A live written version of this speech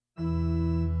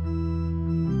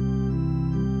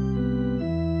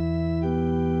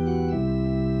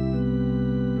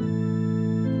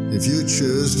If you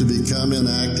choose to become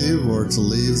inactive or to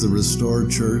leave the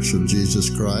restored Church of Jesus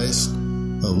Christ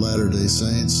of Latter-day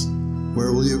Saints,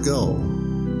 where will you go?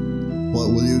 What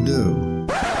will you do?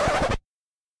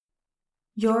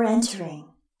 You're entering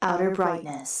outer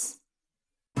brightness.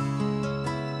 But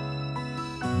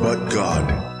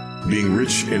God, being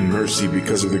rich in mercy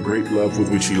because of the great love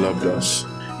with which he loved us,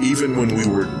 even when we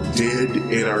were dead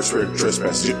in our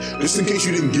trespasses, just in case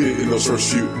you didn't get it in those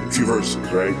first few verses,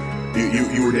 right?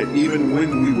 You were dead even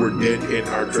when we were dead in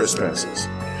our trespasses,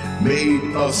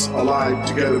 made us alive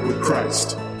together with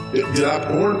Christ. Did I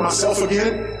born myself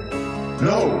again?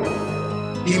 No.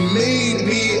 He made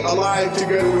me alive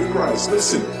together with Christ.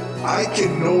 Listen, I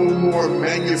can no more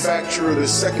manufacture the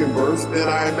second birth than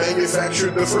I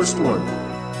manufactured the first one.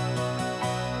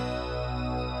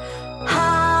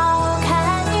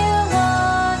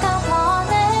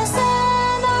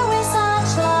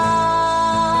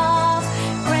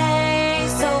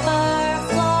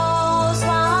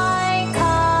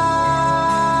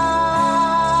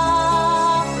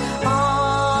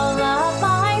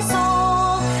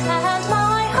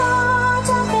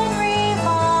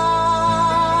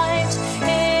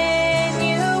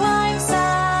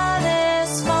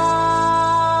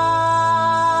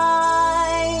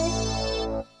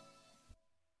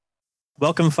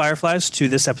 Welcome, Fireflies, to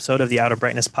this episode of the Outer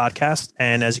Brightness podcast.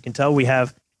 And as you can tell, we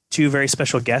have two very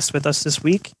special guests with us this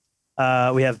week.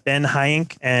 We have Ben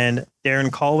Hyink and Darren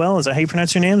Caldwell. Is that how you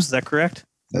pronounce your names? Is that correct?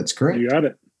 That's correct. You got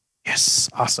it. Yes.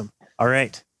 Awesome. All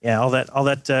right. Yeah. All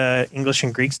that English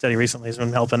and Greek study recently has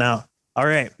been helping out. All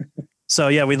right. So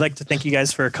yeah, we'd like to thank you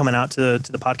guys for coming out to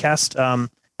the podcast.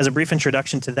 As a brief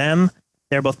introduction to them,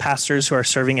 they're both pastors who are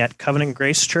serving at Covenant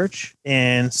Grace Church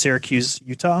in Syracuse,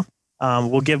 Utah.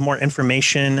 We'll give more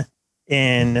information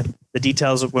in the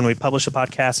details of when we publish the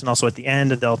podcast, and also at the end,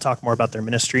 they'll talk more about their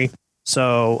ministry.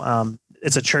 So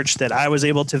it's a church that I was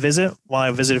able to visit while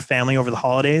I visited family over the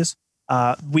holidays.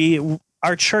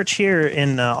 Our church here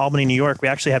in Albany, New York, we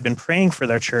actually have been praying for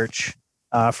their church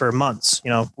for months.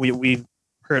 You know, we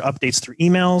heard updates through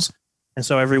emails, and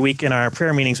so every week in our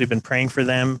prayer meetings, we've been praying for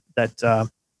them that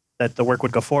the work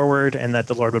would go forward and that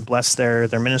the Lord would bless their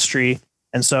ministry.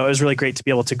 And so it was really great to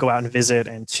be able to go out and visit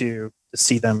and to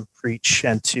see them preach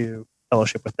and to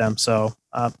fellowship with them. So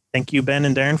thank you, Ben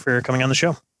and Darren, for coming on the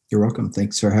show. You're welcome.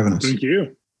 Thanks for having us. Thank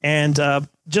you. And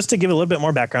just to give a little bit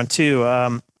more background too,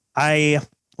 when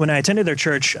I attended their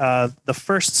church, the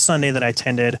first Sunday that I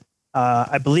attended,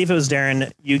 I believe it was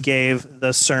Darren, you gave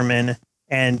the sermon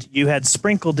and you had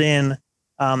sprinkled in,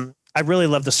 I really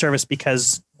love the service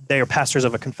because they are pastors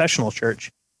of a confessional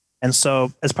church. And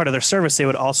so as part of their service, they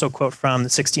would also quote from the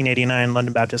 1689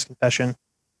 London Baptist Confession,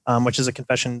 which is a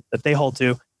confession that they hold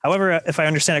to. However, if I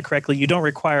understand it correctly, you don't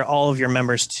require all of your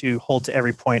members to hold to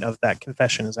every point of that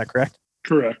confession. Is that correct?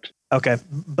 Correct. Okay.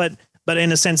 But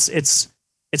in a sense, it's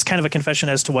kind of a confession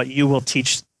as to what you will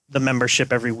teach the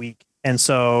membership every week. And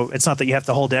so it's not that you have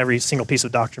to hold to every single piece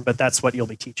of doctrine, but that's what you'll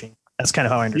be teaching. That's kind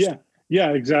of how I understand. Yeah,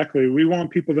 exactly. We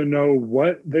want people to know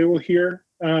what they will hear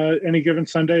any given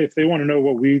Sunday. If they want to know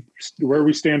where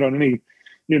we stand on any,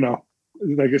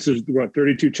 I guess there's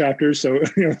 32 chapters, so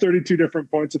 32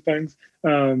 different points of things.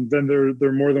 Then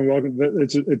they're more than welcome.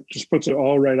 It just puts it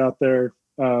all right out there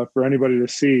for anybody to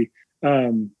see.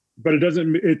 But it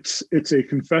doesn't. It's a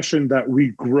confession that we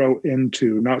grow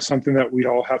into, not something that we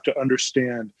all have to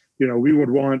understand. We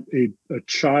would want a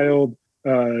child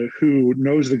who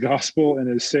knows the gospel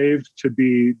and is saved to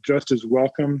be just as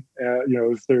welcome,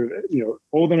 if they're,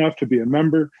 old enough to be a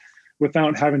member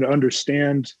without having to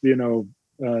understand,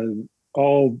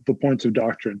 all the points of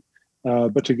doctrine,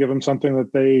 but to give them something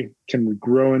that they can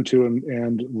grow into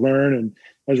and learn. And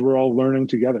as we're all learning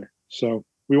together. So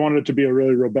we wanted it to be a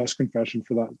really robust confession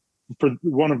for that.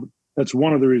 That's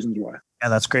one of the reasons why. Yeah,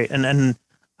 that's great. And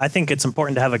I think it's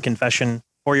important to have a confession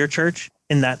for your church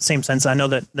in that same sense. I know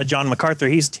that John MacArthur,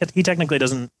 he technically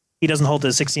doesn't hold to the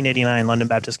 1689 London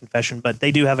Baptist Confession, but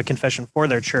they do have a confession for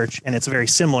their church. And it's very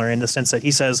similar in the sense that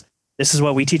he says, this is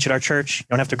what we teach at our church. You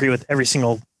don't have to agree with every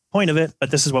single point of it,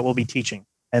 but this is what we'll be teaching.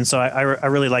 And so I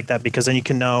really like that because then you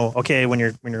can know, okay, when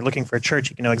you're looking for a church,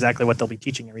 you can know exactly what they'll be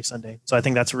teaching every Sunday. So I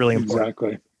think that's really important.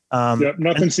 Exactly.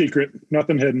 Nothing secret,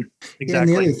 nothing hidden. Exactly. Yeah, and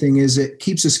the other thing is it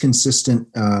keeps us consistent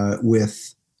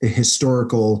with a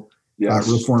historical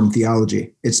Reformed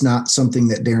theology. It's not something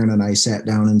that Darren and I sat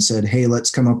down and said, hey,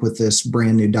 let's come up with this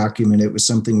brand new document. It was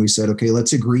something we said, okay,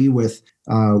 let's agree with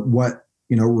what,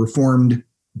 Reformed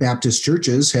Baptist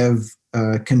churches have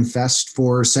confessed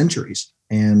for centuries.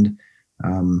 And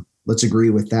let's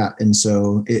agree with that. And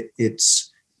so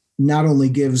it's not only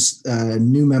gives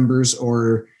new members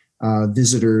or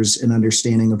visitors an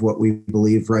understanding of what we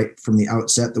believe right from the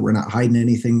outset, that we're not hiding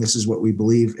anything. This is what we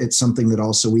believe. It's something that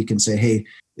also we can say, hey,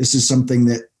 this is something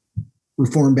that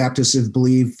Reformed Baptists have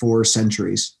believed for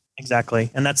centuries.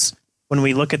 Exactly. And that's when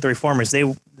we look at the Reformers,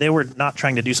 they were not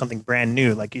trying to do something brand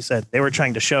new. Like you said, they were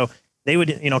trying to show, they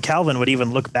would, Calvin would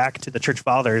even look back to the church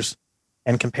fathers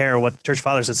and compare what the church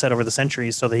fathers had said over the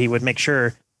centuries so that he would make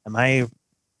sure, am I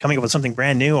coming up with something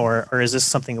brand new, or is this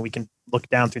something that we can look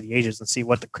down through the ages and see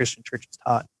what the Christian church has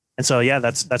taught? And so, yeah,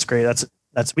 that's great.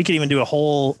 That's we could even do a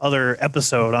whole other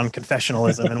episode on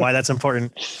confessionalism and why that's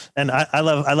important. And I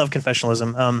love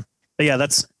confessionalism.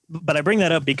 But I bring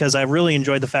that up because I really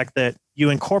enjoyed the fact that you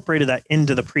incorporated that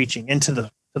into the preaching,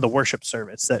 into the worship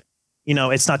service, that,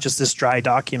 it's not just this dry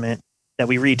document that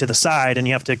we read to the side and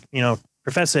you have to,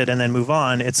 profess it and then move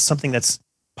on. It's something that's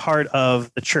part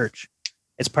of the church.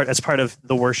 It's part of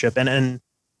the worship. And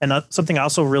something I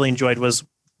also really enjoyed was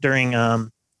during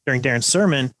Darren's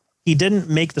sermon, he didn't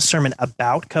make the sermon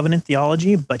about covenant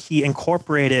theology, but he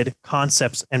incorporated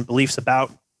concepts and beliefs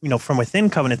about, from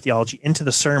within covenant theology into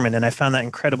the sermon. And I found that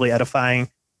incredibly edifying.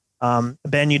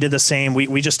 Ben, you did the same.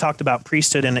 We just talked about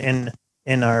priesthood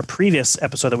in our previous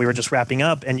episode that we were just wrapping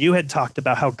up. And you had talked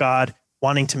about how God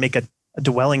wanting to make a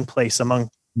dwelling place among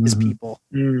his people.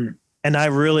 Mm. And I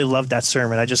really loved that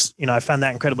sermon. I found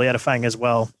that incredibly edifying as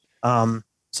well. And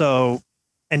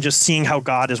just seeing how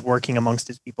God is working amongst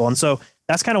his people. And so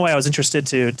that's kind of why I was interested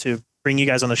to bring you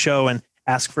guys on the show and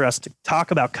ask for us to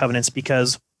talk about covenants,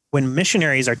 because when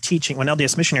missionaries are teaching, when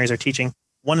LDS missionaries are teaching,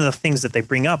 one of the things that they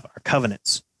bring up are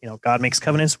covenants. God makes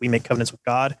covenants, we make covenants with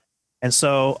God. And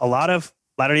so a lot of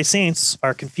Latter-day Saints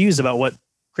are confused about what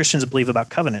Christians believe about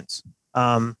covenants.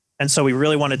 And so we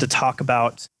really wanted to talk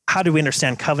about how do we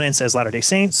understand covenants as Latter-day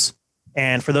Saints?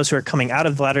 And for those who are coming out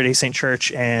of the Latter-day Saint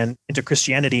Church and into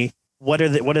Christianity, what do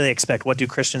they expect? What do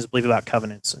Christians believe about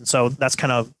covenants? And so that's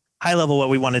kind of high level what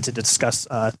we wanted to discuss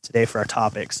today for our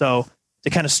topic. So to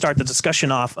kind of start the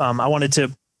discussion off, I wanted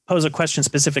to pose a question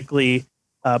specifically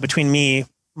between me,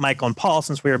 Michael, and Paul,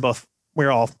 since we're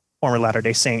all former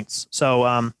Latter-day Saints.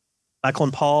 So Michael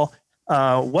and Paul,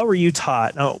 what were you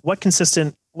taught? What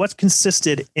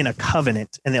consisted in a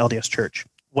covenant in the LDS Church?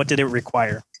 What did it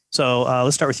require? So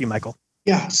let's start with you, Michael.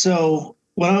 Yeah. So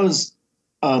when I was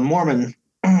Mormon,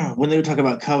 when they would talk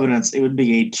about covenants, it would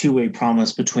be a two-way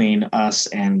promise between us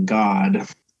and God.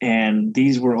 And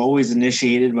these were always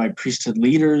initiated by priesthood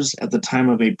leaders at the time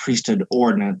of a priesthood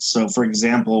ordinance. So, for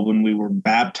example, when we were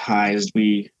baptized,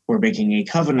 we were making a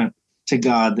covenant to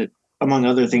God that, among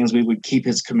other things, we would keep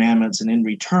his commandments, and in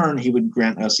return, he would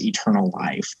grant us eternal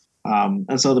life.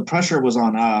 And so the pressure was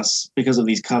on us because of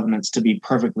these covenants to be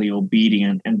perfectly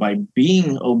obedient. And by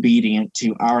being obedient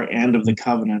to our end of the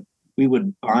covenant, we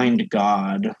would bind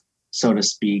God, so to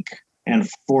speak, and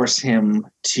force him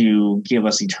to give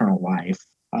us eternal life.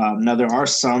 Now, there are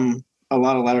a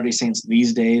lot of Latter-day Saints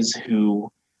these days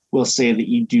who will say that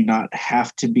you do not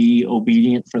have to be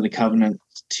obedient for the covenant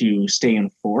to stay in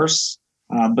force,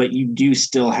 but you do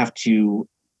still have to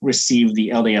receive the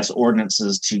LDS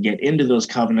ordinances to get into those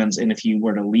covenants. And if you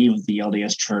were to leave the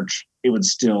LDS Church, it would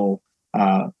still,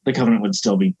 the covenant would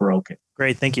still be broken.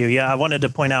 Great, thank you. Yeah, I wanted to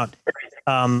point out,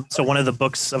 so one of the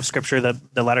books of scripture that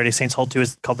the Latter-day Saints hold to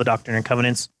is called the Doctrine and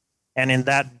Covenants. And in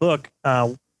that book,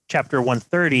 chapter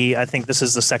 130, I think this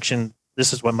is the section,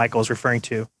 this is what Michael is referring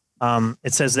to.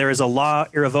 It says, there is a law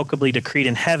irrevocably decreed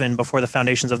in heaven before the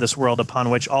foundations of this world, upon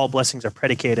which all blessings are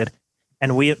predicated.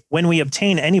 And when we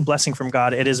obtain any blessing from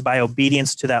God, it is by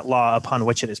obedience to that law upon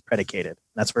which it is predicated.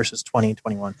 That's verses 20 and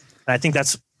 21. And I think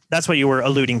that's what you were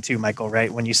alluding to, Michael,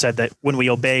 right? When you said that when we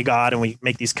obey God and we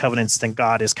make these covenants, then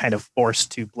God is kind of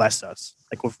forced to bless us.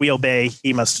 Like if we obey,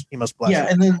 he must bless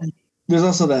us. And then there's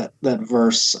also that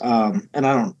verse, and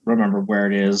I don't remember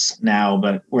where it is now,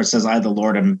 but where it says, I, the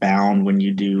Lord, am bound when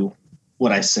you do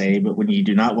what I say, but when you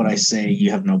do not what I say, you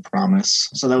have no promise.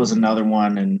 So that was another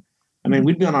one. And I mean,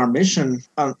 we'd be on our mission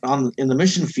in the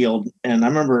mission field. And I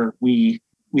remember we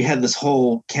had this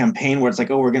whole campaign where it's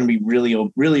like, oh, we're going to be really,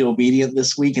 really obedient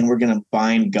this week. And we're going to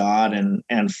bind God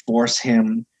and force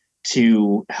him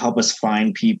to help us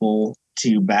find people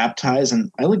to baptize.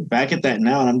 And I look back at that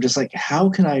now and I'm just like, how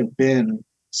could I have been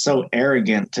so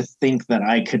arrogant to think that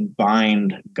I could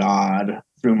bind God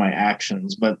through my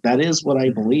actions? But that is what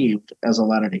I believed as a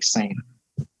Latter-day Saint.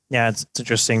 Yeah, it's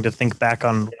interesting to think back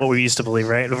on what we used to believe,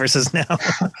 right, versus now.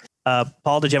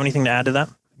 Paul, did you have anything to add to that?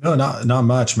 No, not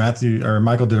much.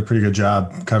 Michael did a pretty good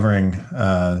job covering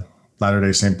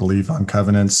Latter-day Saint belief on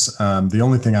covenants. The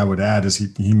only thing I would add is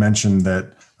he mentioned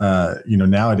that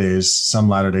nowadays some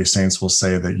Latter-day Saints will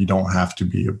say that you don't have to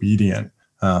be obedient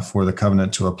for the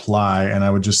covenant to apply. And I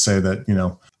would just say that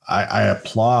I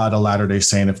applaud a Latter-day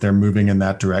Saint if they're moving in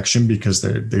that direction, because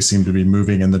they seem to be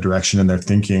moving in the direction and they're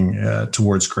thinking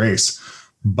towards grace.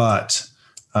 But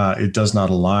it does not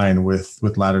align with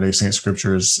Latter-day Saint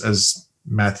scriptures, as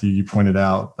Matthew, you pointed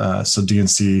out. So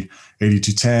D&C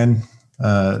 8210,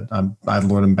 I,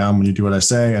 Lord, am bound when you do what I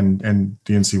say, and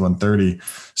D&C 130.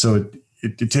 So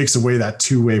it takes away that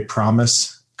two-way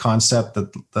promise concept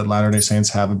that Latter-day Saints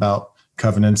have about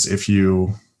covenants. If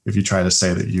you try to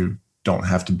say that you don't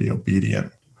have to be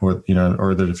obedient, or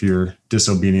that if you're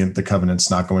disobedient, the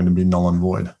covenant's not going to be null and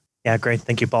void. Yeah, great.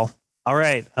 Thank you, Paul. All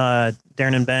right,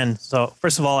 Darren and Ben. So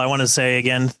first of all, I want to say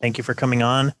again, thank you for coming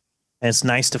on. And it's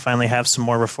nice to finally have some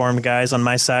more Reformed guys on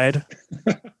my side.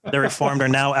 The Reformed are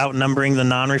now outnumbering the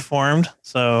non-Reformed.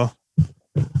 So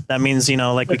that means, we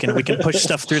can push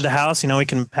stuff through the House. We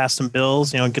can pass some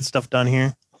bills, get stuff done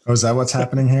here. Oh, is that what's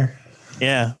happening here?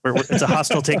 Yeah, it's a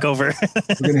hostile takeover.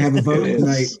 We're going to have a vote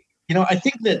tonight. I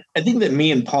think that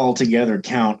me and Paul together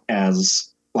count as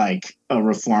like a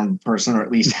Reformed person, or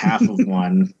at least half of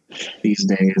one these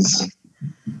days.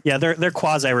 Yeah, they're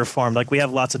quasi-Reformed. Like, we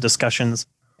have lots of discussions,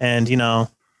 and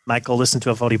Michael listened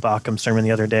to a Vodi Bakum sermon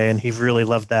the other day, and he really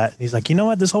loved that. He's like, you know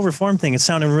what, this whole Reform thing is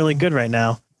sounding really good right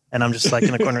now. And I'm just like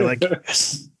in the corner, like,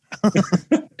 yes.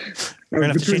 We're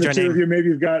gonna have to change our name. Maybe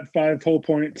you've got 5 whole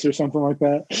points or something like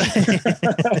that.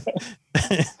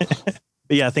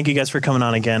 But yeah, thank you guys for coming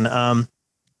on again.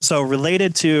 So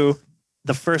related to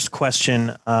the first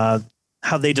question,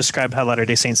 how they describe how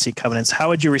Latter-day Saints see covenants, how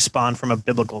would you respond from a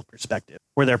biblical perspective?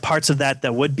 Were there parts of that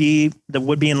would be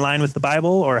in line with the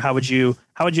Bible, or how would you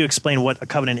explain what a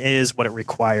covenant is, what it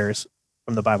requires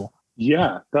from the Bible?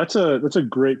 Yeah, that's a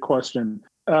great question.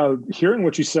 Hearing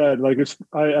what you said, like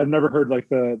I've never heard like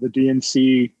the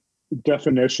D&C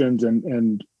definitions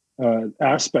and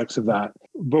aspects of that.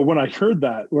 But when I heard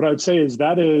that, what I'd say is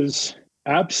that is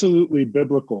absolutely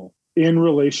biblical in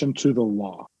relation to the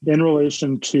law, in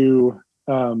relation to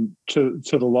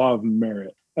the law of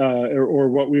merit, or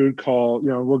what we would call,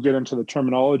 we'll get into the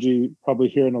terminology probably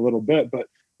here in a little bit, but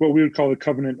what we would call the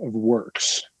covenant of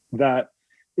works, that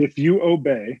if you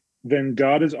obey, then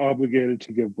God is obligated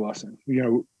to give blessing.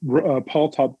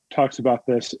 Paul talks about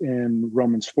this in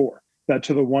Romans 4, that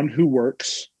to the one who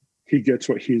works, he gets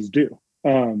what he's due.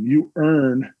 You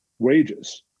earn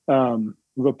wages.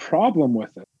 The problem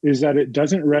with it is that it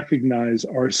doesn't recognize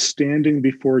our standing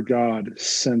before God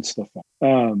since the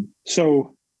fall.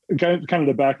 So kind of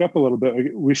to back up a little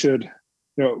bit, we should,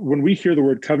 when we hear the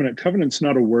word covenant's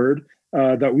not a word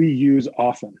that we use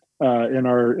often in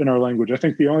our language. I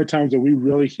think the only times that we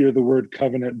really hear the word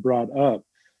covenant brought up,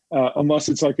 unless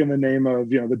it's like in the name of,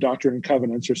 the Doctrine and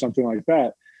Covenants or something like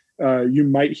that, you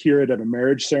might hear it at a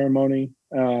marriage ceremony,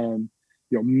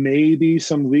 maybe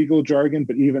some legal jargon,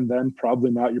 but even then, probably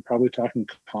not. You're probably talking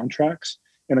contracts.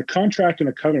 And a contract and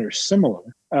a covenant are similar.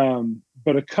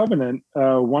 But a covenant,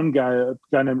 one guy, a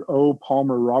guy named O.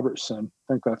 Palmer Robertson,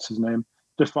 I think that's his name,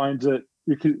 defines it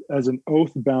as an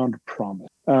oath-bound promise,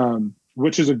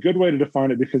 which is a good way to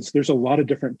define it, because there's a lot of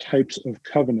different types of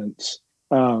covenants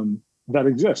that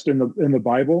exist in the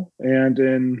Bible and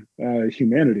in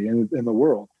humanity and in the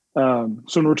world. So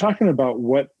when we're talking about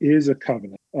what is a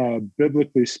covenant,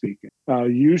 biblically speaking,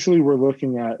 usually we're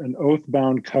looking at an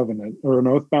oath-bound covenant or an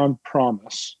oath-bound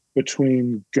promise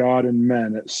between God and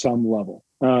men at some level.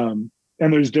 And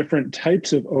there's different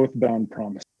types of oath-bound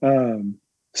promise.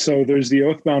 So there's the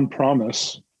oath-bound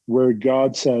promise where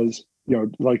God says,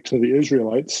 like to the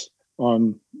Israelites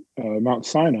on Mount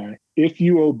Sinai, if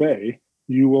you obey,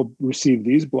 you will receive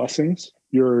these blessings.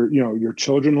 Your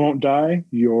children won't die.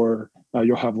 You'll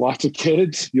have lots of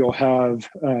kids. You'll have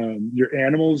your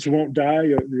animals won't die.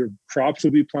 Your crops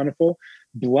will be plentiful.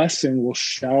 Blessing will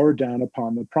shower down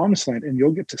upon the promised land, and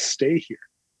you'll get to stay here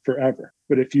forever.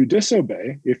 But if you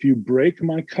disobey, if you break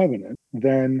my covenant,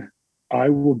 then I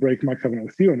will break my covenant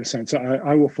with you in a sense.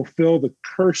 I will fulfill the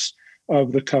curse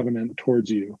of the covenant towards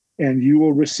you, and you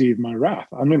will receive my wrath.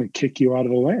 I'm going to kick you out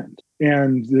of the land.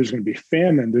 And there's going to be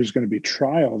famine. There's going to be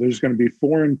trial. There's going to be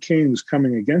foreign kings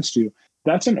coming against you.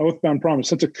 That's an oath-bound promise.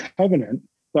 That's a covenant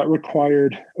that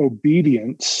required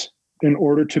obedience in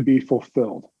order to be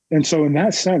fulfilled. And so in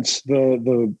that sense,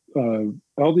 the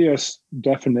LDS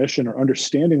definition or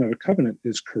understanding of a covenant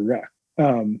is correct.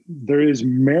 There is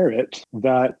merit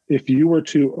that if you were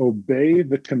to obey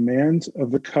the commands of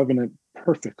the covenant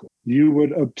perfectly, you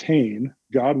would obtain,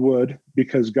 God would,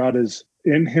 because God is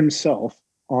in himself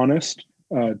honest,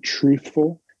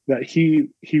 truthful, that he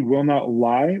will not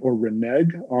lie or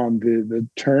renege on the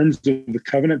terms of the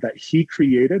covenant that he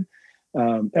created.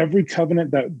 Every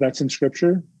covenant that's in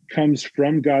Scripture comes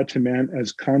from God to man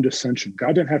as condescension.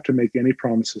 God didn't have to make any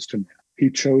promises to man. He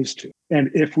chose to. And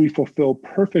if we fulfill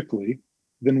perfectly,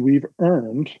 then we've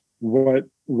earned what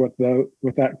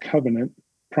that covenant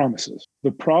promises.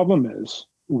 The problem is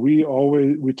we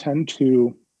tend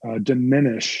to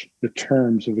diminish the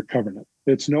terms of the covenant.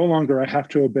 It's no longer I have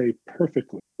to obey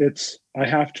perfectly. It's I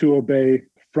have to obey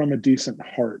from a decent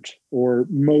heart, or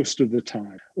most of the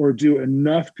time, or do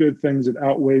enough good things that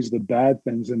outweighs the bad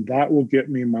things, and that will get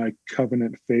me my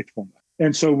covenant faithfulness.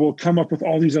 And so we'll come up with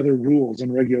all these other rules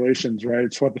and regulations, right?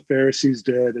 It's what the Pharisees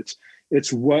did.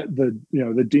 It's what the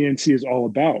DNC is all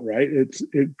about, right?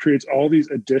 It creates all these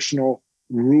additional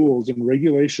rules and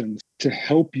regulations to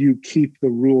help you keep the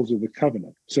rules of the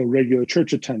covenant. So regular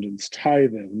church attendance,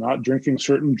 tithing, not drinking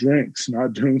certain drinks,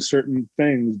 not doing certain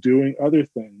things, doing other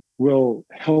things will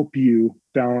help you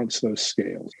balance those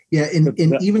scales. Yeah, and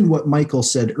even what Michael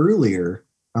said earlier,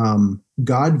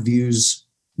 God views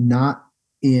not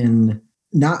in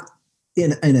a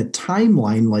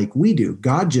timeline like we do.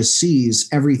 God just sees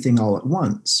everything all at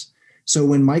once. So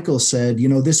when Michael said,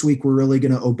 this week we're really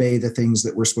going to obey the things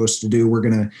that we're supposed to do, we're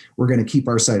going to keep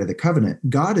our side of the covenant.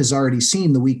 God has already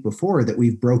seen the week before that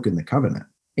we've broken the covenant.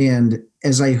 And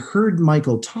as I heard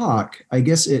Michael talk, I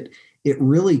guess it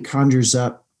really conjures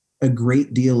up a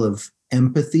great deal of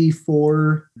empathy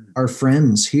for our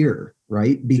friends here,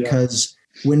 right? Because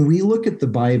when we look at the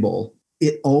Bible,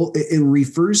 it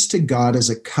refers to God as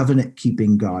a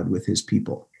covenant-keeping God with his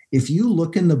people. If you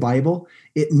look in the Bible,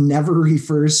 it never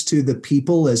refers to the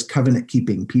people as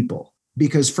covenant-keeping people,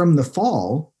 because from the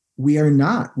fall, we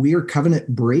are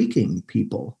covenant-breaking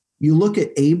people. You look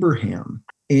at Abraham,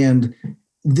 and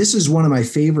this is one of my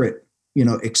favorite,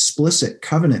 explicit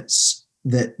covenants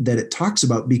that it talks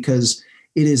about, because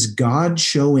it is God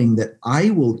showing that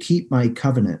I will keep my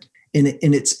covenant. And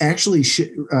it's actually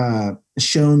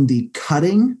shown the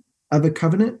cutting of a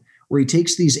covenant, where he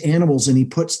takes these animals and he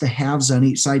puts the halves on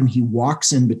each side and he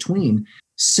walks in between,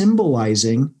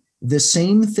 symbolizing the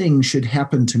same thing should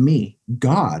happen to me,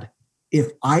 God, if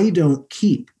I don't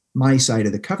keep my side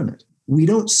of the covenant. We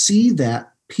don't see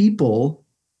that people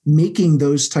making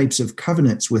those types of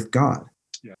covenants with God.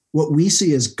 Yeah. What we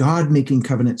see is God making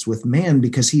covenants with man,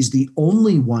 because he's the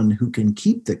only one who can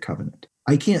keep the covenant.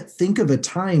 I can't think of a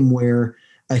time where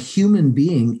a human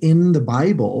being in the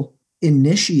Bible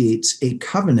initiates a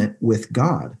covenant with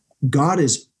God. God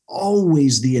is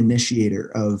always the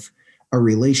initiator of a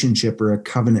relationship or a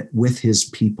covenant with his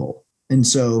people. And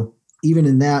so even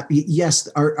in that, yes,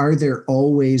 are there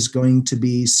always going to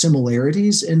be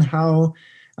similarities in how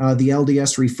the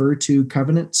LDS refer to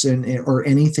covenants or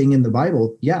anything in the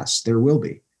Bible? Yes, there will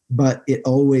be. But it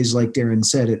always, like Darren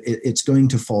said, it's going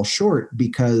to fall short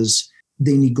because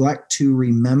they neglect to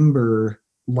remember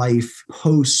life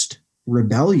post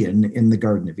rebellion in the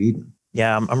Garden of Eden.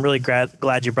 Yeah, I'm really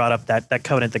glad you brought up that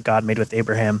covenant that God made with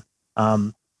Abraham.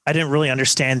 I didn't really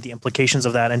understand the implications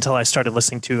of that until I started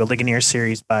listening to a Ligonier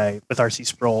series with R.C.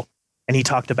 Sproul, and he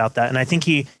talked about that. And I think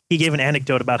he gave an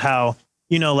anecdote about how,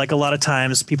 like a lot of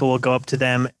times people will go up to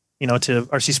them, to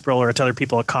R.C. Sproul or to other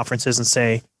people at conferences and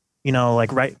say,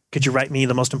 could you write me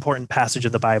the most important passage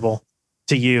of the Bible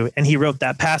to you? And he wrote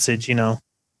that passage,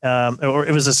 or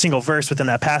it was a single verse within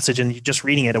that passage, and you just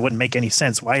reading it wouldn't make any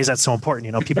sense. Why is that so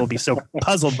important? People would be so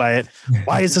puzzled by it.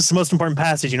 Why is this the most important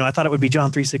passage? I thought it would be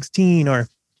John 3:16 or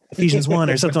Ephesians 1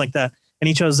 or something like that. And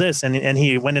he chose this, and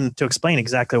he went in to explain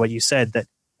exactly what you said, that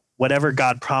whatever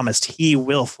God promised, he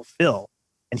will fulfill,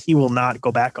 and he will not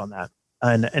go back on that.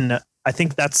 And I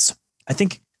think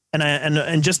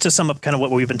and just to sum up kind of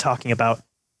what we've been talking about,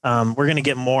 we're going to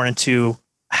get more into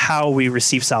how we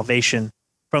receive salvation.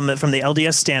 From the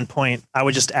LDS standpoint, I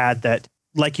would just add that,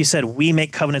 like you said, we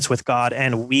make covenants with God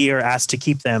and we are asked to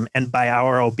keep them. And by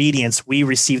our obedience, we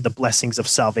receive the blessings of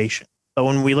salvation. But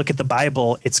when we look at the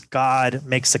Bible, it's God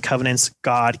makes the covenants,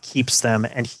 God keeps them,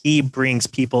 and he brings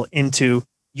people into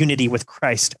unity with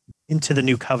Christ, into the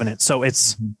new covenant. So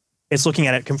it's looking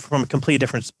at it from a completely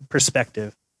different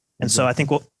perspective. And so I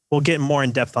think we'll get more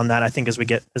in depth on that, I think, as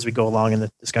we go along in the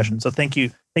discussion. So thank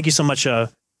you so much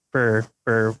for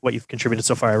what you've contributed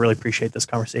so far. I really appreciate this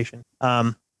conversation.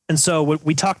 And so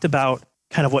we talked about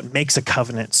kind of what makes a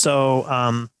covenant.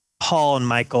 So Paul and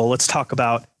Michael, let's talk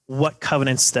about what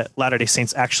covenants that Latter-day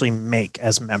Saints actually make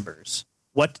as members.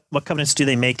 What covenants do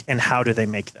they make, and how do they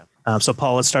make them? So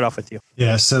Paul, let's start off with you.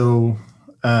 Yeah. So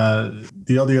the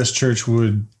LDS Church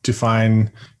would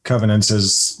define covenants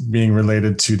as being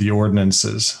related to the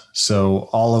ordinances. So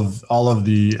all of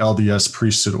the LDS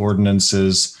priesthood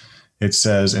ordinances, it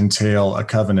says, entail a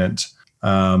covenant.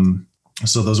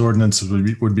 So those ordinances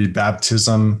would be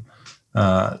baptism,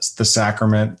 the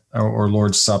sacrament or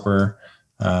Lord's Supper,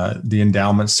 the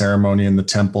endowment ceremony in the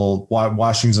temple,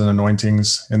 washings and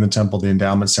anointings in the temple, the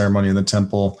endowment ceremony in the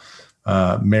temple,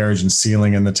 marriage and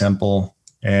sealing in the temple,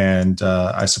 and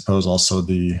I suppose also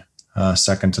the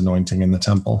second anointing in the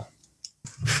temple.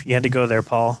 You had to go there,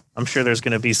 Paul. I'm sure there's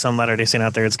going to be some Latter-day Saint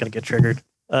out there that's going to get triggered.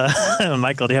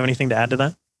 Michael, do you have anything to add to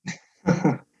that?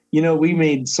 We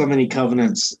made so many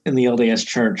covenants in the LDS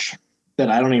Church that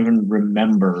I don't even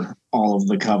remember all of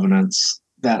the covenants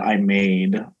that I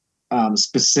made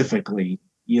specifically.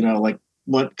 Like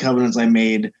what covenants I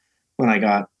made when I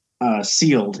got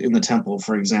sealed in the temple,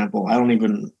 for example. I don't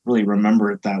even really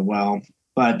remember it that well.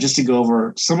 But just to go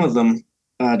over some of them,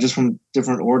 just from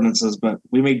different ordinances, but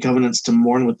we made covenants to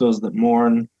mourn with those that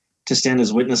mourn, to stand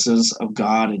as witnesses of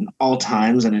God in all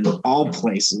times and in all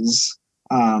places.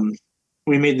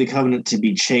 We made the covenant to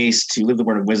be chaste, to live the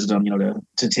word of wisdom,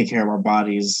 to take care of our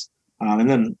bodies. And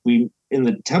then in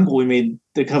the temple, we made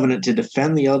the covenant to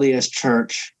defend the LDS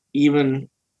Church, even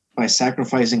by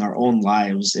sacrificing our own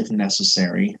lives if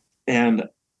necessary. And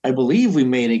I believe we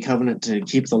made a covenant to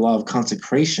keep the law of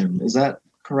consecration. Is that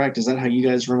correct? Is that how you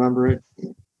guys remember it?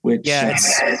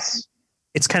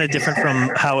 It's kind of different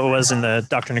from how it was in the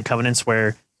Doctrine and Covenants,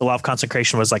 where the law of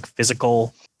consecration was like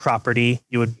physical property.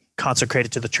 You would consecrate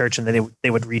it to the church, and then they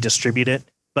would redistribute it.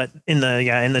 But in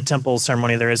the temple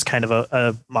ceremony, there is kind of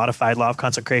a modified law of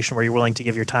consecration where you're willing to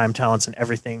give your time, talents, and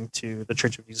everything to the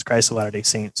Church of Jesus Christ of Latter-day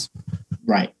Saints.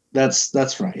 Right.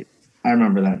 That's right. I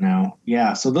remember that now.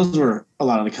 Yeah. So those were a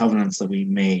lot of the covenants that we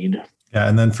made. Yeah,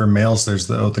 and then for males, there's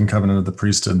the oath and covenant of the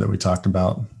priesthood that we talked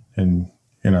about in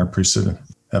our priesthood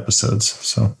episodes.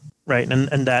 So right,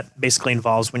 and that basically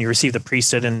involves when you receive the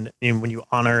priesthood, and when you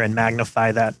honor and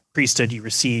magnify that priesthood, you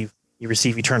receive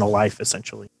eternal life,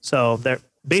 essentially. So there,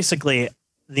 basically,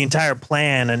 the entire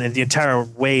plan and the entire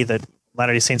way that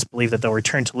Latter-day Saints believe that they'll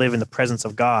return to live in the presence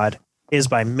of God is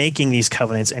by making these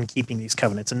covenants and keeping these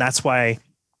covenants, and that's why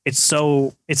it's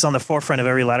on the forefront of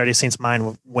every Latter-day Saints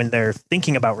mind when they're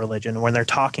thinking about religion, when they're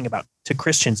talking to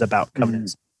Christians about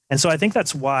covenants. And so I think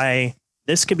that's why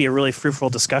this could be a really fruitful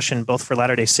discussion, both for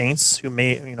Latter-day Saints who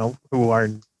are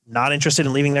not interested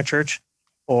in leaving their church,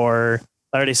 or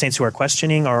Latter-day Saints who are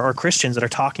questioning, or Christians that are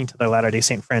talking to their Latter-day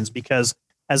Saint friends. Because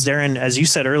as Darren, as you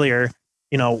said earlier,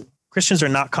 Christians are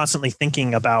not constantly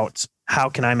thinking about how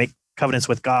can I make covenants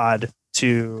with God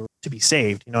to be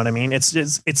saved. You know what I mean? It's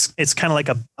kind of like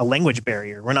a language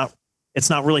barrier. It's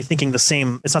not really thinking the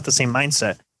same. It's not the same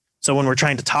mindset. So when we're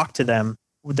trying to talk to them,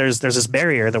 there's this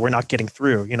barrier that we're not getting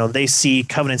through. They see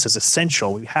covenants as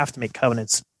essential. We have to make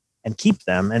covenants and keep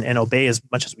them and obey as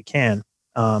much as we can.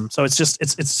 So it's just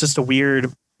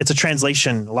a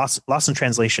translation, loss in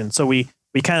translation. So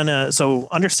so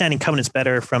understanding covenants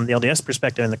better from the LDS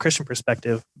perspective and the Christian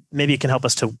perspective, maybe it can help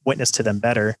us to witness to them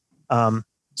better.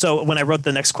 So when I wrote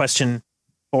the next question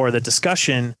for the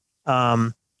discussion,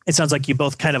 it sounds like you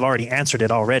both kind of already answered it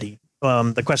already.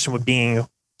 The question would be,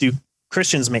 do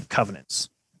Christians make covenants?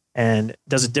 And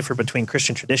does it differ between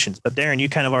Christian traditions? But Darren, you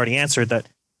kind of already answered that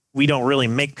we don't really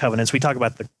make covenants. We talk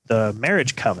about the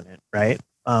marriage covenant, right?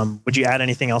 Would you add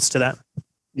anything else to that?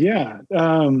 Yeah.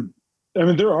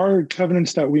 There are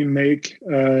covenants that we make,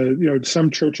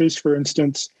 some churches, for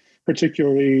instance,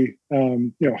 particularly,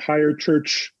 higher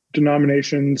church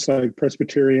denominations like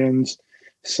Presbyterians,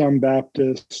 some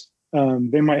Baptists,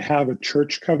 they might have a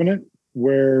church covenant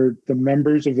where the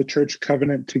members of the church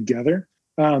covenant together.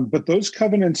 But those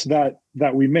covenants that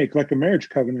we make, like a marriage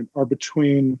covenant, are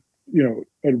between,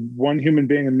 one human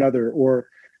being and another, or,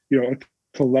 a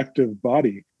collective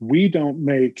body. We don't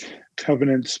make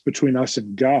covenants between us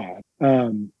and God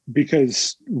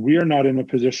because we are not in a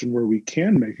position where we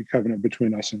can make a covenant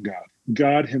between us and God.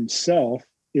 God himself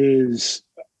is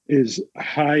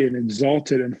high and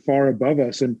exalted and far above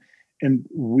us, and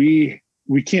we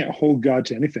can't hold God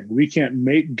to anything. We can't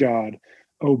make God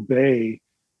obey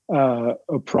a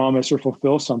promise or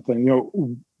fulfill something.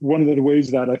 One of the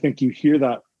ways that I think you hear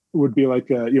that would be like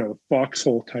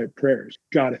foxhole type prayers.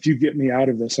 God, if you get me out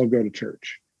of this, I'll go to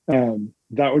church.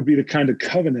 That would be the kind of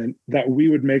covenant that we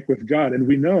would make with God. And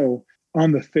we know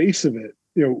on the face of it,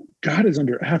 God is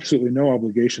under absolutely no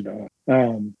obligation to us.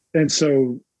 And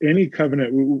so any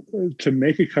covenant, to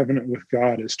make a covenant with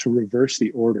God, is to reverse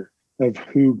the order of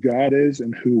who God is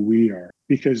and who we are.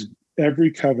 Because every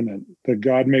covenant that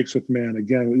God makes with man,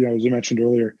 again, as I mentioned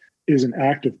earlier, is an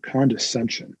act of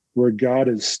condescension, where God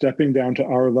is stepping down to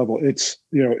our level. It's,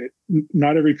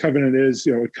 not every covenant is,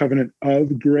 a covenant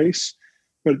of grace,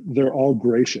 but they're all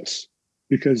gracious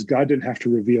because God didn't have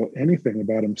to reveal anything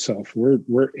about himself.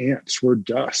 We're ants, we're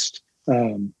dust.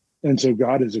 And so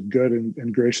God is a good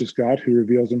and gracious God who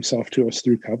reveals himself to us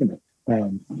through covenant.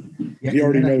 He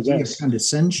already knows us.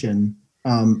 Condescension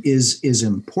is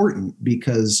important,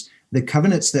 because the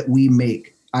covenants that we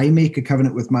make, I make a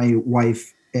covenant with my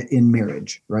wife in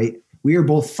marriage, right? We are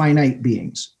both finite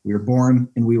beings. We are born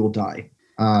and we will die.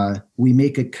 We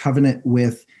make a covenant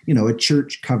with, a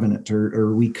church covenant,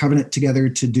 or we covenant together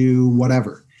to do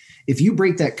whatever. If you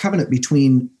break that covenant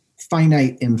between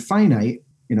finite and finite,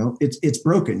 it's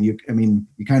broken. You kind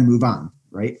of move on,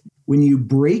 right? When you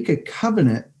break a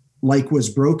covenant, like was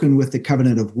broken with the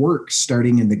covenant of works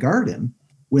starting in the garden,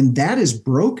 when that is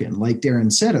broken, like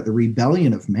Darren said, at the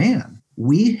rebellion of man,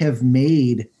 we have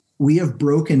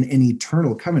broken an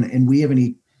eternal covenant, and we have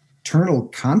an eternal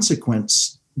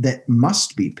consequence that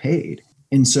must be paid.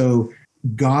 And so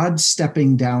God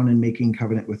stepping down and making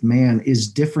covenant with man is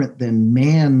different than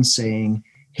man saying,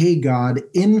 hey, God,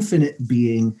 infinite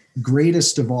being,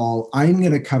 greatest of all, I'm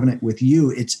going to covenant with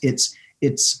you.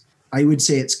 I would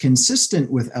say it's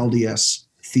consistent with LDS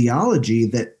theology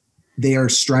that they are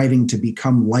striving to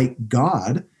become like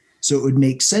God. So it would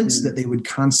make sense that they would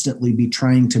constantly be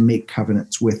trying to make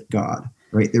covenants with God,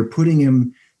 right? They're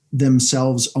putting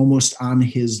themselves almost on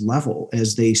his level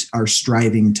as they are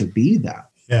striving to be that.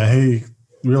 Yeah. Hey,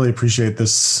 really appreciate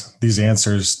these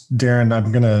answers. Darren,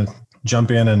 I'm going to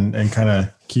jump in and kind of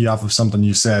key off of something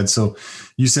you said. So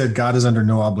you said God is under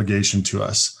no obligation to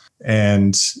us.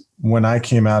 And when I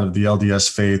came out of the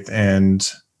LDS faith, and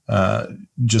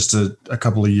just a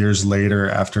couple of years later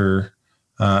after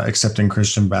accepting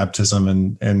Christian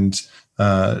baptism and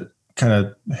kind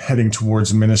of heading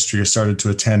towards ministry, I started to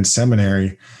attend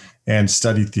seminary and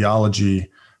study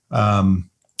theology.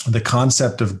 The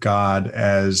concept of God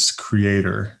as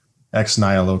creator, ex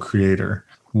nihilo creator,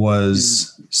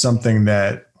 was something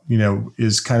that,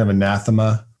 is kind of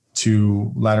anathema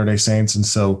to Latter-day Saints. And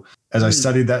so as I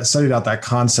studied out that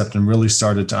concept and really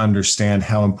started to understand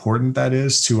how important that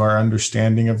is to our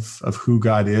understanding of who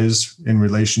God is in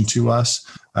relation to us,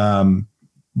 the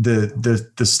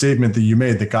statement that you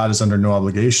made, that God is under no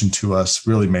obligation to us,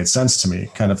 really made sense to me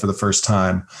kind of for the first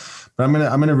time. But I'm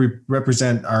gonna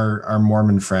represent our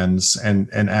Mormon friends and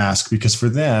ask, because for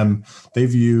them, they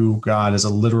view God as a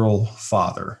literal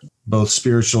father, both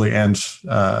spiritually and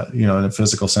in a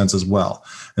physical sense as well.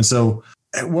 And so,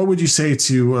 what would you say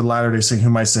to a Latter-day Saint who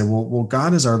might say, well,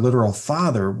 God is our literal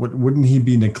father. Wouldn't he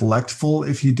be neglectful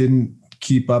if he didn't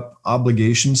keep up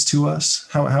obligations to us?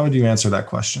 How would you answer that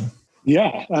question?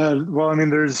 Yeah.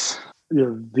 There's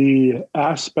the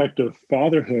aspect of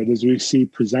fatherhood, as we see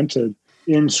presented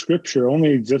in Scripture,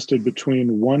 only existed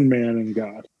between one man and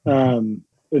God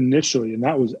initially, and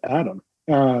that was Adam.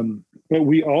 But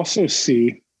we also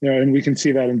see, and we can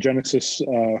see that in Genesis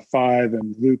 5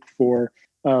 and Luke 4,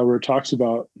 where it talks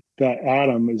about that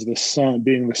Adam is the son,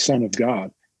 being the son of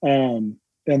God. And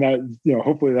that,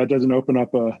 hopefully that doesn't open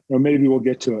up or maybe we'll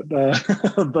get to it.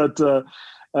 But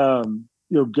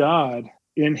God,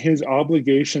 in his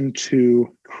obligation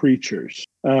to creatures,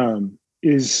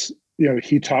 is,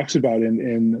 he talks about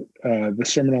in the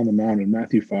Sermon on the Mount in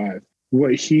Matthew 5,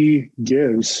 what he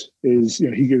gives is,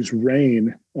 he gives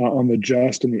rain on the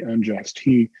just and the unjust.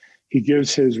 He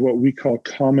gives his, what we call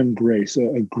common grace,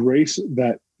 a grace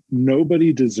that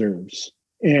nobody deserves,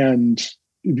 and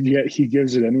yet he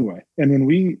gives it anyway. And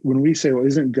when we say, well,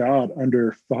 isn't God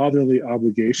under fatherly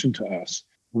obligation to us?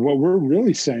 What we're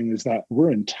really saying is that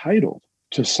we're entitled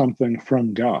to something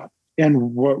from God. And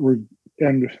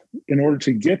in order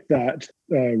to get that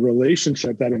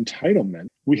relationship, that entitlement,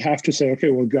 we have to say,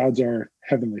 okay, well, God's our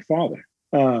heavenly father.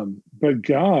 But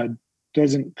God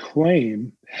doesn't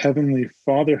claim heavenly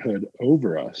fatherhood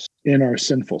over us in our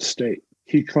sinful state.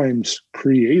 He claims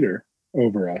creator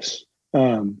over us.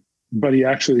 But he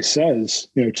actually says,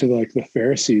 to like the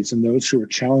Pharisees and those who are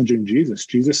challenging Jesus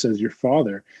says, your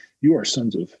father, you are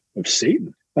sons of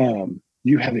Satan.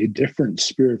 You have a different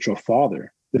spiritual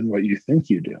father than what you think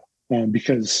you do,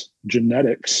 because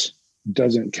genetics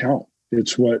doesn't count.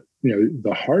 It's what,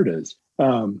 the heart is.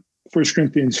 1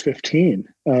 Corinthians 15,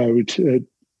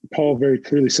 Paul very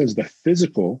clearly says the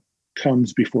physical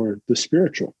comes before the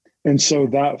spiritual. And so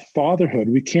that fatherhood,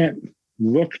 we can't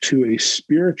look to a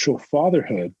spiritual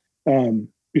fatherhood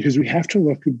because we have to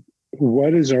look at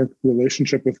what is our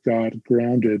relationship with God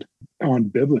grounded on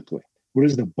biblically. What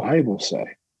does the Bible say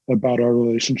about our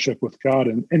relationship with God?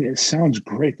 And it sounds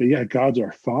great that, God's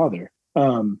our father.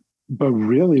 But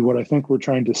really what I think we're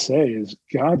trying to say is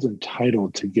God's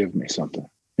entitled to give me something.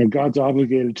 God's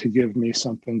obligated to give me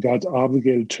something. God's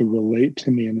obligated to relate to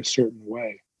me in a certain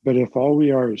way. But if all we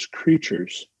are is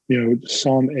creatures,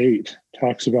 Psalm 8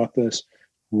 talks about this.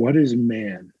 What is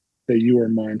man that you are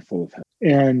mindful of him?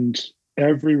 And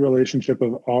every relationship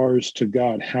of ours to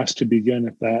God has to begin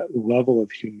at that level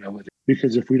of humility.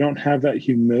 Because if we don't have that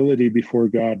humility before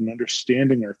God and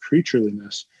understanding our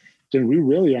creatureliness, then we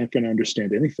really aren't going to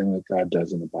understand anything that God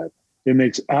does in the Bible. It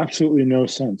makes absolutely no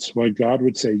sense why God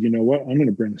would say, you know what, I'm going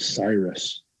to bring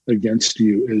Cyrus against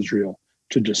you, Israel,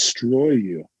 to destroy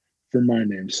you for my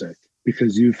name's sake,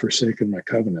 because you've forsaken my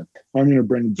covenant. I'm going to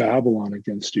bring Babylon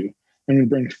against you. I'm going to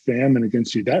bring famine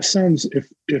against you. That sounds,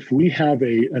 if we have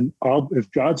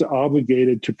if God's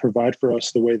obligated to provide for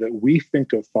us the way that we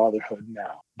think of fatherhood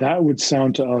now, that would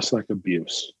sound to us like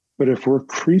abuse. But if we're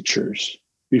creatures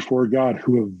before God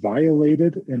who have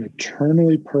violated an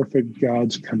eternally perfect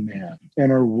God's command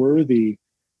and are worthy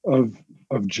of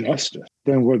justice,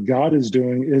 then what God is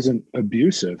doing isn't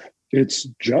abusive. It's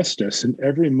justice. And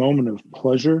every moment of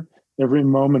pleasure, every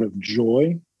moment of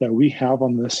joy that we have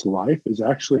on this life is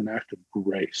actually an act of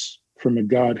grace from a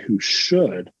God who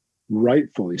should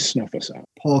rightfully snuff us out.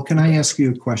 Paul, can I ask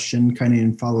you a question kind of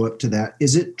in follow-up to that?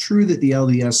 Is it true that the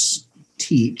LDS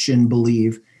teach and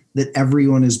believe that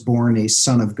everyone is born a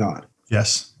son of God?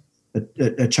 Yes.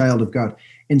 A child of God.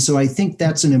 And so I think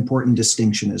that's an important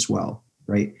distinction as well,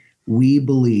 right? We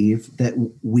believe that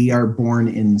we are born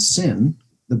in sin.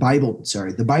 The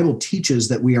Bible teaches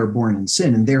that we are born in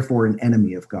sin and therefore an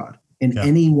enemy of God. And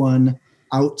anyone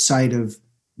outside of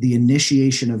the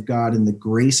initiation of God and the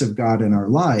grace of God in our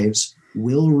lives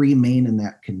will remain in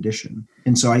that condition.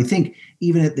 And so I think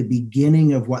even at the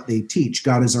beginning of what they teach,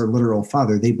 God is our literal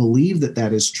father. They believe that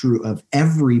that is true of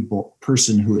every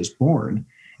person who is born.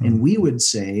 Mm-hmm. And we would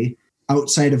say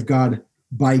outside of God,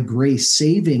 by grace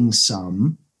saving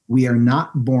some, we are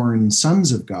not born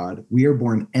sons of God. We are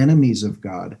born enemies of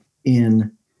God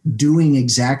in doing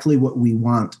exactly what we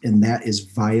want, and that is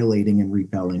violating and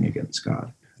rebelling against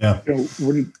God. Yeah.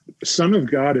 When son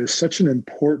of God is such an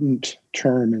important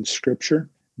term in Scripture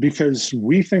because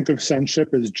we think of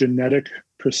sonship as genetic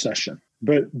procession.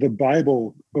 But the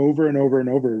Bible over and over and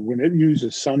over, when it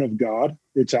uses son of God,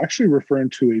 it's actually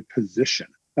referring to a position.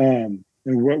 And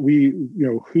what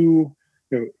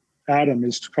Adam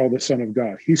is called the son of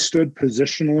God. He stood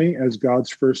positionally as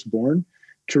God's firstborn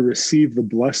to receive the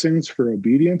blessings for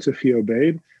obedience if he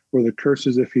obeyed, or the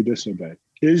curses if he disobeyed.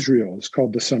 Israel is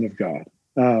called the son of God.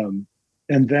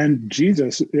 And then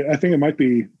Jesus, I think it might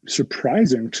be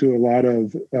surprising to a lot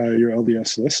of your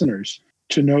LDS listeners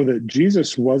to know that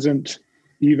Jesus wasn't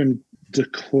even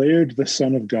declared the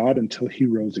Son of God until he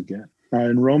rose again.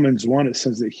 In Romans 1, it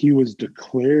says that he was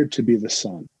declared to be the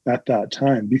Son at that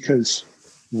time, because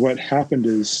what happened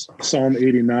is Psalm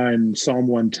 89, Psalm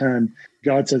 110,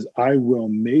 God says, I will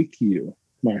make you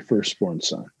my firstborn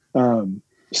son.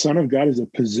 Son of God is a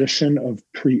position of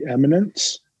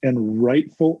preeminence and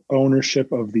rightful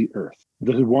ownership of the earth.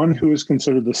 The one who is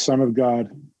considered the Son of God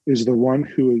is the one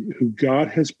who God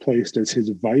has placed as his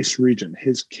vice regent,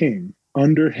 his king,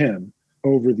 under him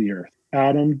over the earth.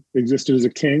 Adam existed as a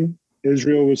king.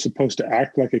 Israel was supposed to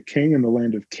act like a king in the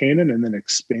land of Canaan and then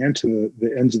expand to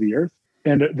the ends of the earth.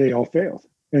 And they all failed.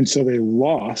 And so they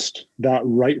lost that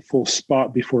rightful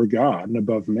spot before God and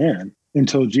above man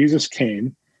until Jesus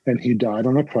came and he died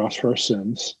on a cross for our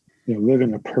sins,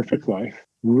 living a perfect life,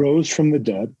 rose from the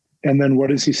dead. And then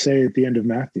what does he say at the end of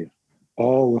Matthew?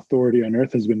 All authority on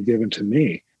earth has been given to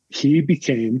me. He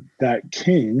became that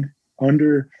king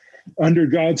under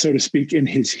God, so to speak, in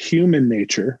his human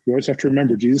nature. You always have to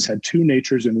remember Jesus had two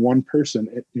natures in one person,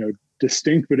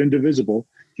 distinct but indivisible.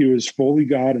 He was fully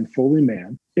God and fully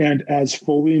man. And as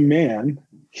fully man,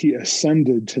 he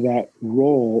ascended to that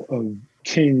role of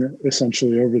king,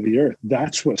 essentially, over the earth.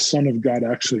 That's what Son of God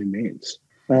actually means.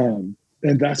 And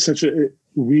that's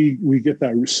we get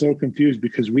that so confused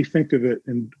because we think of it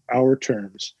in our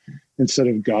terms instead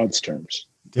of God's terms.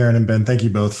 Darren and Ben, thank you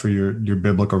both for your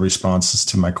biblical responses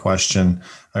to my question.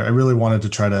 I really wanted to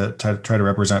try to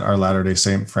represent our Latter-day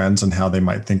Saint friends and how they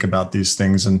might think about these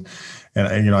things. And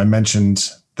I mentioned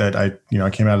that I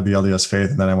came out of the LDS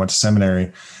faith and then I went to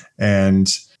seminary, and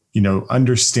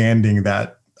understanding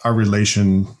that our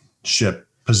relationship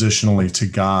positionally to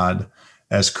God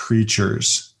as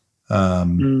creatures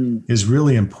is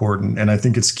really important. And I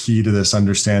think it's key to this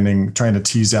understanding, trying to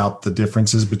tease out the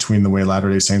differences between the way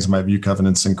Latter-day Saints might view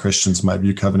covenants and Christians might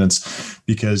view covenants.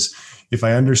 Because if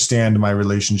I understand my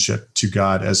relationship to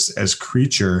God as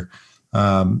creature,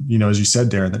 as you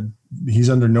said, Darren, that he's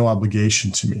under no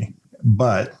obligation to me.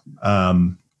 But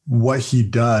what he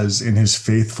does in his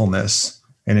faithfulness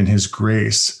and in his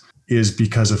grace is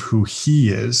because of who he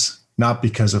is, not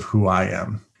because of who I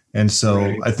am. And so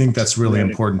right. I think that's really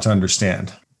important to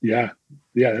understand. Yeah,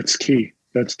 that's key.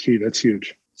 That's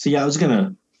huge. So I was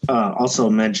going to also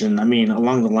mention,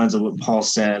 along the lines of what Paul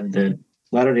said, that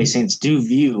Latter-day Saints do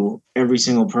view every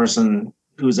single person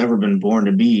who's ever been born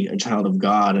to be a child of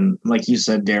God. And like you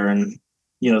said, Darren,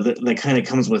 that kind of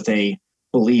comes with a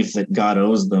belief that God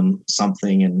owes them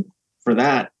something. And for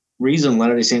that reason,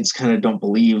 Latter-day Saints kind of don't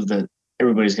believe that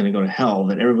everybody's going to go to hell,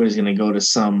 that everybody's going to go to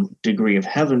some degree of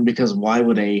heaven, because why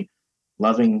would a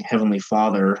loving Heavenly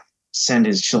Father send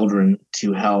his children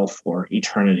to hell for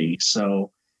eternity?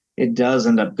 So it does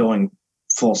end up going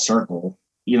full circle.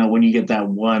 When you get that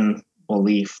one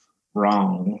belief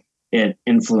wrong, it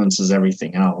influences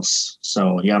everything else.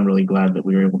 So yeah, I'm really glad that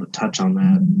we were able to touch on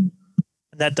that.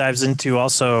 That dives into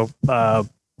also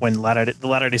when the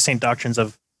Latter-day Saint doctrines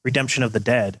of redemption of the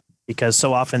dead, because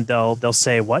so often they'll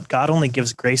say, what? God only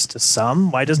gives grace to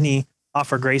some? Why doesn't he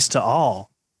offer grace to all?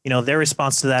 Their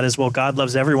response to that is, well, God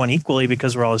loves everyone equally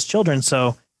because we're all his children.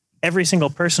 So every single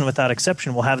person without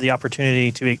exception will have the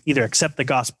opportunity to either accept the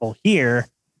gospel here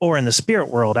or in the spirit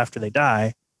world after they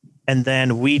die. And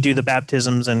then we do the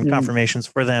baptisms and confirmations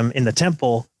for them in the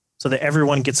temple so that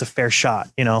everyone gets a fair shot,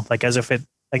 like as if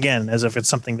it's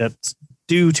something that's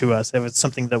due to us, if it's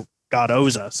something that God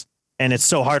owes us. And it's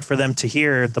so hard for them to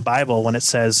hear the Bible when it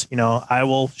says, I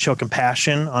will show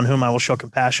compassion on whom I will show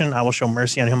compassion. I will show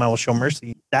mercy on whom I will show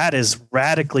mercy. That is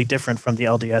radically different from the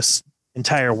LDS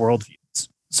entire worldview.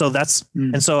 So that's,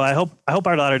 and so I hope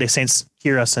our Latter-day Saints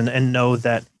hear us and know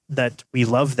that we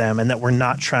love them and that we're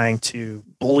not trying to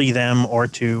bully them or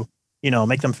to,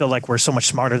 make them feel like we're so much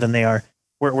smarter than they are.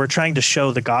 We're trying to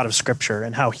show the God of Scripture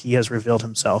and how he has revealed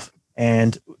himself.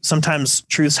 And sometimes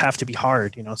truths have to be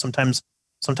hard.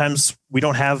 Sometimes we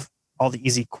don't have all the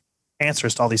easy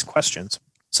answers to all these questions.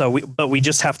 So we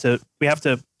have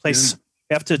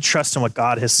to trust in what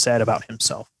God has said about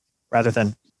himself rather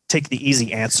than take the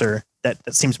easy answer that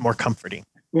seems more comforting.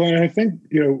 Well, and I think,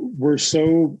 we're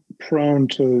so prone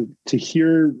to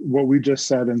hear what we just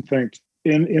said and think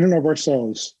in and of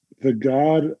ourselves, the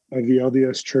God of the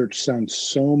LDS Church sounds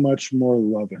so much more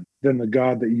loving than the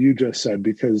God that you just said,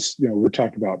 because, we're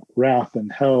talking about wrath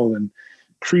and hell and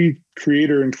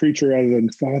creator and creature rather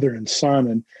than father and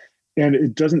son. And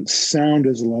it doesn't sound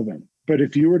as loving. But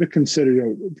if you were to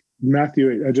consider,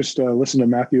 Matthew, I just listened to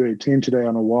Matthew 18 today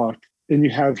on a walk, and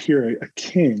you have here a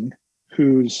king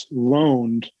who's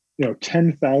loaned,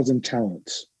 10,000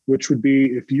 talents, which would be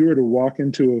if you were to walk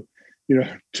into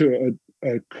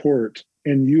a court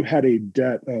and you had a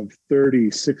debt of 30,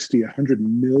 60, $100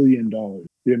 million,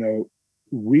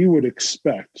 we would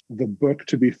expect the book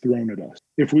to be thrown at us.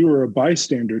 If we were a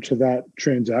bystander to that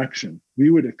transaction,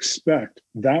 we would expect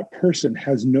that person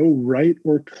has no right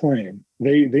or claim.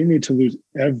 They need to lose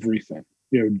everything.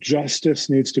 Justice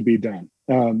needs to be done.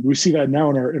 We see that now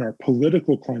in our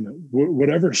political climate.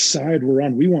 Whatever side we're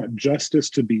on, we want justice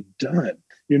to be done.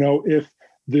 If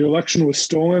the election was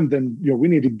stolen, then we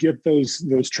need to get those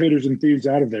traitors and thieves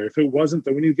out of there. If it wasn't,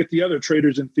 then we need to get the other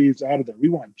traitors and thieves out of there. We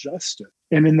want justice.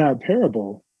 And in that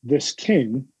parable, this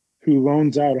king who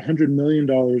loans out $100 million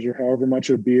or however much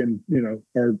it would be in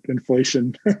our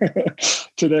inflation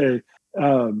today,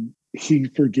 he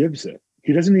forgives it.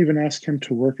 He doesn't even ask him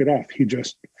to work it off. He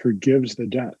just forgives the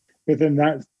debt. But then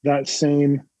that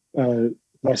same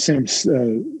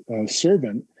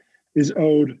servant is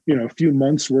owed, a few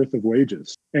months worth of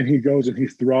wages, and he goes and he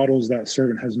throttles that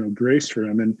servant, has no grace for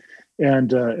him.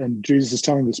 And Jesus is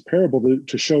telling this parable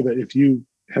to show that if you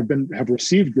have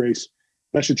received grace,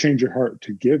 that should change your heart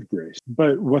to give grace.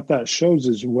 But what that shows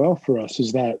as well for us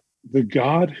is that the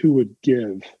God who would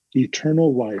give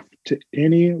eternal life to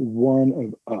any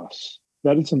one of us,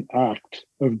 that is an act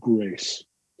of grace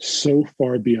so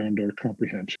far beyond our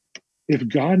comprehension. If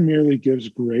God merely gives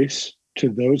grace to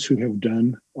those who have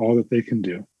done all that they can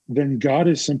do, then God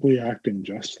is simply acting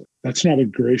justly. That's not a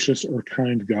gracious or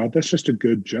kind God. That's just a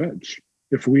good judge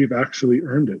if we've actually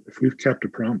earned it, if we've kept a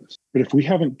promise. But if we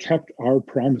haven't kept our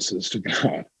promises to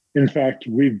God, in fact,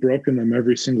 we've broken them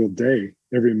every single day,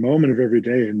 every moment of every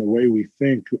day in the way we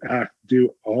think, act,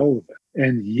 do all of it.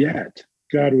 And yet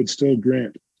God would still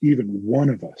grant even one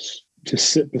of us to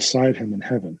sit beside him in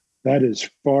heaven. That is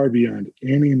far beyond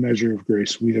any measure of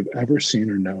grace we have ever seen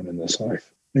or known in this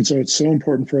life. And so it's so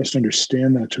important for us to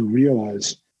understand that, to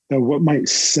realize that what might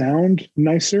sound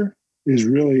nicer is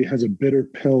really has a bitter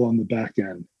pill on the back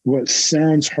end. What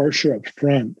sounds harsher up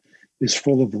front is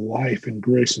full of life and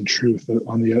grace and truth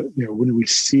on the, when we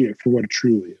see it for what it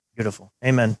truly is. Beautiful.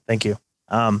 Amen. Thank you.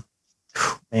 Man,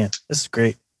 this is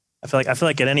great. I feel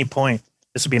like at any point,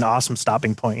 this would be an awesome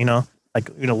stopping point,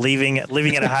 leaving at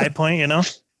a high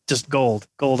point, just gold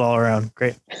all around.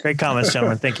 Great comments,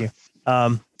 gentlemen. Thank you.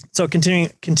 So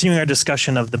continuing our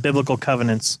discussion of the biblical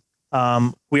covenants,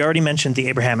 we already mentioned the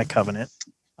Abrahamic covenant.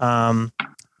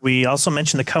 we also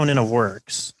mentioned the covenant of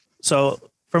works. So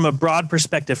from a broad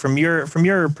perspective, from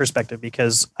your perspective,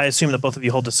 because I assume that both of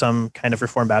you hold to some kind of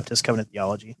Reformed Baptist covenant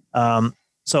theology.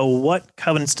 So what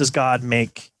covenants does God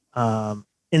make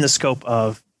in the scope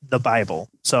of the Bible?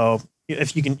 So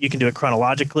if you can do it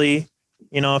chronologically,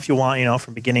 if you want,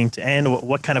 from beginning to end,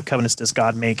 what kind of covenants does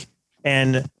God make?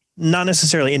 And not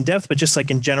necessarily in depth, but just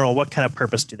like in general, what kind of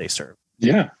purpose do they serve?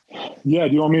 Yeah. Do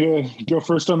you want me to go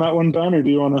first on that one, Don, or do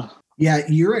you want to? Yeah,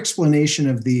 your explanation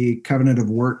of the covenant of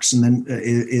works and then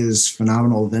is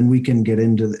phenomenal. Then we can get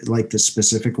into the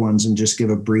specific ones and just give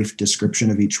a brief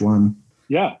description of each one.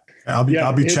 Yeah. I'll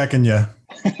be checking you.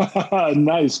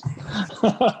 Nice.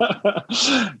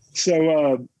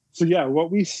 So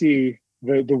what we see,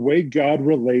 the way God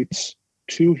relates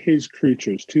to his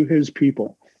creatures, to his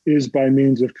people, is by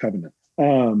means of covenant.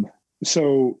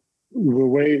 So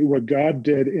what God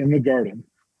did in the garden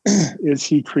is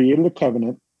he created a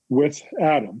covenant with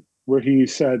Adam where he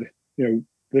said,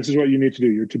 this is what you need to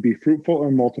do. You're to be fruitful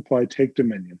and multiply, take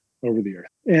dominion over the earth.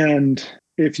 And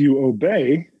if you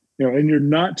obey, and you're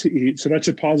not to eat, so that's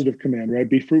a positive command, right?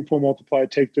 Be fruitful, multiply,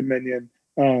 take dominion.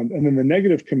 And then the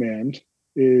negative command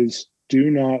is do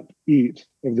not eat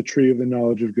of the tree of the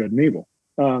knowledge of good and evil.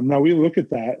 Now we look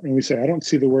at that and we say, I don't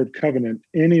see the word covenant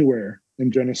anywhere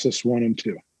in Genesis 1 and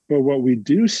 2. But what we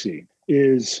do see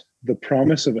is the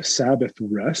promise of a Sabbath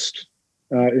rest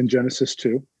in Genesis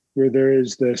 2, where there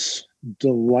is this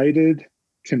delighted,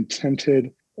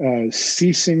 contented,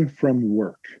 ceasing from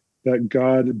work that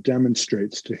God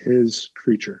demonstrates to his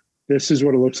creature. This is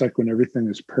what it looks like when everything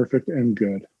is perfect and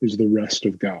good, is the rest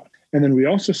of God. And then we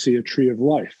also see a tree of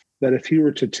life, that if he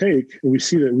were to take, and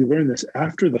we learn this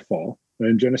after the fall,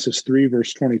 in Genesis 3,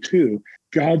 verse 22,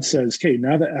 God says, okay,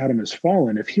 now that Adam has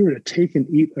fallen, if he were to take and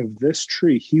eat of this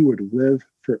tree, he would live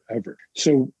forever.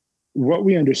 So what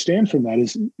we understand from that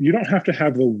is you don't have to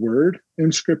have the word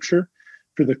in Scripture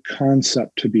for the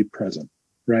concept to be present,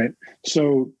 right?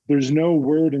 So there's no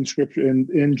word in Scripture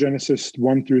in Genesis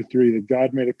 1 through 3 that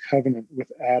God made a covenant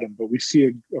with Adam, but we see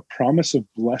a promise of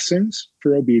blessings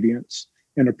for obedience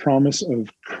and a promise of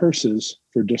curses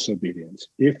for disobedience.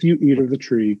 If you eat of the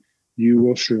tree, you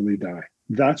will surely die.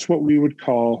 That's what we would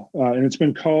call, and it's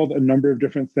been called a number of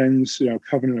different things,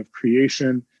 covenant of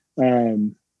creation.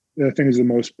 I think is the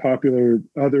most popular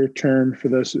other term for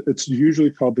this. It's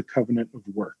usually called the covenant of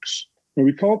works. And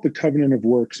we call it the covenant of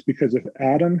works because if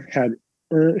Adam had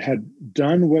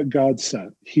done what God said,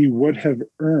 he would have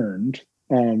earned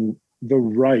the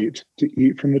right to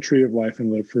eat from the tree of life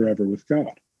and live forever with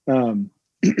God.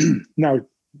 Now,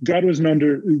 God was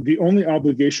the only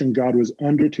obligation God was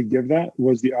under to give that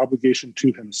was the obligation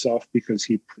to himself because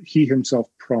he himself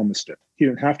promised it. He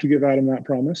didn't have to give Adam that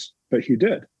promise, but he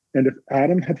did. And if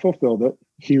Adam had fulfilled it,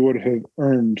 he would have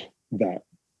earned that,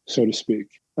 so to speak.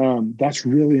 That's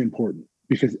really important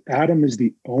because Adam is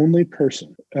the only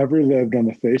person ever lived on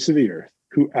the face of the earth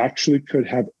who actually could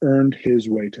have earned his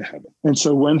way to heaven. And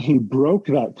so when he broke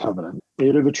that covenant,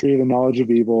 ate of the tree of the knowledge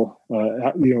of evil,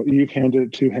 Eve handed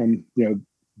it to him,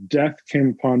 death came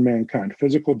upon mankind,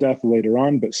 physical death later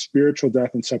on, but spiritual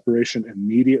death and separation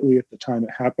immediately at the time it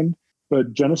happened.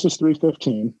 But Genesis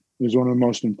 3:15 is one of the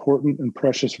most important and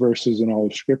precious verses in all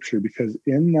of Scripture because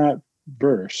in that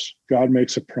verse, God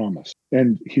makes a promise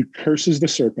and he curses the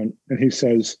serpent and he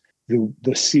says,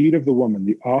 the seed of the woman,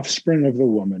 the offspring of the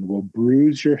woman will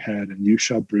bruise your head and you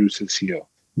shall bruise his heel.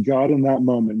 God in that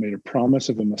moment made a promise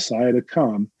of a Messiah to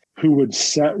come who would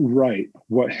set right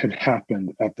what had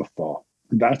happened at the fall.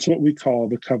 That's what we call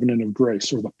the covenant of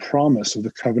grace or the promise of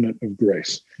the covenant of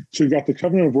grace. So we've got the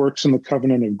covenant of works and the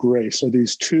covenant of grace. So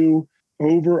these two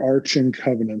overarching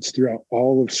covenants throughout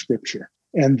all of Scripture.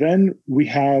 And then we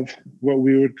have what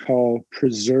we would call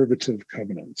preservative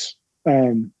covenants.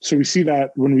 So we see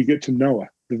that when we get to Noah,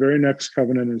 the very next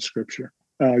covenant in Scripture.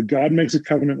 God makes a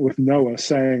covenant with Noah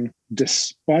saying,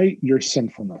 despite your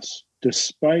sinfulness,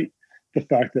 despite the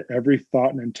fact that every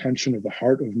thought and intention of the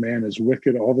heart of man is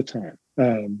wicked all the time,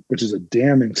 which is a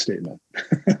damning statement.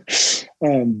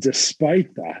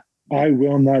 Despite that, I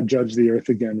will not judge the earth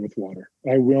again with water.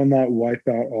 I will not wipe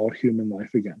out all human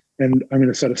life again. And I'm going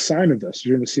to set a sign of this.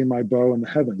 You're going to see my bow in the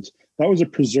heavens. That was a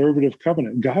preservative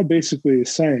covenant. God basically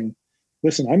is saying,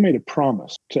 listen, I made a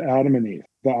promise to Adam and Eve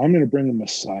that I'm going to bring a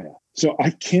Messiah. So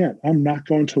I'm not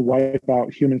going to wipe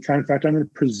out humankind. In fact, I'm going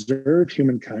to preserve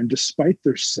humankind despite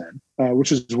their sin,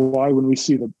 which is why when we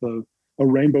see a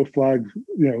rainbow flag,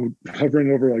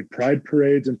 hovering over like pride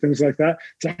parades and things like that,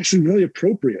 it's actually really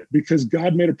appropriate because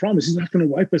God made a promise. He's not going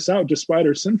to wipe us out despite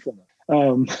our sinfulness.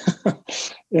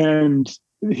 And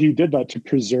he did that to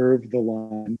preserve the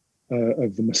line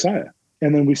of the Messiah.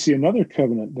 And then we see another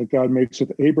covenant that God makes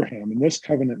with Abraham. And this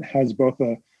covenant has both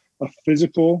a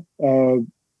physical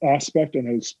aspect and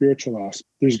a spiritual aspect.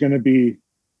 There's going to be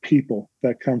people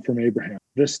that come from Abraham.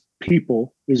 This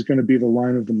people is going to be the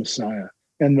line of the Messiah.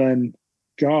 And then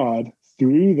God,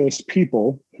 through this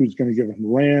people, who's going to give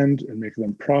them land and make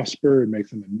them prosper and make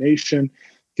them a nation,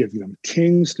 give them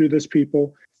kings through this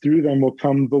people, through them will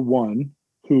come the one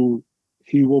who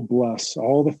he will bless.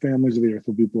 All the families of the earth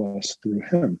will be blessed through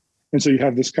him. And so you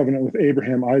have this covenant with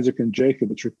Abraham, Isaac, and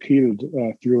Jacob. It's repeated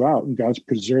throughout, and God's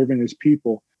preserving his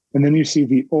people. And then you see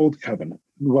the old covenant,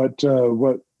 what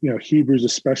Hebrews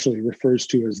especially refers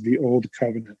to as the old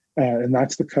covenant. And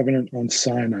that's the covenant on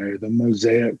Sinai, the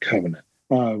Mosaic covenant,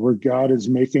 where God is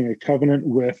making a covenant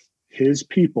with his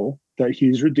people that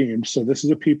he's redeemed. So this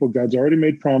is a people God's already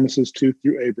made promises to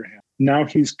through Abraham. Now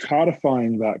he's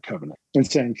codifying that covenant and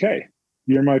saying, okay,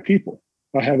 you're my people.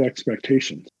 I have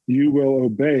expectations. You will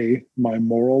obey my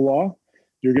moral law.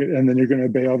 And then you're going to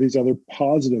obey all these other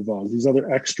positive laws, these other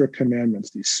extra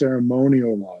commandments, these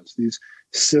ceremonial laws, these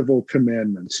civil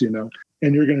commandments,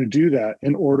 and you're going to do that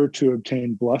in order to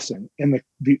obtain blessing. And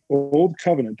the old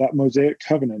covenant, that Mosaic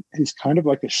covenant, is kind of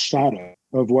like a shadow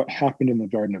of what happened in the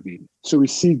Garden of Eden. So we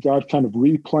see God kind of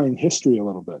replaying history a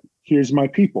little bit. Here's my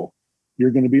people.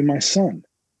 You're going to be my son.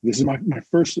 This is my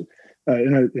first.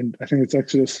 And I think it's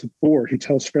Exodus 4. He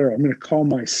tells Pharaoh, I'm going to call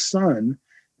my son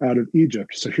out of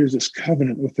Egypt. So here's this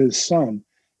covenant with his son.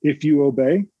 If you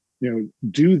obey,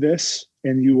 do this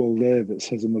and you will live, it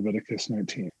says in Leviticus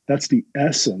 19. That's the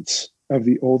essence of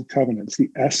the old covenant. It's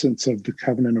the essence of the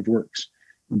covenant of works.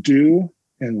 Do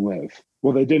and live.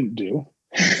 Well, they didn't do.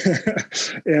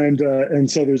 and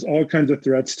so there's all kinds of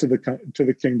threats to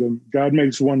the kingdom. God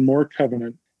makes one more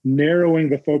covenant, narrowing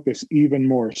the focus even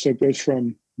more. So it goes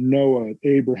from Noah,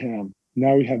 Abraham.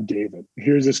 Now we have David.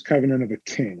 Here's this covenant of a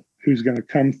king who's going to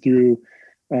come through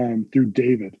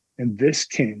David. And this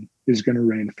king is going to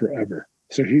reign forever.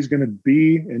 So he's going to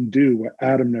be and do what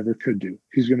Adam never could do.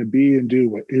 He's going to be and do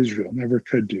what Israel never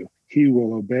could do. He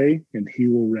will obey and he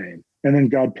will reign. And then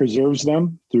God preserves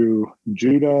them through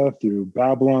Judah, through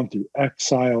Babylon, through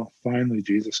exile. Finally,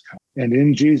 Jesus comes. And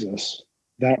in Jesus,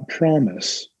 that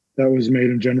promise that was made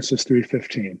in Genesis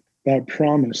 3:15, that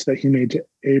promise that he made to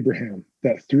Abraham,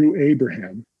 that through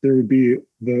Abraham, there would be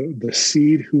the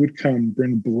seed who would come,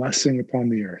 bring blessing upon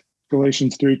the earth.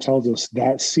 Galatians 3 tells us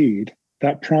that seed,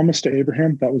 that promise to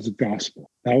Abraham, that was the gospel.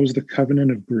 That was the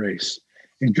covenant of grace.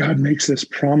 And God makes this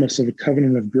promise of a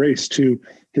covenant of grace to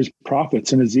his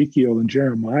prophets in Ezekiel and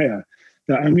Jeremiah,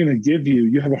 that I'm going to give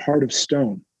you have a heart of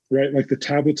stone, right? Like the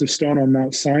tablets of stone on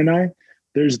Mount Sinai,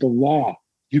 there's the law.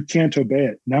 You can't obey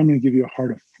it. Now I'm going to give you a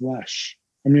heart of flesh.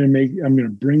 I'm going to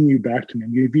bring you back to me.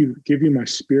 I'm going to give you my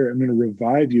spirit. I'm going to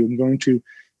revive you. I'm going to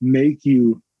make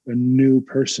you a new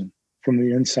person from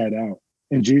the inside out.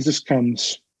 And Jesus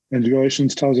comes, and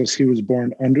Galatians tells us he was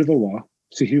born under the law.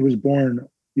 So he was born,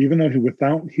 even though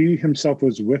he himself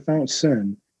was without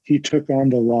sin, he took on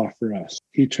the law for us.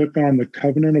 He took on the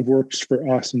covenant of works for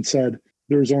us and said,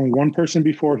 there was only one person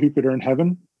before who could earn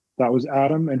heaven. That was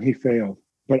Adam, and he failed.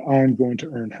 But I'm going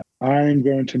to earn heaven. I'm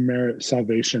going to merit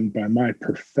salvation by my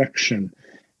perfection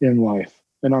in life.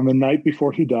 And on the night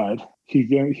before he died, he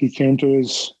came to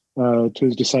his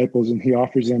disciples and he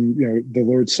offers them, the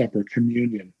Lord's Supper,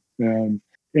 communion. And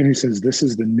he says, this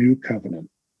is the new covenant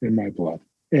in my blood.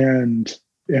 And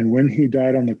when he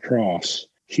died on the cross,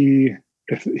 he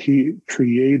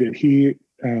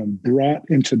brought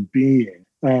into being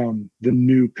the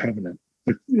new covenant.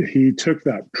 He took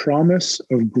that promise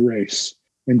of grace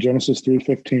in Genesis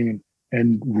 3:15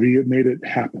 and made it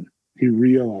happen. He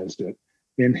realized it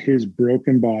in his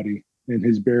broken body, in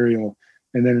his burial,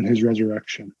 and then in his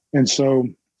resurrection. And so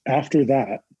after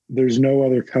that, there's no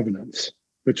other covenants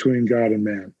between God and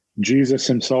man. Jesus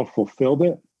himself fulfilled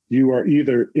it. You are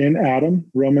either in Adam,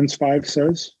 Romans 5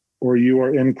 says, or you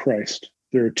are in Christ.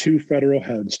 There are two federal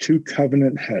heads, two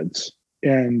covenant heads.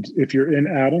 And if you're in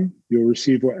Adam, you'll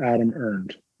receive what Adam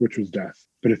earned, which was death.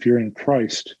 But if you're in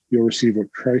Christ, you'll receive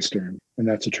what Christ earned, and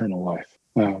that's eternal life.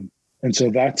 And so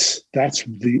that's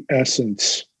the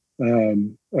essence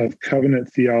of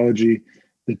covenant theology,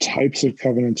 the types of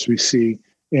covenants we see,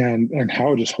 and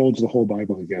how it just holds the whole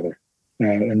Bible together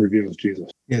and reveals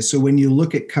Jesus. Yeah, so when you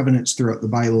look at covenants throughout the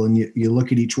Bible and you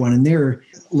look at each one, and there,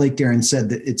 like Darren said,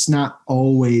 that it's not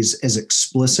always as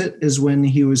explicit as when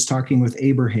he was talking with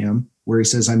Abraham, where he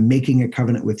says, I'm making a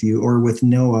covenant with you, or with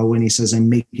Noah when he says, I'm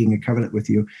making a covenant with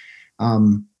you.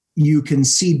 You can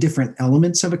see different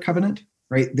elements of a covenant,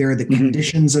 right? There are the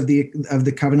conditions of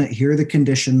the covenant. Here are the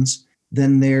conditions.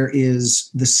 Then there is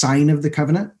the sign of the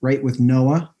covenant, right? With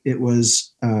Noah, it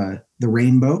was the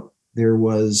rainbow. There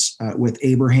was with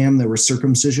Abraham, there was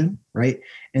circumcision, right?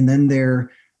 And then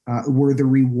there were the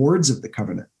rewards of the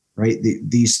covenant, right?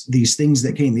 These things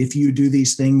that came. If you do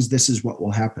these things, this is what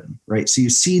will happen, right? So you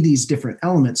see these different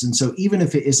elements. And so even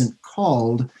if it isn't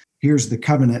called, here's the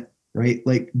covenant, right?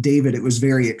 Like David, it was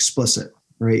very explicit,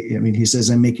 right? I mean, he says,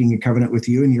 I'm making a covenant with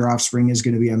you and your offspring is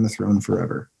going to be on the throne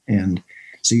forever. And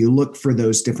so you look for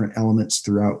those different elements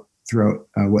throughout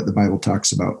what the Bible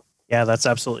talks about. Yeah, that's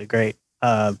absolutely great.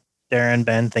 Darren,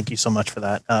 Ben, thank you so much for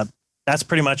that. That's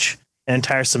pretty much an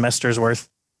entire semester's worth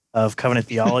of covenant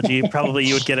theology. Probably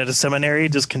you would get at a seminary,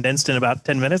 just condensed in about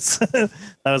 10 minutes. That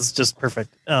was just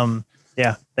perfect.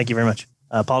 Yeah, thank you very much.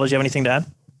 Paul, did you have anything to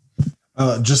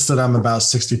add? Just that I'm about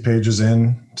 60 pages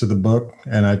in to the book,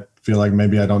 and I feel like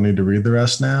maybe I don't need to read the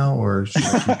rest now, or should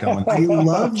I keep going? I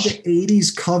love the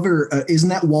 80s cover. Isn't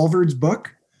that Walvard's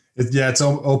book? It's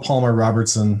O. Palmer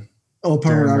Robertson. Oh,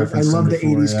 Palmer Robertson. I love the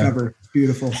 80s cover. It's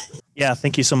beautiful. Yeah,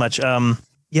 thank you so much. I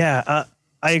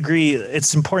agree.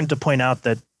 It's important to point out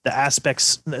that the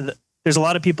aspects, there's a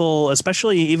lot of people,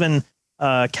 especially even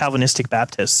Calvinistic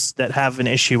Baptists, that have an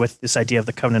issue with this idea of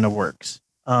the covenant of works.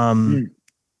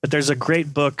 But there's a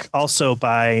great book also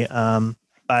by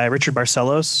Richard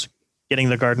Barcellos, Getting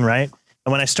the Garden Right.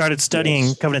 And when I started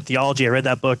studying covenant theology, I read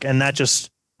that book, and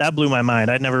that blew my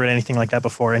mind. I'd never read anything like that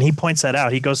before. And he points that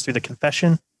out. He goes through the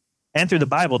confession and through the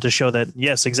Bible to show that,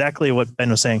 yes, exactly what Ben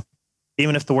was saying.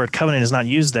 Even if the word covenant is not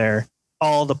used there,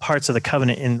 all the parts of the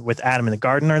covenant with Adam in the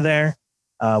garden are there,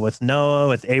 with Noah,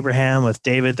 with Abraham, with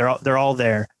David. They're all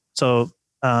there. So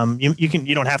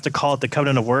you don't have to call it the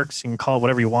covenant of works. You can call it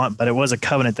whatever you want, but it was a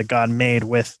covenant that God made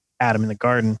with Adam in the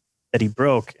garden that he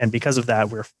broke, and because of that,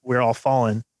 we're all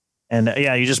fallen. And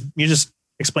you just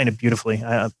explained it beautifully.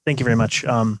 Thank you very much.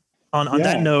 On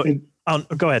that note,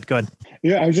 go ahead.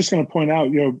 Yeah, I was just going to point out,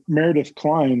 Meredith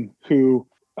Kline, who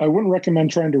I wouldn't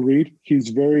recommend trying to read. He's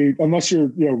unless you're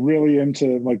really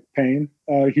into like pain,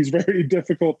 he's very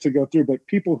difficult to go through. But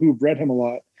people who've read him a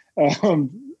lot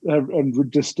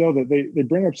have distilled it. They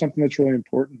bring up something that's really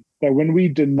important. That when we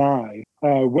deny,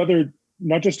 whether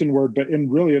not just in word, but in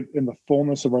the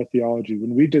fullness of our theology,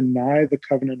 when we deny the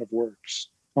covenant of works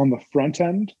on the front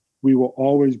end, we will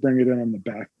always bring it in on the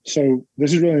back. So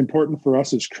this is really important for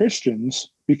us as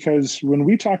Christians, because when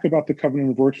we talk about the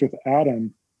covenant of works with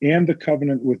Adam and the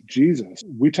covenant with Jesus,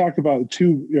 we talk about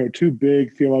two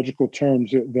big theological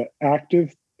terms: the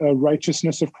active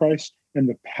righteousness of Christ and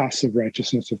the passive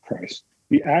righteousness of Christ.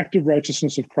 The active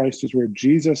righteousness of Christ is where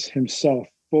Jesus himself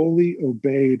fully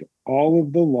obeyed all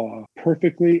of the law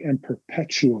perfectly and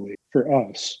perpetually for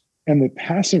us. And the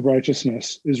passive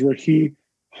righteousness is where he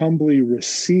humbly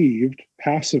received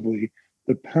passively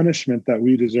the punishment that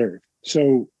we deserve.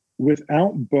 So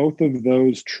without both of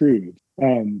those truths,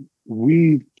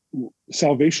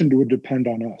 salvation would depend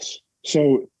on us.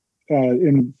 So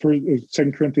in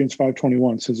 2 Corinthians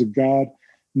 5:21 says that God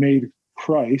made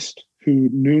Christ, who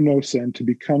knew no sin, to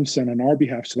become sin on our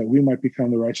behalf so that we might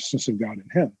become the righteousness of God in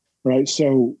him, right?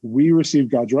 So we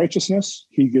receive God's righteousness.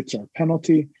 He gets our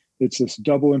penalty. It's this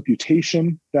double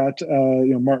imputation that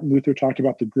Martin Luther talked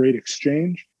about, the great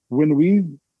exchange. When we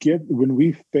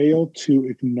fail to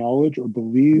acknowledge or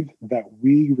believe that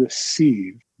we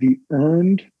receive the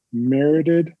earned,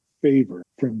 merited favor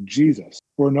from Jesus,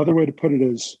 or another way to put it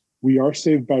is, we are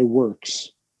saved by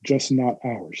works, just not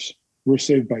ours. We're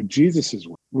saved by Jesus's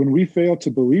work. When we fail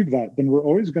to believe that, then we're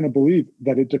always going to believe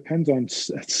that it depends on,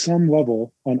 at some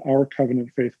level, on our covenant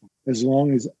faithfulness. As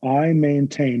long as I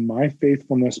maintain my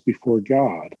faithfulness before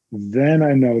God, then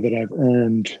I know that I've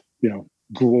earned,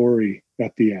 glory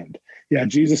at the end. Yeah,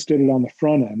 Jesus did it on the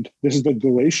front end. This is the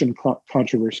Galatian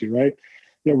controversy, right?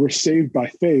 Yeah, we're saved by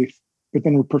faith, but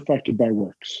then we're perfected by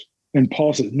works. And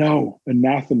Paul says, no,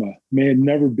 anathema, may it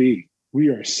never be. We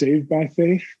are saved by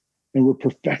faith, and we're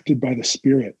perfected by the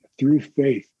Spirit through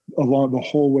faith along the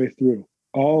whole way through.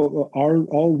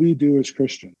 All we do as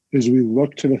Christians is we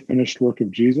look to the finished work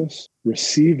of Jesus,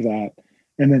 receive that,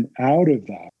 and then out of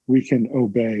that, we can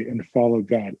obey and follow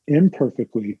God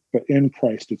imperfectly, but in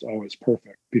Christ it's always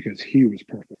perfect because he was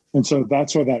perfect. And so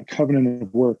that's why that covenant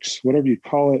of works, whatever you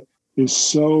call it, is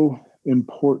so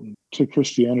important to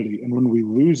Christianity. And when we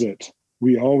lose it,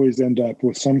 we always end up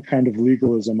with some kind of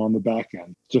legalism on the back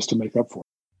end just to make up for it.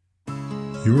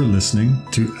 You're listening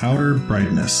to Outer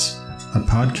Brightness, a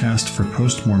podcast for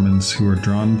post-Mormons who are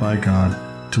drawn by God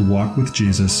to walk with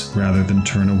Jesus rather than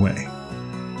turn away.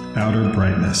 Outer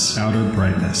brightness, outer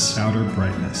brightness, outer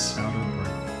brightness, outer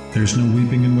brightness. There's no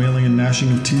weeping and wailing and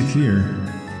gnashing of teeth here,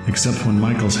 except when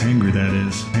Michael's hangry, that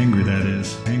is, hangry, that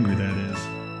is, hangry, that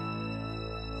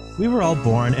is. We were all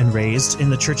born and raised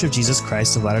in the Church of Jesus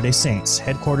Christ of Latter-day Saints,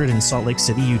 headquartered in Salt Lake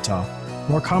City, Utah,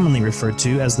 more commonly referred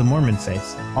to as the Mormon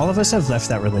faith. All of us have left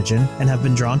that religion and have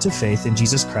been drawn to faith in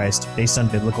Jesus Christ based on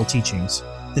biblical teachings.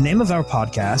 The name of our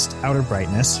podcast, Outer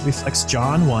Brightness, reflects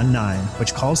John 1:9,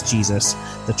 which calls Jesus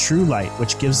the true light,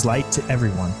 which gives light to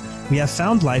everyone. We have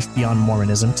found life beyond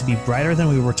Mormonism to be brighter than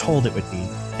we were told it would be,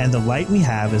 and the light we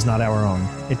have is not our own.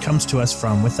 It comes to us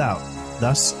from without,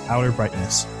 thus Outer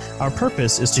Brightness. Our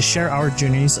purpose is to share our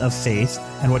journeys of faith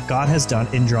and what God has done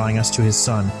in drawing us to His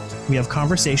Son. We have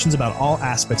conversations about all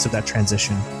aspects of that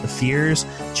transition, the fears,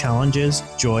 challenges,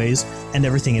 joys, and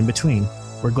everything in between.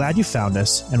 We're glad you found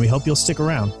us, and we hope you'll stick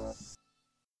around.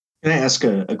 Can I ask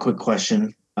a quick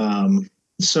question?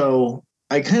 So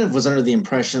I kind of was under the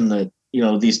impression that,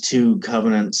 these two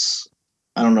covenants,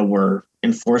 were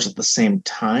enforced at the same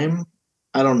time.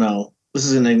 I don't know. This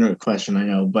is an ignorant question, I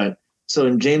know, but so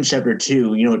in James chapter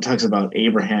 2, it talks about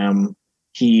Abraham.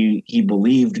 He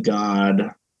believed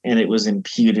God, and it was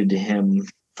imputed to him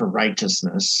for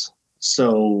righteousness.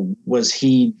 So was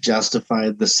he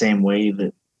justified the same way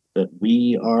that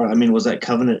we are? Was that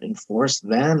covenant enforced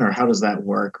then, or how does that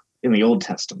work in the Old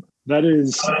Testament? That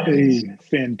is a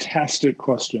fantastic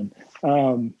question.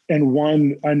 And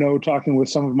one I know, talking with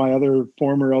some of my other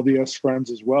former LDS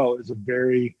friends as well, is a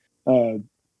very,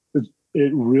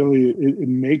 it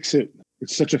makes it,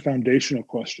 it's such a foundational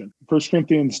question. 1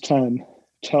 Corinthians 10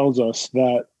 tells us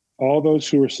that all those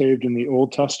who were saved in the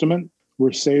Old Testament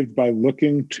were saved by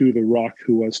looking to the rock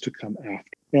who was to come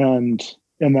after. And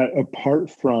that apart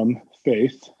from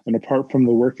faith and apart from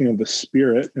the working of the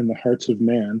Spirit in the hearts of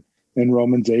man in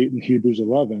Romans 8 and Hebrews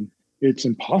 11, it's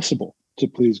impossible to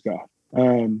please God.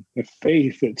 The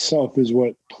faith itself is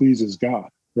what pleases God,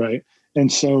 right?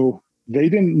 And so they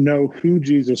didn't know who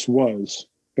Jesus was,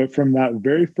 but from that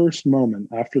very first moment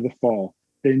after the fall,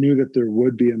 they knew that there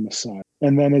would be a Messiah.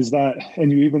 And then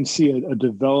and you even see a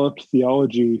developed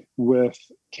theology with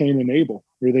Cain and Abel,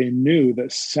 where they knew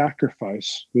that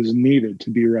sacrifice was needed to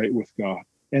be right with God,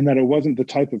 and that it wasn't the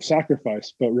type of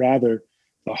sacrifice, but rather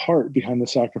the heart behind the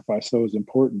sacrifice that was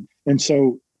important. And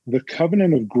so the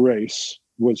covenant of grace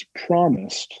was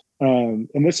promised.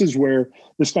 And this is where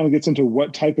this kind of gets into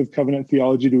what type of covenant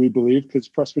theology do we believe, because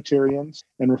Presbyterians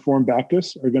and Reformed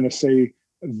Baptists are going to say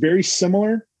very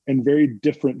similar and very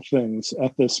different things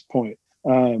at this point.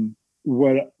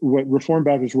 What Reformed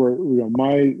Baptists were,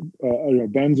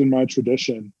 Ben's and my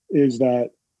tradition is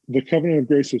that the covenant of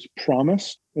grace was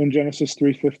promised in Genesis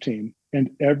 3:15,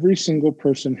 and every single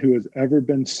person who has ever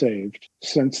been saved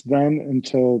since then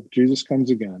until Jesus comes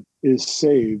again is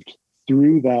saved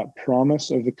through that promise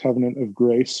of the covenant of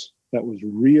grace that was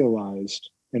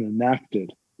realized and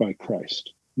enacted by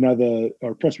Christ. Now,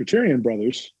 our Presbyterian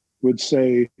brothers would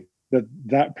say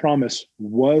that promise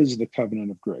was the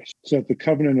covenant of grace. So that the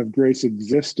covenant of grace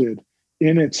existed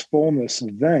in its fullness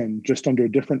then, just under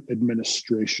a different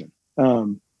administration.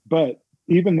 But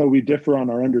even though we differ on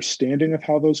our understanding of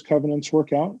how those covenants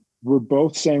work out, we're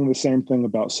both saying the same thing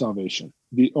about salvation.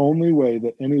 The only way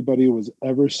that anybody was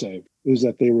ever saved is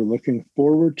that they were looking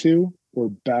forward to or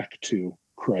back to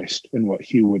Christ and what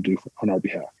He would do on our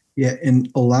behalf. Yeah, and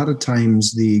a lot of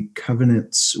times the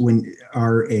covenants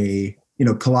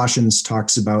Colossians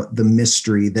talks about the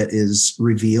mystery that is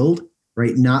revealed,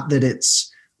 right? Not that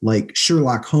it's like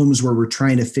Sherlock Holmes where we're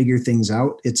trying to figure things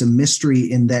out. It's a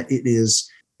mystery in that it is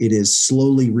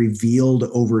slowly revealed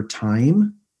over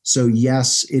time. So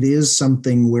yes, it is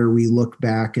something where we look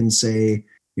back and say,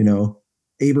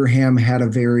 Abraham had a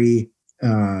very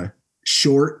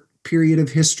short period of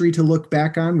history to look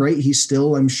back on, right? He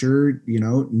still, I'm sure,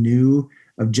 knew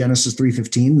of Genesis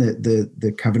 3:15,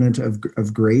 the covenant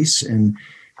of grace, and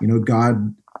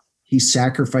God, he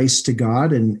sacrificed to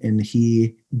God, and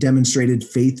he demonstrated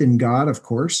faith in God, of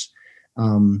course.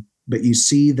 But you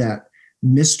see that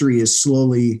mystery is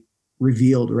slowly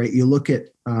revealed, right? You look at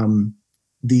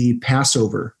the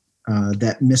Passover,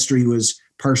 that mystery was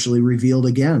partially revealed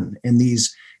again, and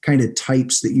these kind of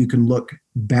types that you can look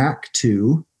back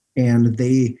to, and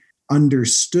they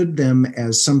understood them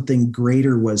as something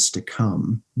greater was to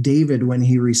come. David, when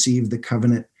he received the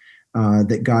covenant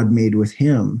that God made with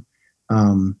him,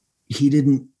 he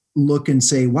didn't look and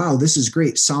say, wow, this is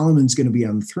great, Solomon's going to be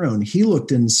on the throne. He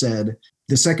looked and said,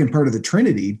 the second part of the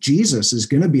Trinity, Jesus is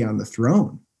going to be on the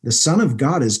throne. The Son of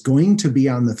God is going to be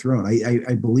on the throne.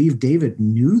 I believe David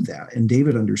knew that, and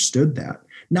David understood that.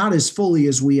 Not as fully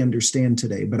as we understand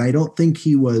today, but I don't think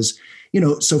he was,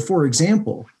 so for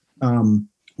example,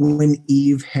 when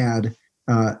Eve had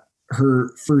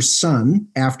her first son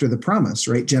after the promise,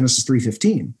 right? Genesis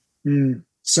 3:15.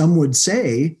 Some would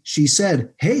say she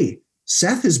said, hey,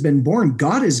 Seth has been born.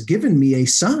 God has given me a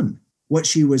son. What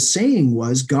she was saying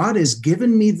was, God has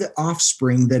given me the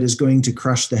offspring that is going to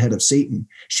crush the head of Satan.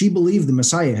 She believed the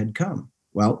Messiah had come.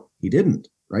 Well, he didn't,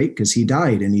 right? Because he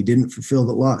died and he didn't fulfill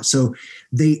the law. So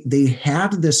they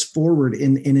had this forward,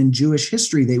 and in Jewish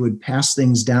history, they would pass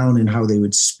things down in how they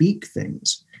would speak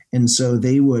things. And so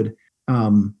they would,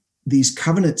 these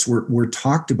covenants were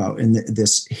talked about, and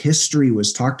this history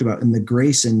was talked about, and the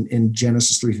grace in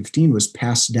Genesis 3:15 was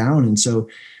passed down. And so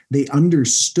they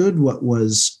understood what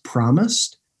was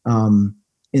promised. And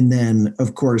then,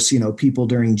 of course, people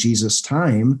during Jesus'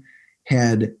 time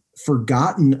had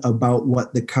forgotten about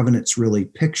what the covenants really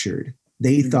pictured.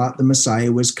 They thought the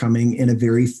Messiah was coming in a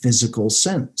very physical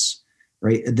sense,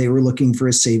 right? They were looking for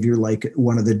a savior like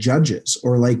one of the judges,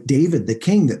 or like David, the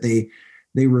king that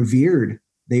they revered.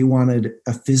 They wanted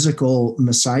a physical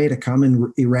Messiah to come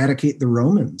and eradicate the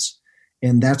Romans.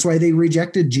 And that's why they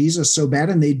rejected Jesus so bad.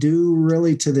 And they do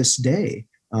really to this day,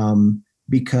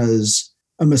 because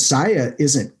a Messiah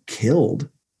isn't killed.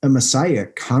 A Messiah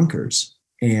conquers.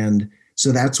 And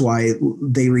so that's why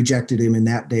they rejected him in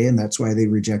that day. And that's why they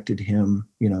rejected him,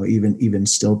 even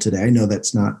still today. I know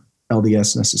that's not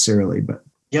LDS necessarily, but.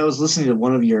 Yeah, I was listening to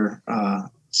one of your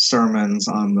sermons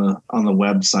on the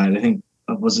website. I think,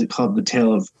 was it called The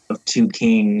Tale of Two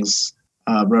Kings,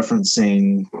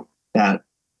 referencing that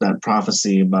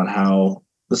prophecy about how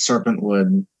the serpent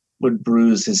would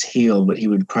bruise his heel, but he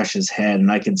would crush his head.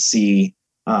 And I could see,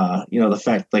 the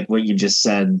fact, like what you just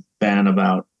said, Ben,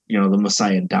 about, the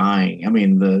Messiah dying. I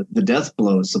mean, the death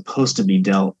blow is supposed to be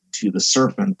dealt to the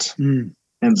serpent.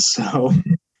 And so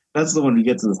that's the one who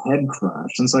gets his head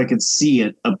crushed. And so I could see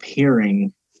it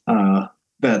appearing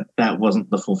that wasn't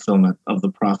the fulfillment of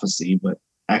the prophecy, but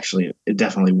actually it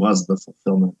definitely was the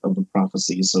fulfillment of the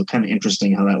prophecy. So kind of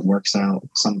interesting how that works out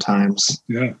sometimes.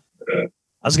 Yeah. I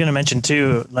was going to mention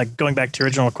too, like going back to your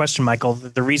original question, Michael,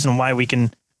 the reason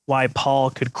why Paul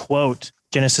could quote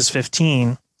Genesis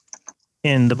 15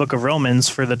 in the book of Romans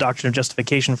for the doctrine of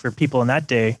justification for people in that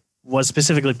day was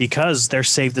specifically because they're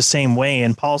saved the same way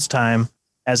in Paul's time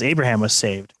as Abraham was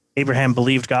saved. Abraham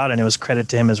believed God and it was credited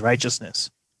to him as righteousness.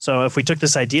 So if we took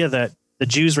this idea that the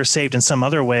Jews were saved in some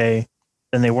other way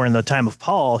than they were in the time of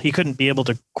Paul, he couldn't be able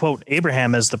to quote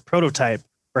Abraham as the prototype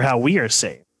for how we are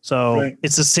saved. So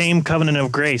It's the same covenant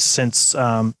of grace since,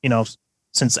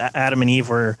 since Adam and Eve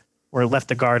were left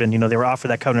the garden, they were offered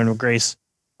that covenant of grace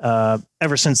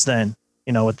ever since then,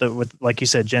 with like you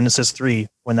said, Genesis 3,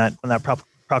 when that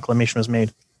proclamation was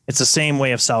made. It's the same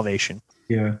way of salvation.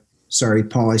 Yeah. Sorry,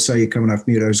 Paul, I saw you coming off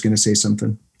mute. I was going to say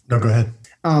something. No, go ahead.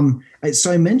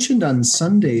 So I mentioned on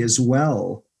Sunday as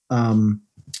well,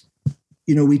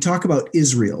 we talk about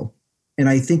Israel, and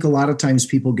I think a lot of times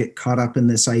people get caught up in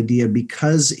this idea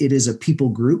because it is a people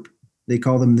group. They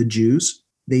call them the Jews.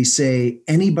 They say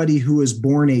anybody who was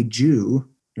born a Jew,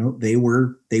 they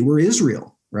were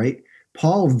Israel, right?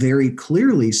 Paul very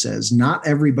clearly says not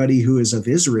everybody who is of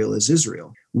Israel is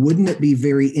Israel. Wouldn't it be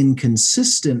very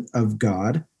inconsistent of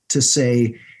God to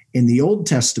say in the Old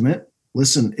Testament,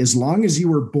 listen, as long as you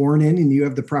were born in and you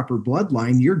have the proper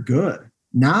bloodline, you're good.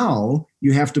 Now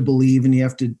you have to believe and you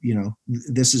have to,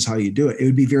 this is how you do it. It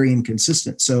would be very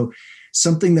inconsistent. So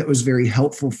something that was very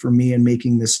helpful for me in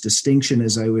making this distinction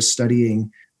as I was studying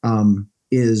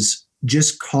is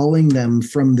just calling them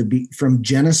from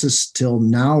Genesis till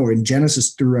now, or in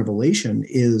Genesis through Revelation,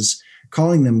 is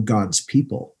calling them God's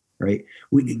people, right?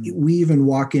 We even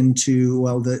walk into,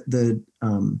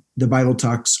 the Bible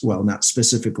talks, well, not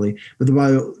specifically, but the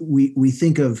Bible, we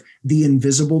think of the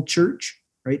invisible church,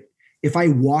 right? If I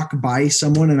walk by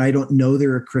someone and I don't know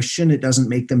they're a Christian, it doesn't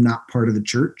make them not part of the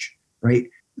church, right?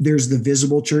 There's the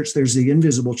visible church, there's the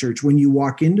invisible church. When you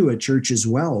walk into a church as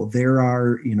well, there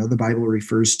are, the Bible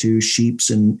refers to sheep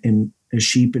and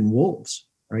wolves,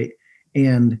 right?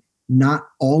 And not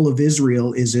all of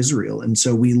Israel is Israel. And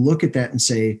so we look at that and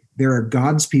say, there are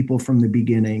God's people from the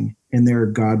beginning and there are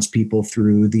God's people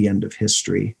through the end of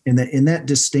history. And that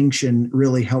distinction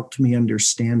really helped me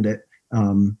understand it.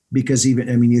 Because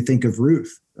you think of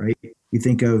Ruth, right? You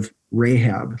think of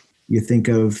Rahab, you think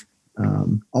of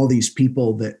all these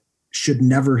people that should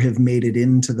never have made it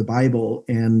into the Bible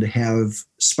and have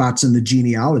spots in the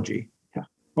genealogy. Yeah.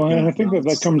 Well, and I think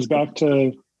that comes back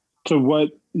to what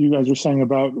you guys were saying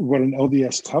about what an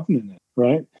LDS covenant is,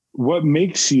 right? What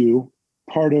makes you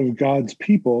part of God's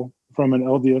people from an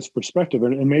LDS perspective?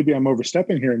 And maybe I'm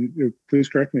overstepping here, and please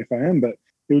correct me if I am, but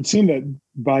it would seem that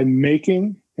by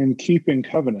making and keeping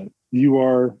covenant, you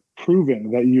are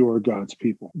proving that you are God's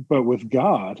people. But with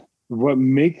God, what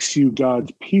makes you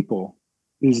God's people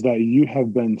is that you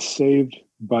have been saved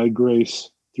by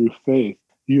grace through faith.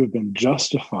 You have been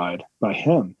justified by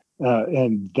him.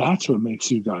 And that's what makes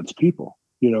you God's people.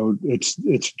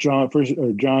 It's John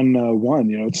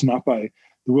 1, it's not by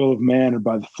the will of man or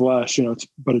by the flesh,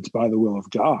 but it's by the will of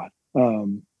God.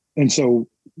 And so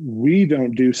we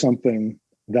don't do something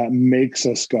that makes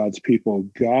us God's people.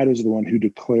 God is the one who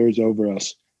declares over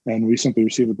us, and we simply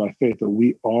receive it by faith that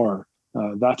we are.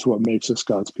 That's what makes us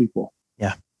God's people.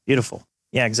 Yeah, beautiful.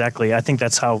 Yeah, exactly. I think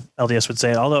that's how LDS would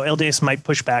say it. Although LDS might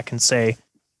push back and say,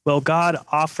 well, God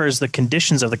offers the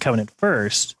conditions of the covenant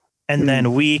first, and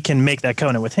then we can make that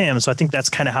covenant with him. So I think that's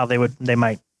kind of how they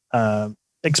might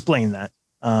explain that.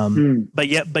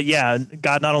 But yeah,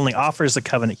 God not only offers the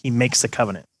covenant, he makes the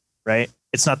covenant, right?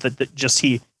 It's not that just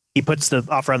he puts the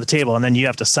offer on the table and then you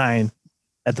have to sign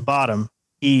at the bottom.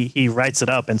 He writes it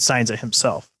up and signs it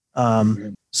himself.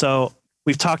 So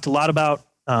we've talked a lot about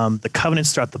the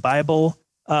covenants throughout the Bible.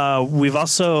 We've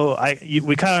also,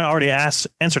 we kind of already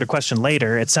answered a question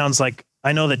later. It sounds like,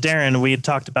 I know that Darren, we had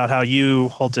talked about how you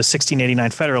hold to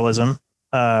 1689 federalism,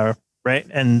 right?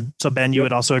 And so Ben, you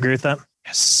would also agree with that?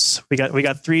 Yes, we got 3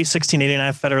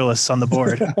 1689 Federalists on the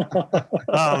board.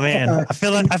 Oh man, I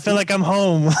feel like I'm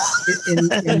home.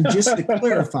 and just to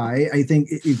clarify, I think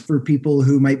for people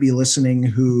who might be listening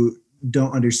who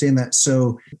don't understand that,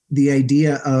 so the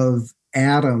idea of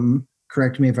Adam,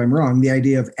 correct me if I'm wrong, the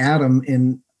idea of Adam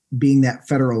in being that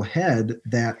federal head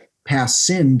that passed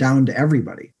sin down to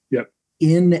everybody. Yep.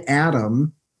 In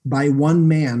Adam, by one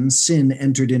man, sin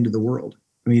entered into the world.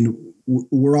 I mean,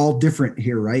 we're all different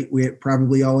here, right? We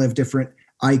probably all have different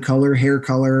eye color, hair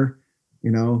color,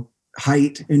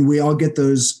 height, and we all get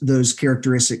those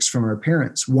characteristics from our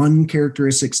parents. One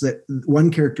characteristic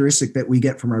that we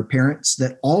get from our parents,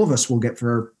 that all of us will get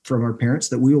from our parents,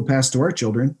 that we will pass to our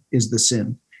children, is the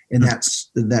sin, and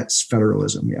that's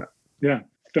federalism. Yeah. Yeah.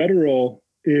 Federal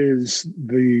is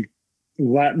the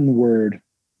Latin word.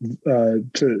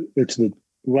 It's the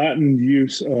Latin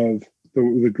use of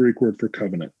the Greek word for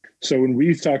covenant. So when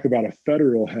we talk about a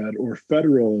federal head or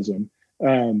federalism,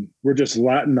 we're just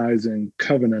Latinizing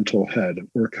covenantal head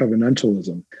or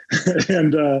covenantalism.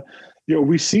 And,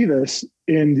 we see this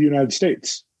in the United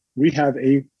States. We have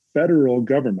a federal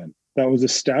government that was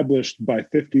established by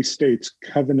 50 states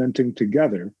covenanting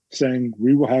together, saying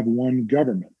we will have one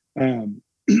government.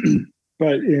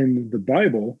 But in the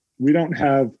Bible, we don't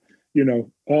have,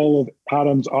 all of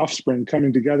Adam's offspring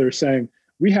coming together saying,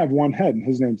 we have one head and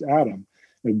his name's Adam.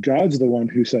 And God's the one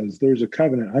who says, there's a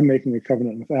covenant. I'm making a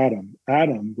covenant with Adam.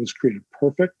 Adam was created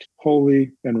perfect,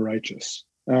 holy, and righteous.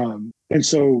 And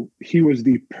so he was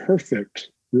the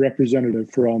perfect representative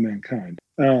for all mankind.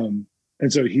 And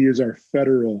so he is our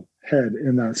federal head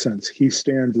in that sense. He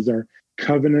stands as our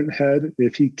covenant head.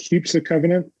 If he keeps the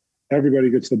covenant,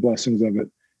 everybody gets the blessings of it.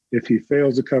 If he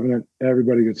fails the covenant,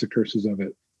 everybody gets the curses of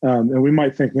it. And we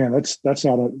might think, man, that's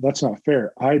not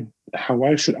fair.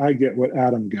 Why should I get what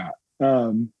Adam got?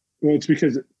 Well, it's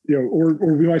because, or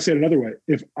we might say it another way.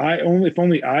 If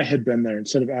only I had been there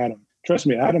instead of Adam. Trust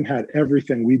me, Adam had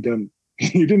everything we didn't.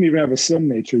 He didn't even have a sin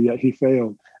nature, yet he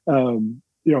failed.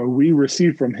 We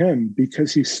received from him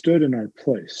because he stood in our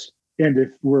place. And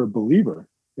if we're a believer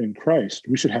in Christ,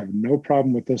 we should have no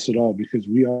problem with this at all, because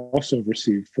we also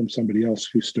received from somebody else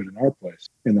who stood in our place.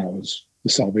 And that was the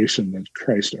salvation that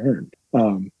Christ earned.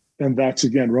 And that's,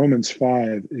 again, Romans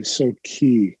 5 is so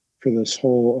key for this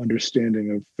whole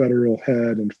understanding of federal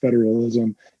head and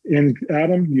federalism. In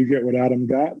Adam, you get what Adam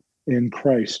got. In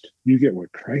Christ, you get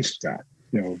what Christ got.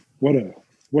 What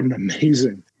an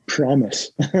amazing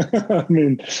promise. I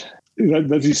mean,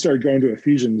 as you start going to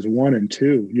Ephesians 1 and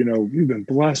 2, you've been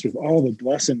blessed with all the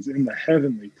blessings in the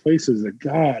heavenly places, that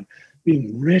God,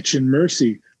 being rich in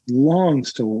mercy,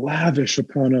 longs to lavish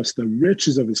upon us the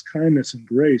riches of his kindness and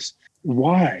grace.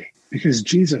 Why? Because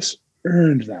Jesus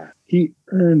earned that. He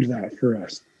earned that for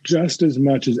us just as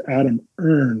much as Adam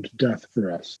earned death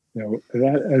for us.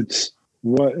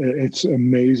 It's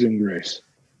amazing grace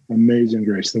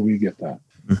that we get that.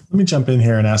 Let me jump in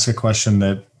here and ask a question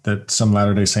that some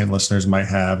Latter-day Saint listeners might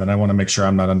have, and I want to make sure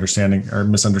I'm not understanding or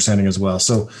misunderstanding as well.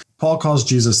 So Paul calls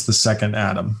Jesus the second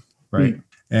Adam, right?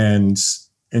 Mm.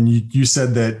 And you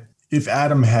said that if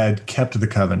Adam had kept the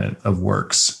covenant of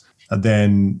works,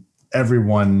 then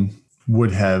everyone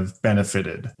would have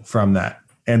benefited from that.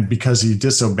 And because he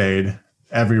disobeyed,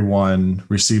 everyone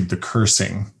received the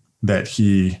cursing that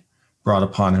he brought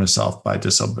upon himself by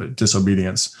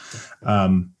disobedience.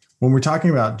 When we're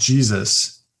talking about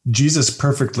Jesus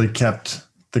perfectly kept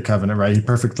the covenant, right? He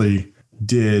perfectly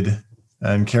did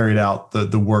and carried out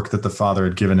the work that the Father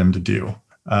had given him to do.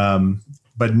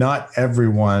 But not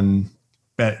everyone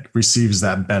receives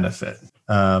that benefit.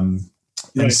 And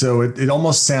so it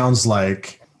almost sounds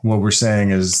like what we're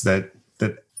saying is that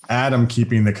Adam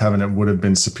keeping the covenant would have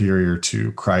been superior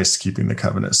to Christ keeping the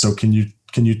covenant. So can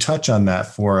you touch on that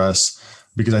for us?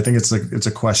 Because I think it's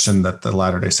a question that the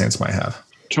Latter-day Saints might have.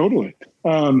 Totally.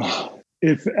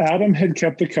 If Adam had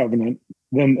kept the covenant,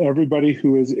 then everybody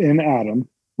who is in Adam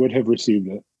would have received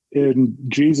it. And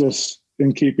Jesus,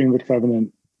 in keeping the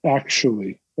covenant,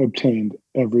 actually obtained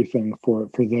everything for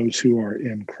those who are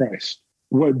in Christ.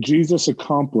 What Jesus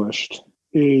accomplished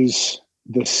is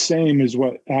the same as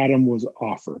what Adam was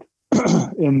offered,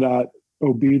 in that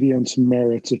obedience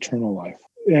merits eternal life.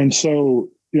 And so,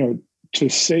 to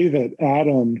say that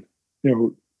Adam,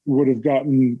 would have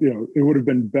gotten, it would have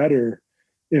been better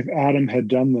if Adam had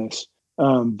done this.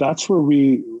 That's where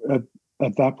we, at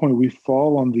that point, we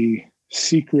fall on the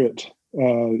secret,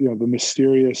 the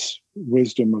mysterious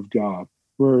wisdom of God,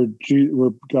 where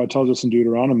God tells us in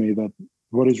Deuteronomy that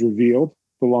what is revealed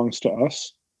belongs to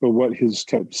us, but what is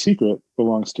kept secret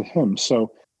belongs to him.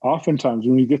 So oftentimes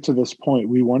when we get to this point,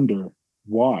 we wonder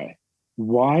why.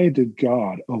 Why did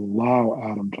God allow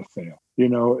Adam to fail?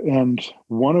 And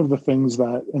one of the things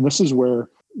that, and this is where,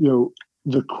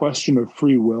 the question of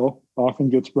free will often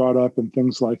gets brought up and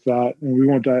things like that.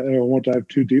 And I won't dive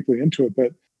too deeply into it,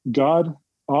 but God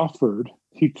offered,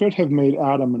 he could have made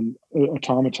Adam an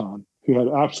automaton who had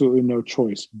absolutely no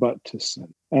choice but to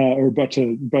sin, but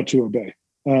to obey.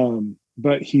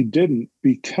 But he didn't,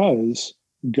 because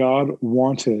God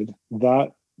wanted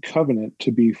that covenant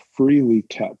to be freely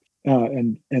kept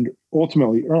and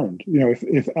ultimately earned.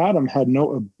 If Adam had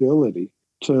no ability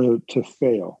to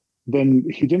fail, then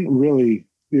he didn't really.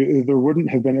 There wouldn't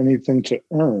have been anything to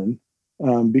earn,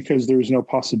 because there was no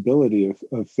possibility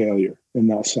of failure in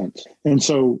that sense. And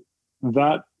so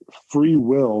that free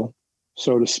will,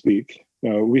 so to speak,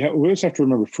 we just have to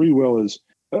remember free will is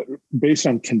based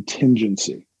on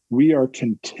contingency. We are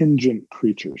contingent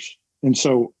creatures. And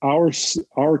so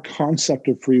our concept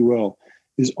of free will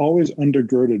is always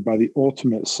undergirded by the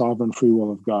ultimate sovereign free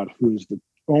will of God, who is the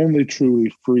only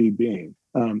truly free being.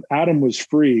 Adam was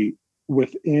free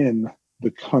within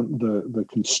the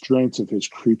constraints of his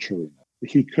creatureliness.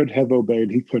 He could have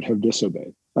obeyed, he could have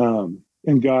disobeyed.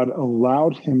 And God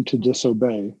allowed him to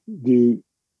disobey. The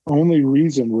only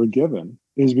reason we're given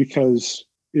is because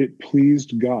it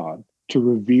pleased God to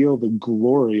reveal the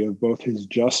glory of both his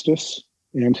justice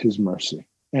and his mercy.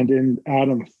 And in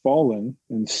Adam falling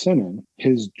and sinning,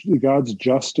 God's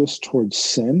justice towards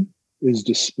sin is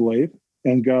displayed,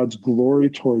 and God's glory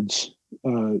towards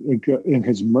in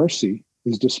his mercy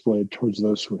is displayed towards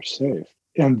those who are saved.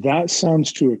 And that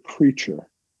sounds to a creature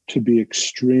to be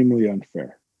extremely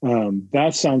unfair.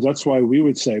 That's why we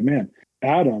would say, man,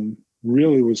 Adam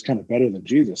really was kind of better than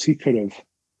Jesus. He could have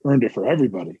earned it for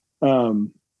everybody.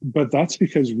 But that's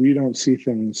because we don't see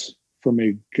things from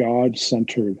a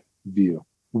God-centered view.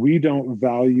 We don't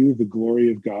value the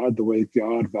glory of God the way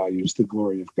God values the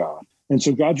glory of God. And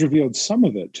so God's revealed some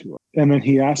of it to us. And then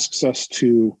he asks us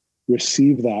to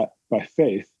receive that by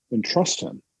faith and trust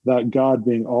him, that God,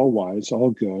 being all wise, all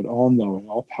good, all knowing,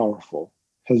 all powerful,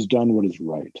 has done what is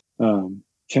right.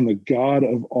 Can the God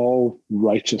of all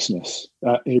righteousness,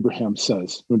 Abraham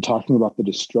says, when talking about the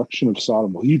destruction of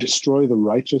Sodom, will you destroy the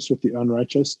righteous with the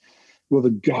unrighteous? Will the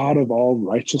God of all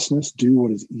righteousness do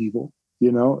what is evil?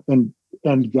 And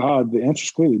God, the answer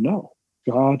is clearly no.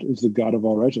 God is the God of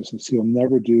all righteousness. He'll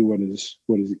never do what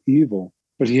is evil,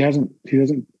 but he doesn't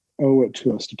owe it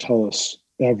to us to tell us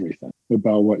everything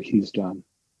about what he's done.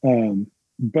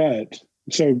 But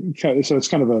so it's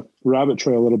kind of a rabbit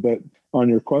trail a little bit on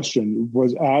your question.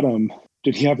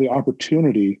 Did he have the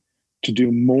opportunity to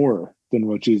do more than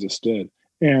what Jesus did?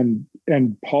 And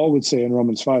Paul would say in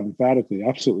Romans 5 emphatically,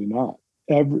 absolutely not.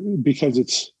 Because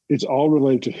it's all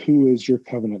related to who is your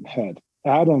covenant head.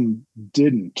 Adam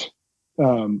didn't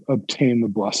obtain the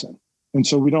blessing. And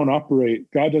so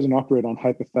God doesn't operate on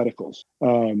hypotheticals.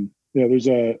 There's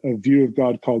a view of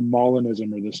God called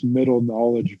Molinism, or this middle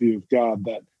knowledge view of God,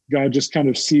 that God just kind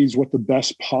of sees what the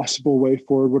best possible way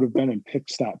forward would have been and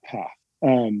picks that path.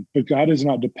 But God is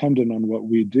not dependent on what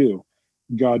we do.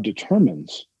 God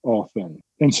determines all things.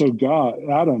 And so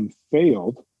Adam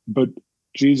failed, but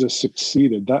Jesus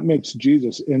succeeded. That makes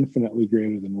Jesus infinitely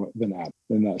greater than Adam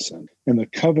in that sense. And the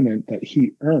covenant that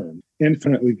he earned,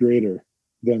 infinitely greater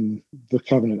than the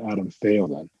covenant Adam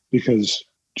failed in, because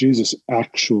Jesus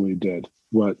actually did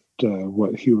what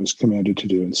he was commanded to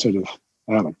do instead of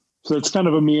Adam. So it's kind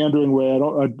of a meandering way. I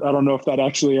don't know if that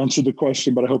actually answered the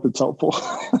question, but I hope it's helpful.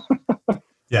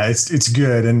 Yeah, it's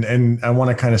good. And I want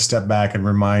to kind of step back and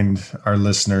remind our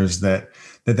listeners that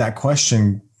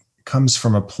question comes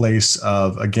from a place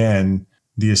of, again,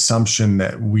 the assumption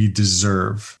that we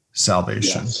deserve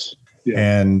salvation. Yes.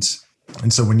 Yeah. And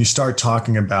so when you start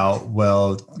talking about,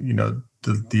 well, the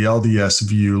LDS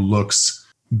view looks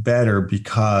better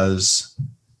because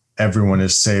everyone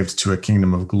is saved to a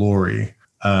kingdom of glory,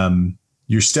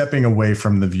 you're stepping away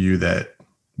from the view that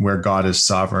where God is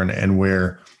sovereign and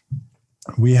where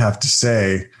we have to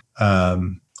say,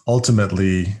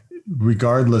 ultimately,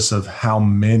 regardless of how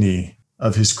many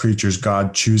of his creatures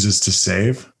God chooses to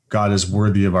save, God is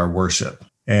worthy of our worship.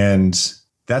 And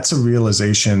that's a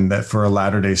realization that for a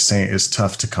Latter-day Saint is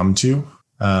tough to come to.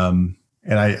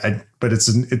 But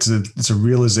it's a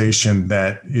realization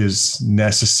that is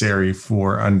necessary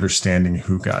for understanding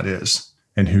who God is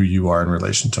and who you are in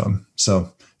relation to him.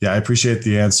 So yeah, I appreciate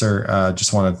the answer.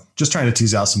 Just trying to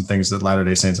tease out some things that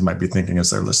Latter-day Saints might be thinking as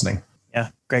they're listening. Yeah,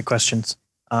 great questions.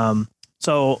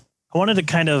 So I wanted to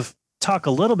kind of talk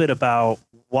a little bit about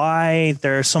why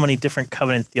there are so many different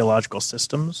covenant theological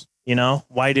systems.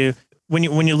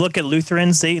 When you look at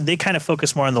Lutherans, they kind of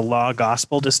focus more on the law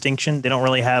gospel distinction. They don't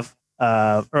really have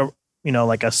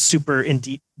like a super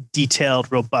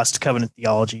detailed, robust covenant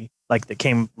theology like that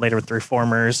came later with the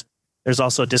Reformers. There's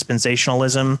also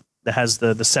dispensationalism that has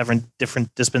the 7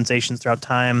 different dispensations throughout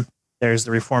time. There's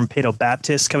the Reformed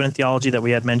Paedo-Baptist covenant theology that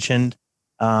we had mentioned.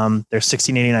 There's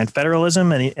 1689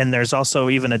 federalism, and there's also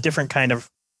even a different kind of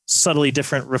subtly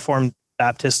different Reformed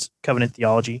Baptist covenant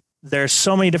theology. There's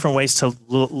so many different ways to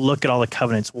look at all the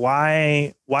covenants.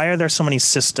 Why are there so many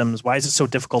systems? Why is it so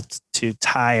difficult to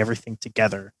tie everything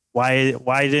together? Why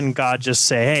didn't God just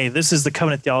say, hey, this is the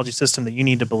covenant theology system that you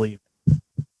need to believe?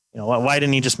 Why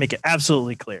didn't he just make it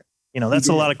absolutely clear? That's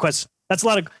a lot of questions. That's a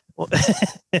lot of.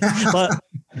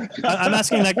 I'm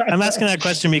asking that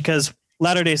question because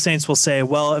Latter-day Saints will say,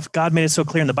 well, if God made it so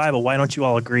clear in the Bible, why don't you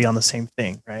all agree on the same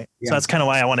thing, right? Yeah. So that's kind of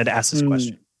why I wanted to ask this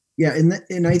question. Yeah,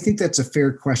 and I think that's a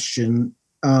fair question.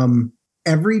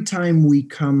 Every time we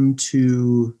come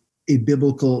to a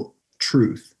biblical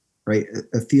truth, right,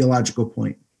 a theological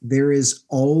point, there is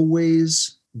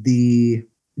always the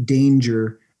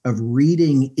danger of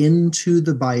reading into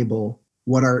the Bible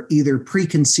what our either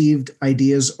preconceived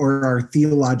ideas or our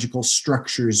theological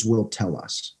structures will tell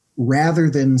us, rather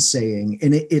than saying,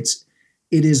 and it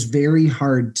is very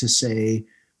hard to say,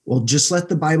 well, just let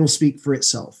the Bible speak for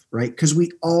itself, right? Because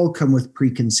we all come with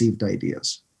preconceived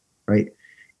ideas, right?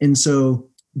 And so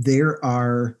there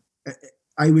are,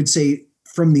 I would say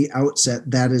from the outset,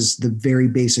 that is the very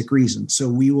basic reason. So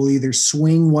we will either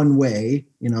swing one way,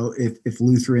 if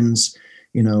Lutherans,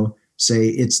 say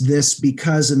it's this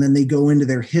because, and then they go into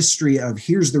their history of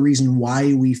here's the reason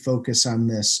why we focus on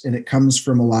this. And it comes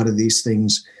from a lot of these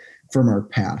things from our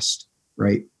past,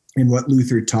 right? And what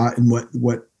Luther taught and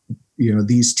what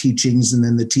these teachings and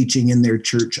then the teaching in their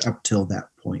church up till that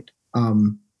point.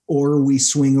 Or we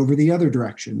swing over the other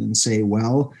direction and say,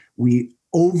 well, we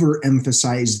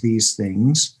overemphasize these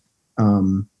things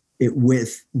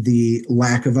with the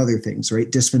lack of other things,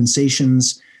 right?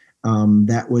 Dispensations,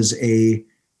 that was a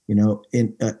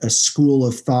school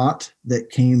of thought that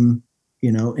came,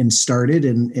 and started,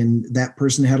 and that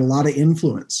person had a lot of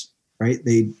influence, right?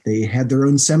 They had their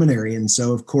own seminary. And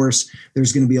so, of course,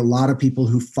 there's going to be a lot of people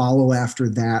who follow after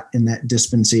that in that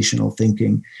dispensational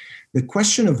thinking. The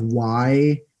question of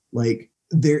why,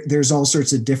 there's all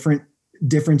sorts of different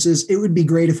differences. It would be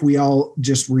great if we all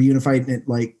just were unified and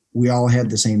we all had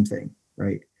the same thing,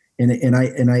 right? And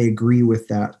I agree with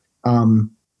that.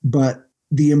 But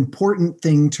the important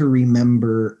thing to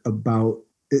remember about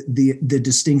the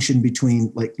distinction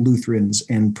between Lutherans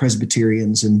and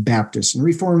Presbyterians and Baptists and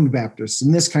Reformed Baptists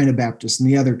and this kind of Baptist and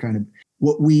the other kind of,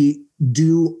 what we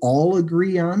do all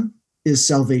agree on is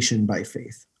salvation by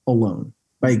faith alone,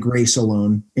 by grace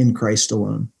alone, in Christ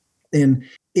alone. And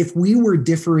if we were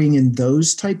differing in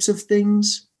those types of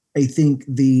things, I think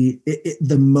the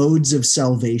modes of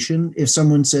salvation, if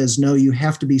someone says, no, you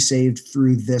have to be saved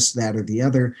through this, that, or the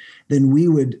other, then we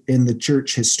would, in the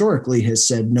church historically has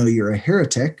said, no, you're a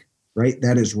heretic, right?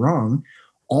 That is wrong.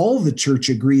 All the church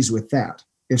agrees with that.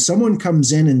 If someone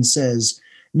comes in and says,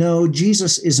 no,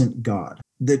 Jesus isn't God,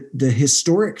 the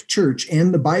historic church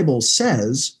and the Bible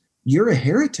says you're a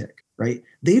heretic, right?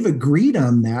 They've agreed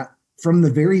on that from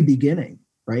the very beginning,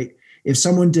 right? If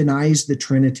someone denies the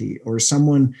Trinity or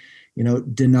someone,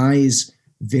 denies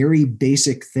very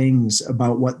basic things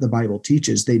about what the Bible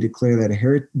teaches, they declare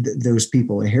that those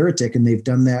people a heretic, and they've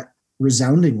done that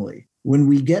resoundingly. When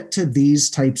we get to these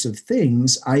types of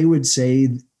things, I would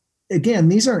say, again,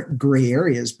 these aren't gray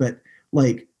areas, but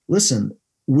listen,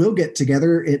 we'll get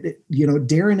together.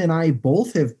 Darren and I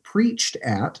both have preached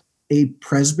at a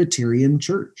Presbyterian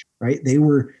church, right? They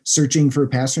were searching for a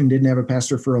pastor and didn't have a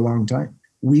pastor for a long time.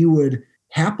 We would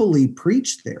happily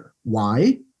preach there.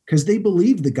 Why? because they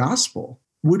believe the gospel.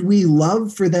 Would we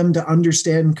love for them to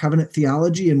understand covenant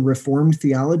theology and Reformed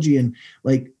theology and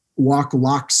like walk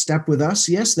lockstep with us?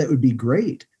 Yes, that would be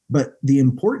great. But the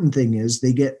important thing is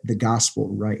they get the gospel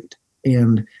right.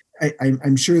 And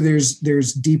I'm sure there's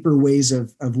deeper ways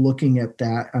of looking at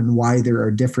that and why there are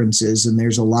differences, and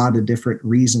there's a lot of different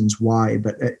reasons why.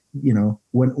 But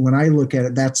when I look at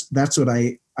it, that's what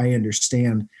I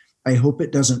understand. I hope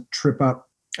it doesn't trip up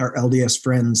our LDS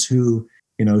friends who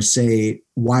say,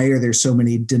 why are there so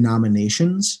many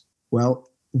denominations? Well,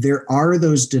 there are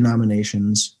those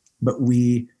denominations, but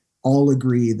we all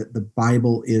agree that the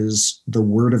Bible is the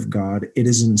Word of God. It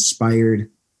is inspired.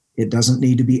 It doesn't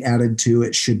need to be added to.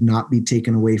 It should not be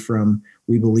taken away from.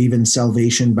 We believe in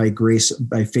salvation by grace,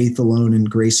 by faith alone and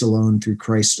grace alone through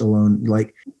Christ alone.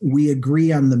 Like, we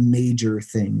agree on the major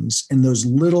things, and those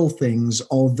little things,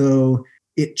 although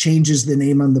it changes the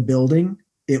name on the building,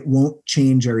 it won't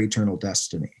change our eternal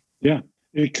destiny. Yeah.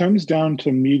 It comes down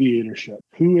to mediatorship.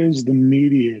 Who is the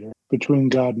mediator between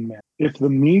God and man? If the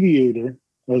mediator,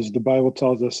 as the Bible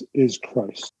tells us, is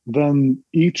Christ, then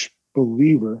each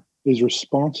believer is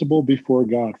responsible before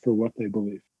God for what they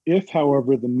believe. If,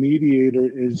 however, the mediator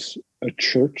is a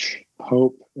church,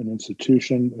 pope, an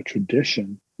institution, a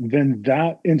tradition, then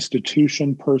that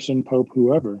institution, person, pope,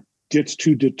 whoever, gets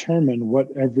to determine what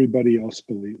everybody else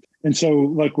believes. And so,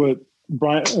 like what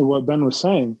Ben was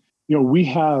saying, we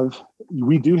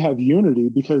do have unity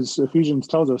because Ephesians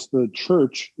tells us the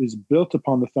church is built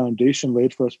upon the foundation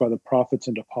laid for us by the prophets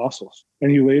and apostles.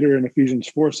 And he later in Ephesians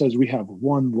 4 says we have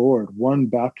one Lord, one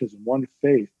baptism, one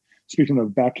faith. Speaking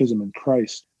of baptism in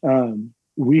Christ,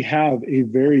 we have a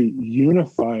very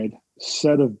unified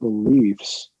set of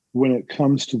beliefs when it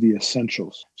comes to the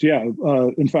essentials.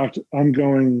 So in fact, I've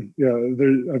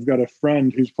got a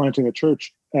friend who's planting a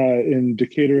church in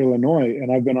Decatur, Illinois,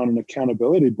 and I've been on an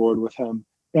accountability board with him.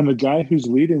 And the guy who's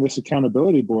leading this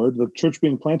accountability board, the church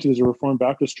being planted is a Reformed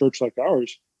Baptist church like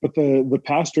ours, but the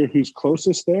pastor who's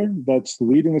closest there that's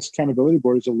leading this accountability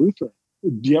board is a Lutheran.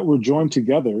 Yet we're joined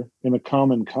together in a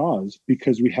common cause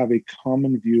because we have a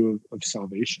common view of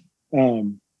salvation.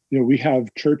 We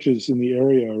have churches in the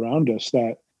area around us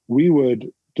that we would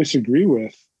disagree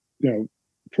with,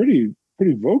 pretty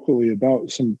vocally about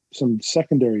some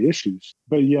secondary issues,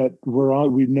 but yet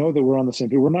we know that we're on the same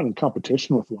page. We're not in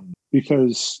competition with one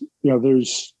because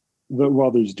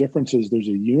while there's differences, there's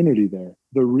a unity there.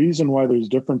 The reason why there's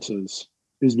differences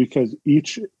is because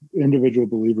each individual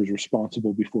believer is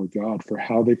responsible before God for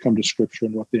how they come to Scripture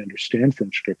and what they understand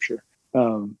from Scripture.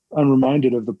 I'm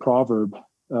reminded of the proverb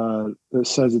that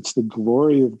says it's the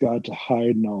glory of God to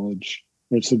hide knowledge,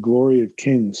 and it's the glory of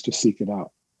kings to seek it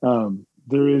out.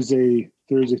 There is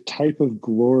a type of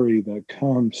glory that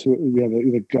comes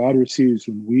that God receives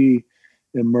when we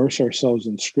immerse ourselves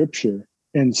in Scripture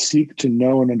and seek to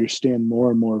know and understand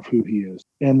more and more of who He is.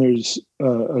 And there's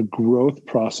a growth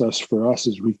process for us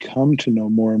as we come to know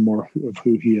more and more of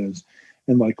who He is.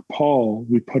 And like Paul,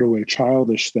 we put away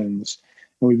childish things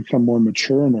and we become more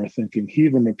mature in our thinking. He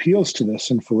even appeals to this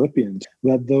in Philippians.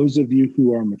 Let those of you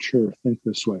who are mature think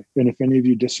this way. And if any of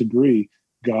you disagree,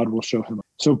 God will show him.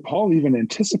 So Paul even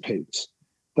anticipates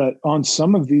that on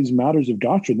some of these matters of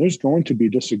doctrine, there's going to be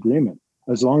disagreement,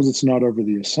 as long as it's not over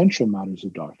the essential matters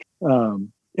of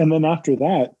doctrine. And then after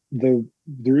that, the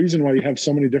reason why you have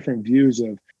so many different views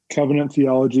of covenant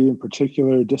theology, in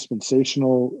particular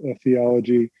dispensational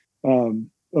theology,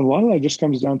 a lot of that just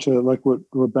comes down to, like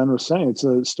what Ben was saying, it's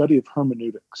a study of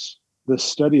hermeneutics, the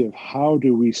study of how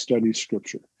do we study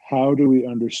Scripture? How do we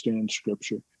understand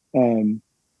Scripture?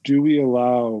 Do we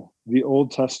allow the Old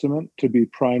Testament to be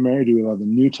primary? Do we allow the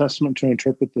New Testament to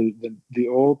interpret the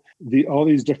Old? All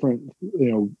these different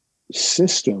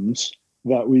systems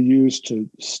that we use to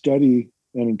study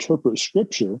and interpret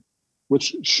Scripture,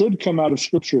 which should come out of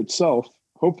Scripture itself.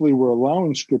 Hopefully, we're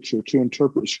allowing Scripture to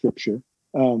interpret Scripture,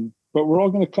 but we're all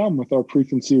going to come with our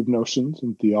preconceived notions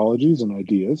and theologies and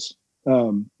ideas.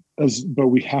 But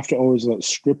we have to always let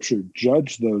Scripture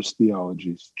judge those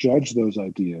theologies, judge those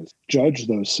ideas, judge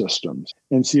those systems,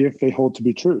 and see if they hold to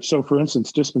be true. So, for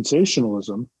instance,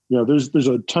 dispensationalism, there's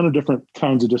a ton of different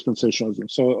kinds of dispensationalism.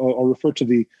 So I'll refer to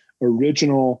the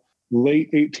original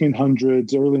late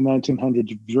 1800s, early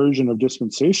 1900s version of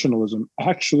dispensationalism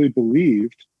actually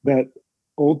believed that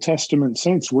Old Testament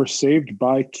saints were saved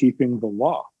by keeping the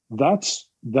law. That's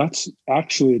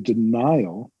actually a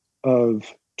denial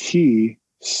of key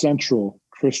central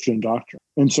Christian doctrine.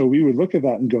 And so we would look at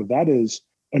that and go, that is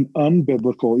an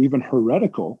unbiblical, even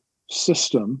heretical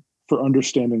system for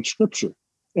understanding Scripture.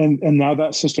 And now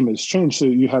that system has changed. So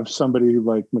you have somebody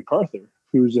like MacArthur,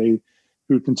 who's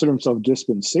who would consider himself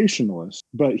dispensationalist,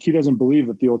 but he doesn't believe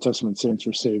that the Old Testament saints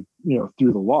were saved,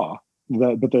 through the law,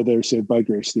 but that they're saved by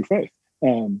grace through faith.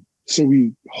 So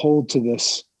we hold to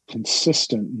this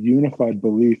consistent, unified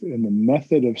belief in the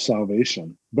method of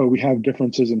salvation, but we have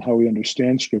differences in how we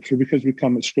understand Scripture because we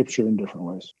come at Scripture in different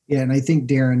ways. Yeah, and I think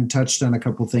Darren touched on a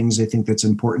couple things I think that's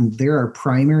important. There are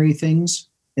primary things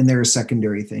and there are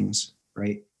secondary things,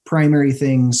 right? Primary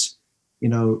things,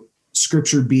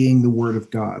 Scripture being the Word of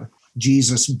God,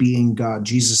 Jesus being God.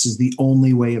 Jesus is the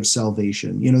only way of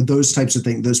salvation. Those types of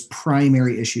things, those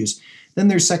primary issues. Then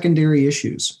there's secondary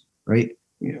issues, right?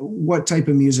 What type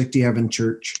of music do you have in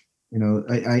church?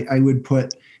 I would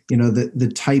put,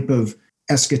 the type of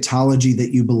eschatology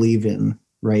that you believe in,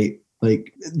 right?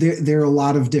 Like there are a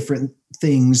lot of different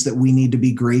things that we need to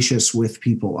be gracious with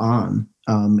people on.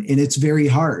 And it's very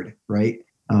hard, right?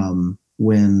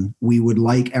 When we would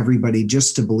like everybody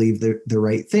just to believe the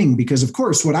right thing, because of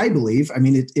course, what I believe,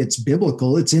 it's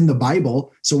biblical, it's in the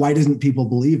Bible. So why doesn't people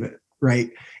believe it?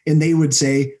 Right. And they would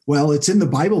say, well, it's in the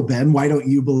Bible, Ben, why don't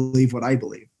you believe what I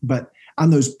believe? But on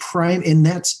those and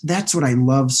that's what I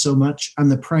love so much. On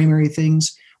the primary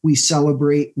things, we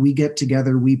celebrate, we get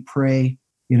together, we pray,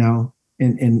 and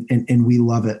we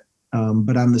love it.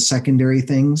 But on the secondary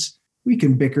things, we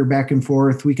can bicker back and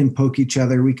forth. We can poke each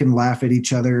other. We can laugh at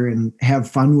each other and have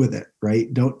fun with it,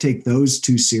 right? Don't take those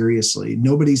too seriously.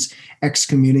 Nobody's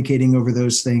excommunicating over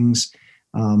those things.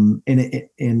 And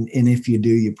if you do,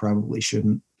 you probably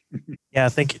shouldn't. Yeah,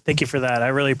 thank you for that. I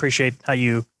really appreciate how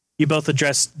you both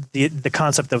addressed the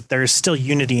concept that there is still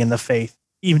unity in the faith,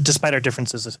 even despite our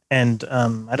differences. And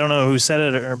I don't know who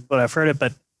said it but I've heard it,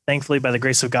 but thankfully, by the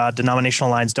grace of God, denominational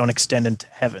lines don't extend into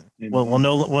heaven. We'll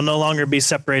no longer be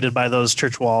separated by those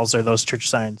church walls or those church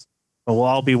signs, but we'll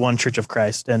all be one church of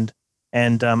Christ. And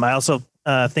I also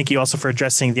thank you also for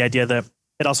addressing the idea that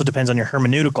it also depends on your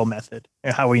hermeneutical method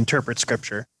and how we interpret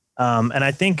Scripture. And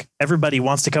I think everybody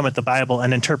wants to come at the Bible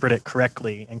and interpret it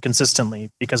correctly and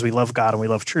consistently because we love God and we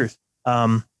love truth.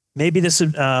 Maybe this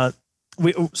is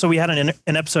we had an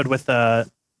episode with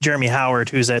Jeremy Howard,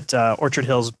 who's at Orchard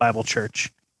Hills Bible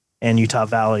Church in Utah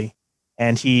Valley,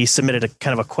 and he submitted a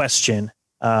kind of a question.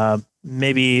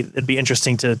 Maybe it'd be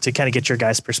interesting to kind of get your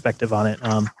guys' perspective on it.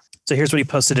 So here's what he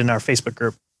posted in our Facebook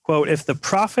group. Quote, if the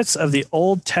prophets of the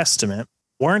Old Testament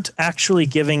weren't actually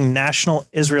giving national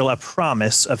Israel a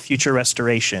promise of future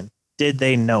restoration, did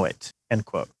they know it? End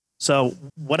quote. So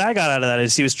what I got out of that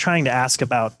is he was trying to ask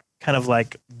about kind of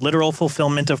like literal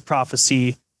fulfillment of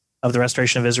prophecy of the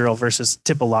restoration of Israel versus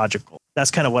typological. That's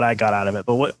kind of what I got out of it.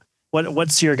 But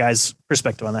what's your guys'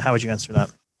 perspective on that? How would you answer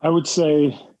that? I would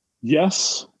say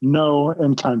yes, no,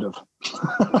 and kind of.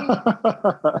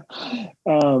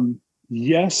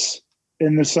 Yes,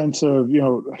 in the sense of,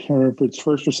 if it's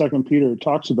First or Second Peter, it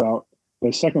talks about,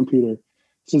 the Second Peter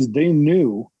says they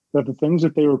knew that the things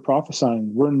that they were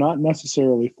prophesying were not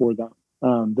necessarily for them.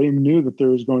 They knew that there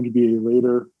was going to be a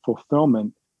later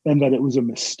fulfillment and that it was a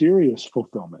mysterious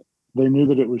fulfillment. They knew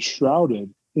that it was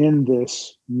shrouded in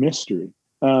this mystery.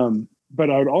 But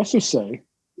I would also say,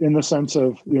 in the sense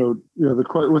of,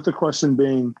 with the question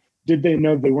being, did they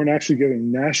know they weren't actually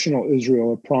giving national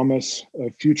Israel a promise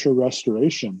of future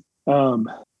restoration?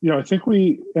 I think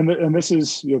this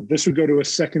is, this would go to a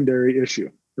secondary issue,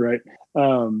 right?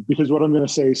 Because what I'm going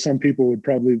to say, some people would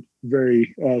probably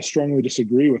very strongly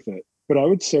disagree with it. But I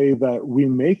would say that we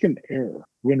make an error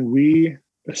when we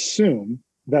assume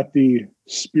that the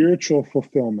spiritual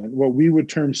fulfillment, what we would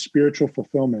term spiritual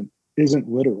fulfillment, isn't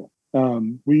literal.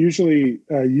 We usually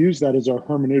use that as our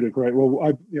hermeneutic, right?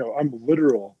 Well, I'm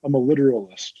literal. I'm a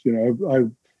literalist.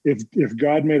 If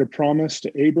God made a promise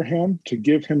to Abraham to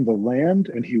give him the land,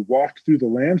 and he walked through the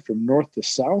land from north to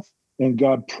south, and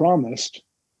God promised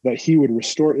that he would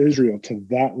restore Israel to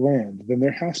that land, then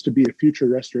there has to be a future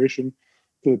restoration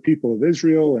for the people of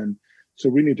Israel. And so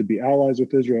we need to be allies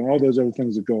with Israel and all those other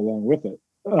things that go along with it.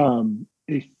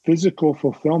 A physical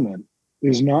fulfillment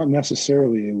is not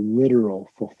necessarily a literal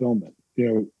fulfillment.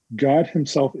 God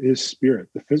himself is spirit.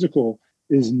 The physical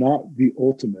is not the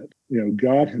ultimate.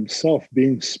 God himself,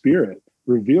 being spirit,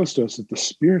 reveals to us that the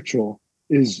spiritual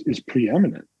is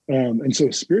preeminent. And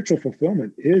so spiritual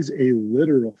fulfillment is a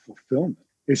literal fulfillment.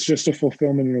 It's just a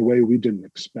fulfillment in a way we didn't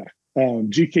expect.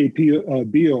 G.K.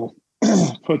 Beale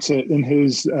puts it in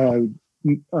his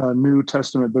New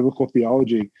Testament biblical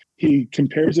theology. He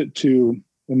compares it to,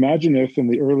 imagine if in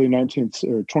the early 19th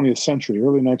or 20th century,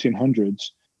 early 1900s,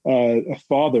 a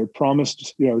father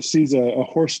promised, sees a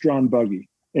horse-drawn buggy,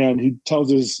 and he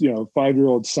tells his,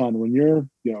 5-year-old son, when you're,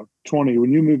 20,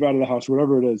 when you move out of the house,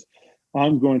 whatever it is,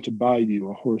 I'm going to buy you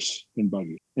a horse and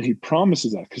buggy. And he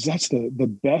promises that because that's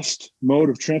the best mode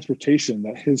of transportation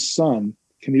that his son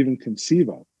can even conceive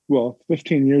of. Well,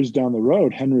 15 years down the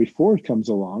road, Henry Ford comes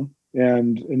along,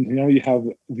 and you have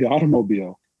the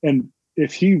automobile. And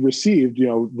if he received,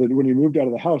 when he moved out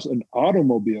of the house, an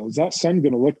automobile, is that son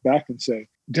going to look back and say,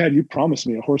 Dad, you promised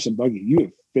me a horse and buggy. You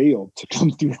have failed to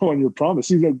come through on your promise.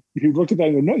 He look at that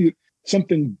and go, no,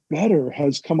 something better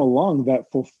has come along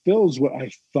that fulfills what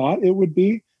I thought it would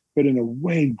be, but in a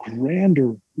way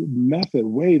grander method,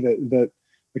 way that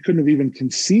I couldn't have even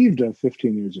conceived of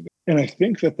 15 years ago. And I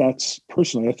think that's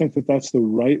the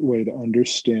right way to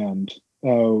understand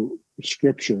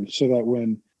Scripture, so that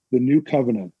when the new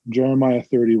covenant, Jeremiah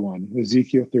 31,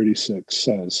 Ezekiel 36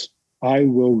 says, I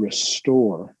will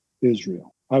restore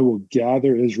Israel. I will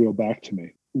gather Israel back to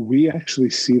me. We actually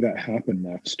see that happen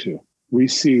in Acts 2. We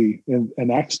see,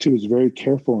 and Acts 2 is very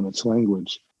careful in its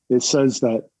language. It says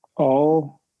that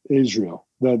all Israel,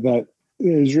 that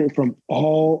Israel from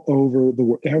all over the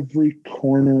world, every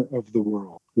corner of the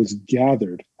world, was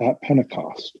gathered at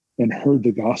Pentecost and heard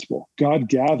the gospel. God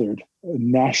gathered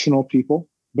national people,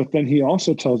 but then he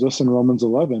also tells us in Romans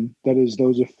 11 that is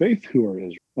those of faith who are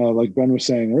Israel, like Ben was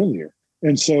saying earlier.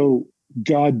 And so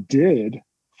God did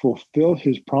fulfill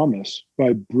his promise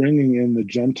by bringing in the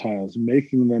Gentiles,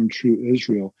 making them true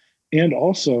Israel, and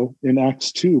also in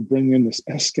Acts 2, bringing in this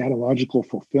eschatological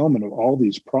fulfillment of all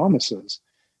these promises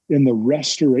in the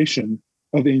restoration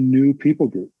of a new people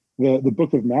group. The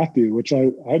book of Matthew, which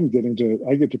I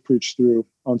get to preach through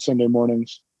on Sunday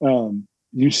mornings.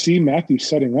 You see Matthew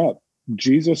setting up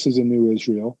Jesus as a new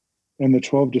Israel and the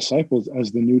 12 disciples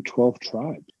as the new 12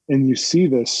 tribes. And you see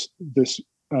this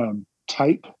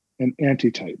type and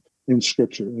antitype in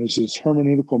Scripture. There's this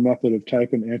hermeneutical method of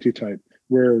type and antitype,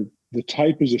 where the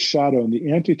type is a shadow and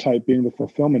the antitype, being the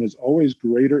fulfillment, is always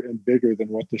greater and bigger than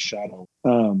what the shadow.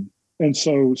 And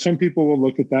so some people will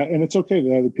look at that, and it's okay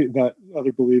that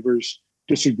other believers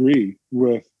disagree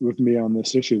with me on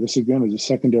this issue. This, again, is a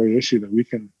secondary issue that we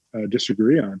can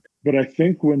disagree on. But I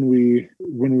think when we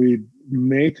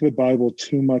make the Bible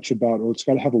too much about, it's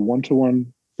got to have a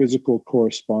one-to-one physical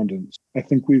correspondence, I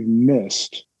think we've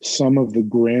missed some of the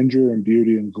grandeur and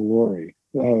beauty and glory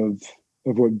of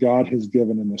what God has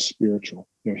given in the spiritual.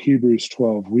 Hebrews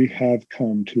 12, we have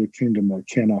come to a kingdom that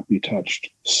cannot be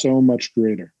touched, so much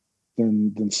greater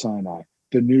than Sinai.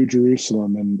 The New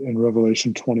Jerusalem in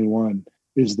Revelation 21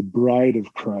 is the bride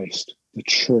of Christ, the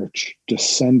church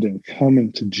descending,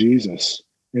 coming to Jesus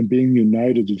and being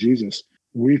united to Jesus.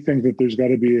 We think that there's got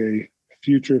to be a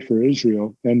future for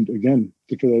Israel. And again,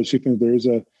 for those who think there is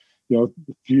a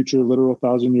future literal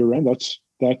 1,000-year reign,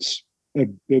 that's a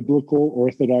biblical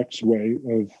Orthodox way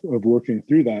of working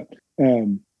through that.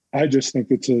 I just think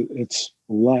it's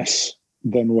less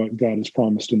than what God has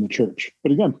promised in the church.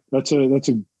 But again, that's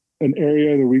an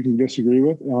area that we can disagree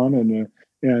with on and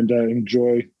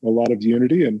enjoy a lot of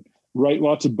unity and write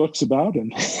lots of books about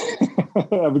and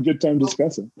have a good time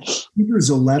discussing.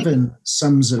 Hebrews 11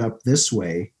 sums it up this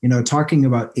way. Talking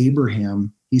about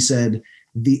Abraham, he said,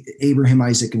 Abraham,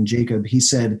 Isaac, and Jacob, he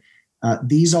said,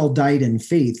 these all died in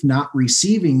faith, not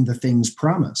receiving the things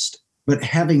promised, but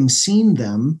having seen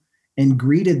them and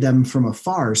greeted them from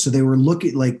afar. So they were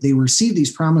looking like they received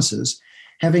these promises,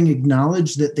 having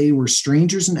acknowledged that they were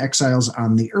strangers and exiles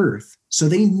on the earth. So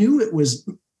they knew it was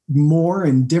more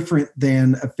and different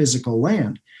than a physical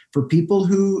land. For people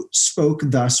who spoke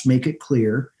thus make it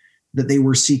clear that they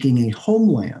were seeking a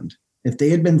homeland. If they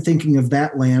had been thinking of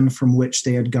that land from which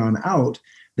they had gone out,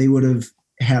 they would have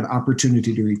had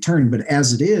opportunity to return. But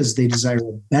as it is, they desire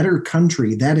a better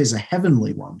country, that is a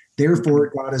heavenly one.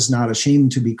 Therefore, God is not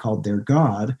ashamed to be called their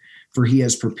God, for he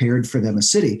has prepared for them a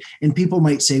city. And people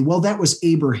might say, well, that was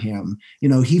Abraham.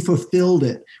 He fulfilled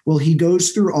it. Well, he goes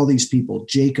through all these people,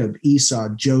 Jacob, Esau,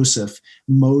 Joseph,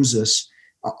 Moses,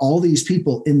 all these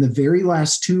people. In the very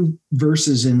last two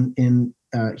verses in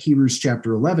Hebrews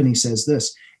chapter 11, he says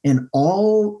this, and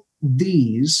all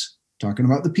these, talking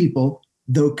about the people,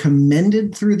 though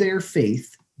commended through their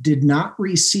faith, did not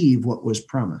receive what was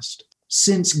promised,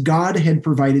 since God had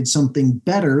provided something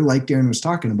better, like Darren was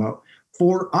talking about,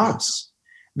 for us,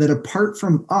 that apart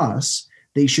from us,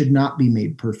 they should not be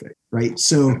made perfect, right?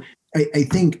 So I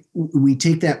think we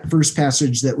take that first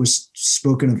passage that was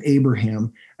spoken of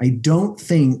Abraham. I don't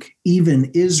think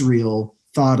even Israel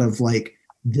thought of like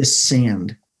this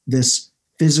sand, this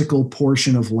physical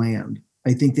portion of land.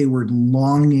 I think they were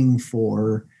longing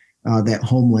for that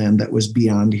homeland that was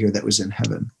beyond here, that was in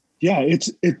heaven. Yeah,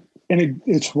 it's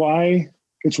why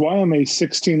I'm a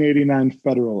 1689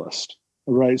 Federalist,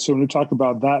 right? So when we talk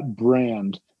about that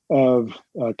brand of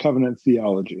covenant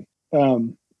theology,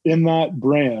 in that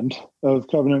brand of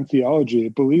covenant theology,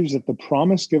 it believes that the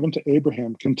promise given to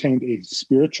Abraham contained a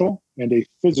spiritual and a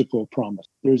physical promise.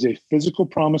 There's a physical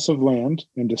promise of land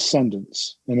and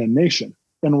descendants and a nation.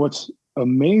 And what's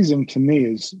amazing to me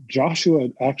is Joshua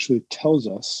actually tells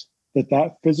us that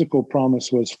that physical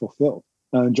promise was fulfilled.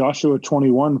 In Joshua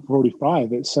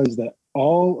 21:45, it says that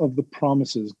all of the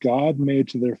promises God made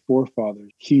to their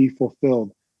forefathers, he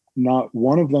fulfilled. Not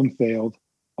one of them failed.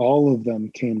 All of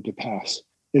them came to pass.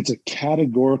 It's a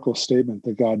categorical statement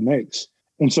that God makes.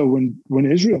 And so when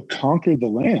Israel conquered the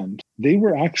land, they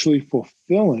were actually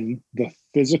fulfilling the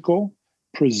physical,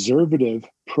 preservative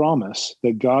promise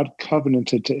that God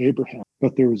covenanted to Abraham.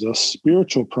 But there was a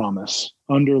spiritual promise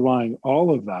underlying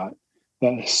all of that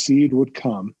a seed would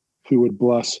come who would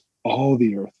bless all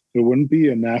the earth. It wouldn't be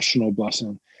a national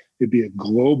blessing. It'd be a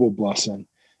global blessing,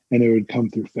 and it would come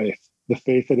through faith. The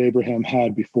faith that Abraham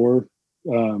had before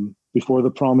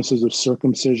the promises of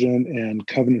circumcision and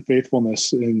covenant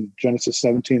faithfulness in Genesis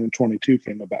 17 and 22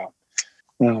 came about.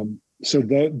 So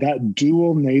that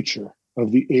dual nature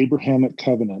of the Abrahamic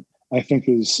covenant, I think,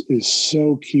 is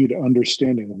so key to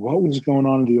understanding what was going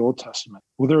on in the Old Testament.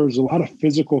 Well, there was a lot of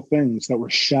physical things that were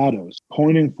shadows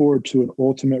pointing forward to an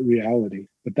ultimate reality,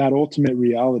 but that ultimate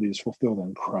reality is fulfilled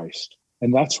in Christ.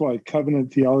 And that's why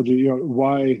covenant theology,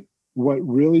 what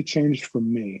really changed for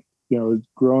me,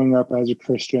 growing up as a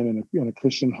Christian in a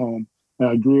Christian home, and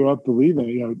I grew up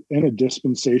believing, in a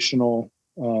dispensational,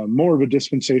 more of a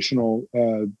dispensational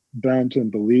bent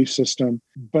and belief system.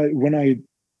 But when I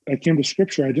came to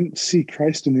Scripture, I didn't see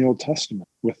Christ in the Old Testament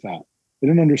with that. I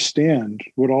didn't understand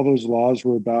what all those laws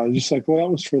were about. I was just like, well,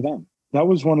 that was for them. That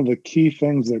was one of the key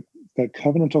things that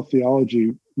covenantal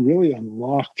theology really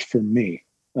unlocked for me,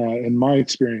 in my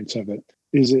experience of it,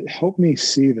 is it helped me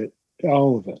see that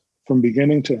all of it, from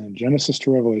beginning to end, Genesis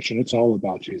to Revelation, it's all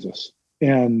about Jesus.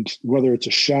 And whether it's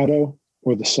a shadow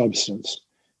or the substance,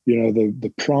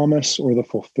 the promise or the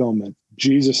fulfillment,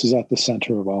 Jesus is at the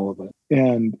center of all of it.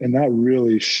 And that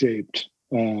really shaped,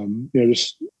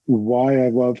 just why I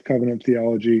love covenant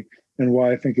theology and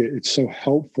why I think it's so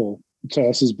helpful to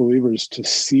us as believers to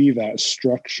see that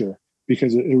structure,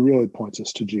 because it really points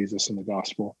us to Jesus and the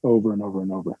gospel over and over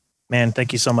and over. Man,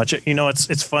 thank you so much.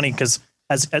 It's funny because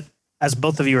as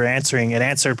both of you were answering, it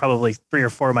answered probably 3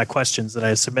 or 4 of my questions that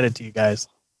I submitted to you guys.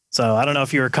 So I don't know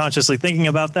if you were consciously thinking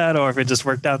about that or if it just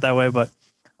worked out that way. But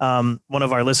one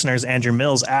of our listeners, Andrew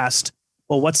Mills, asked,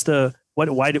 well,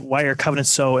 why are covenants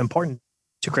so important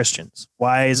to Christians?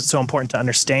 Why is it so important to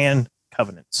understand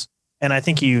covenants? And I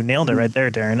think you nailed it right there,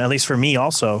 Darren. At least for me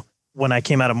also, when I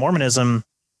came out of Mormonism,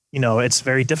 it's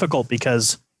very difficult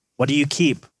because what do you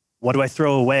keep? What do I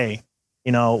throw away?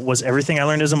 Was everything I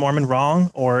learned as a Mormon wrong,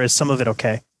 or is some of it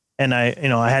okay? And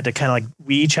I had to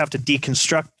we each have to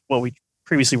deconstruct what we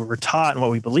previously were taught and what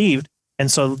we believed.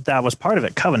 And so that was part of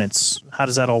it. Covenants. How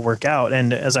does that all work out?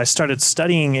 And as I started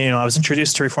studying, I was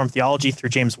introduced to Reformed theology through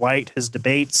James White, his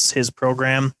debates, his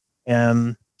program.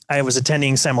 I was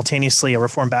attending simultaneously a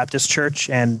Reformed Baptist church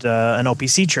and an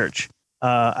OPC church.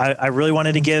 I really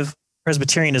wanted to give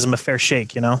Presbyterianism a fair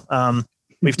shake.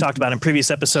 We've talked about in previous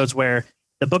episodes where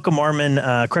the Book of Mormon,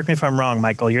 correct me if I'm wrong,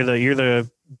 Michael, you're the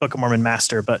Book of Mormon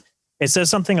master, but it says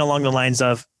something along the lines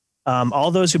of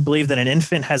all those who believe that an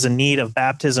infant has a need of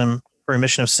baptism for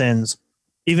remission of sins,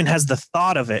 even has the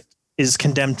thought of it, is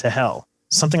condemned to hell.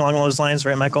 Something along those lines,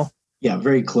 right, Michael? Yeah,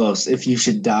 very close. If you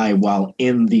should die while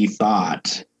in the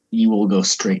thought, you will go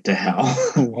straight to hell.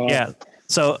 Wow. Yeah.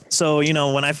 So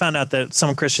when I found out that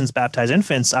some Christians baptize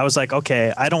infants, I was like,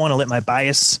 okay, I don't want to let my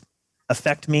bias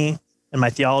affect me and my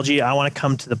theology. I want to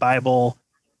come to the Bible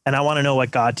and I want to know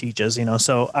what God teaches,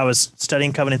 So I was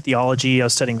studying covenant theology. I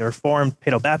was studying the Reformed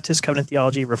Paedo-Baptist covenant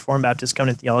theology, Reformed Baptist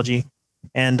covenant theology.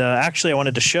 And actually I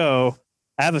wanted to show,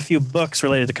 I have a few books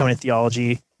related to covenant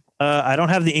theology. I don't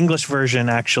have the English version,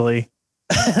 actually.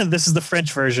 This is the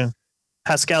French version.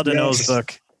 Pascal Deneau's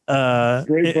book.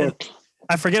 Great book.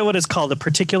 I forget what it's called. The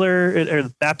particular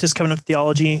Baptist covenant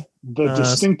theology. The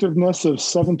distinctiveness of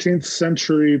 17th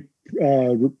century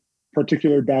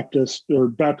particular Baptist or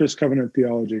Baptist covenant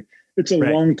theology. It's a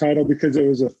long title because it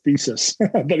was a thesis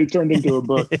that he turned into a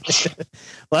book.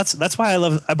 Well, that's why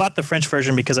I bought the French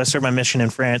version because I served my mission in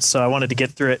France. So I wanted to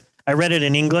get through it. I read it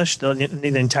in English, the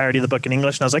entirety of the book in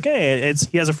English. And I was like, hey,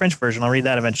 he has a French version. I'll read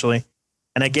that eventually.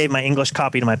 And I gave my English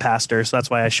copy to my pastor. So that's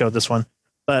why I showed this one.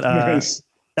 But nice.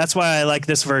 That's why I like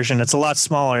this version. It's a lot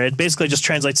smaller. It basically just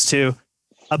translates to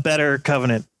a better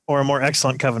covenant or a more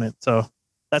excellent covenant. So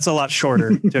that's a lot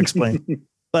shorter to explain.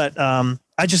 But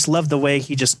I just love the way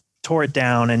he just tore it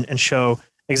down and show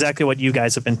exactly what you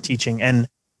guys have been teaching. And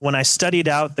when I studied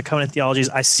out the covenant theologies,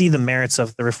 I see the merits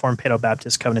of the Reformed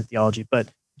Paedo-Baptist covenant theology, but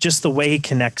just the way he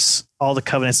connects all the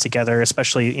covenants together,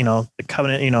 especially, the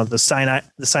covenant, the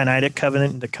Sinaitic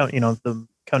covenant, the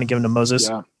covenant given to Moses,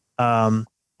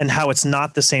 and how it's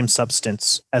not the same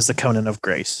substance as the covenant of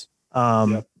grace.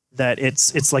 That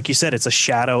it's like you said, it's a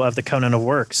shadow of the covenant of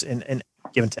works and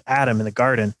given to Adam in the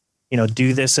garden.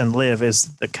 Do this and live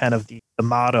is the kind of the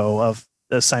motto of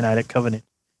the Sinaitic covenant.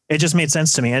 It just made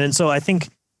sense to me, and so I think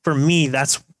for me,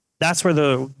 that's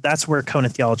where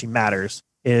covenant theology matters.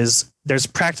 Is there's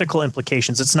practical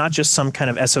implications. It's not just some kind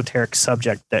of esoteric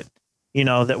subject that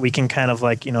that we can kind of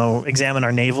examine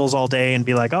our navels all day and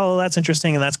be like, oh, that's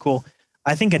interesting and that's cool.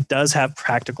 I think it does have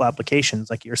practical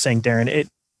applications, like you were saying, Darren. It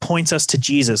points us to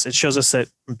Jesus. It shows us that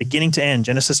from beginning to end,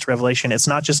 Genesis to Revelation, it's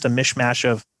not just a mishmash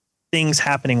of things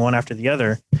happening one after the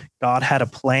other. God had a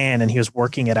plan and he was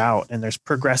working it out. And there's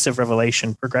progressive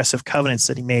revelation, progressive covenants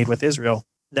that he made with Israel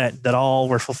that all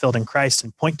were fulfilled in Christ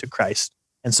and point to Christ.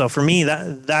 And so for me,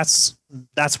 that's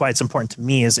why it's important to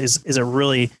me is it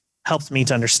really helped me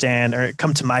to understand or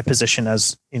come to my position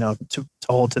as, to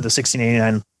hold to the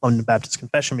 1689 London Baptist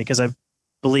Confession, because I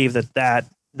believe that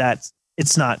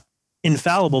it's not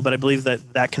infallible, but I believe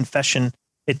that confession,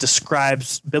 it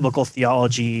describes biblical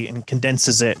theology and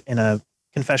condenses it in a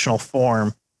confessional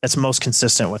form that's most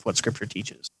consistent with what Scripture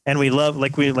teaches. And we love,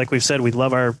 like we've said, we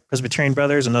love our Presbyterian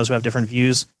brothers and those who have different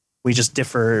views. We just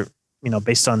differ,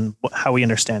 based on how we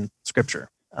understand Scripture.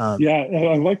 I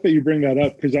like that you bring that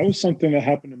up, because that was something that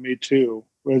happened to me too.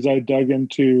 As I dug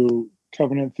into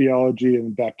covenant theology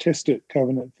and Baptistic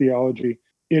covenant theology,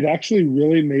 it actually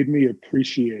really made me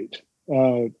appreciate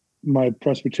my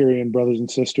Presbyterian brothers and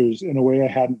sisters in a way I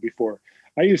hadn't before.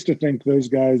 I used to think those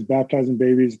guys baptizing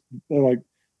babies,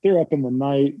 they're up in the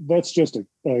night. That's just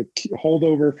a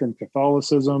holdover from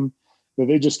Catholicism that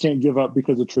they just can't give up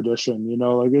because of tradition.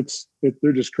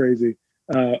 They're just crazy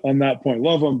on that point.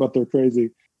 Love them, but they're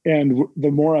crazy. And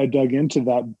the more I dug into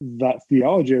that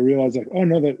theology, I realized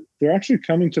that they're actually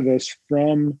coming to this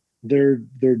from their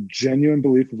genuine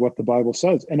belief of what the Bible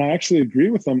says. And I actually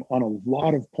agree with them on a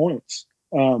lot of points.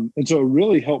 And so it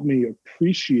really helped me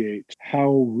appreciate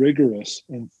how rigorous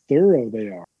and thorough they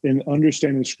are in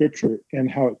understanding Scripture and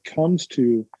how it comes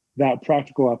to that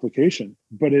practical application.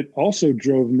 But it also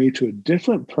drove me to a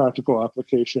different practical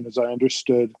application as I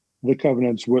understood the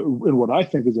covenants in what I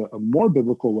think is a more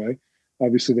biblical way.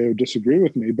 Obviously, they would disagree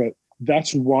with me, but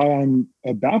that's why I'm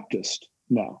a Baptist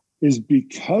now, is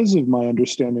because of my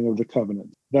understanding of the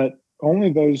covenant, that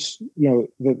only those,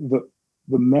 the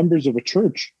members of a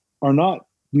church are not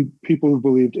people who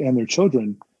believed and their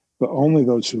children, but only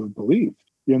those who have believed.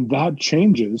 And that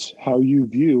changes how you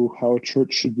view how a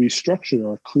church should be structured,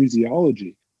 or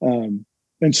ecclesiology. And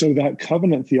so that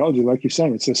covenant theology, like you're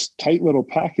saying, it's this tight little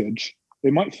package.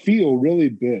 It might feel really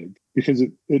big because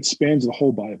it spans the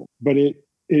whole Bible, but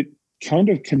it kind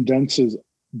of condenses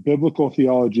biblical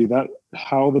theology, that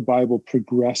how the Bible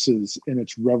progresses in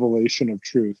its revelation of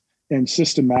truth, and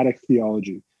systematic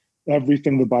theology,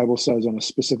 everything the Bible says on a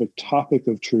specific topic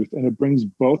of truth. And it brings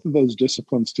both of those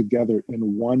disciplines together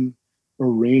in one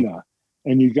arena.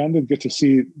 And you kind of get to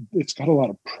see it's got a lot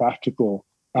of practical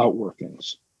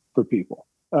outworkings for people.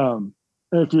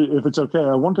 If it's okay,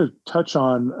 I want to touch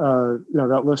on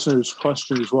that listener's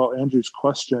question as well, Andrew's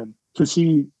question, because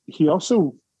he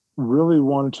also really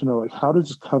wanted to know, how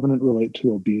does covenant relate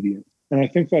to obedience? And I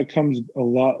think that comes a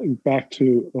lot back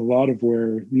to a lot of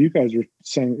where you guys are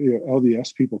saying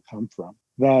LDS people come from,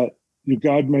 that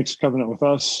God makes a covenant with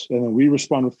us, and then we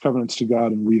respond with covenants to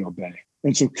God and we obey.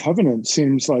 And so covenant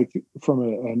seems like, from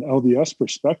an LDS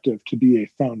perspective, to be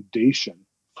a foundation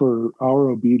for our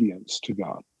obedience to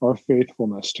God, our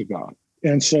faithfulness to God.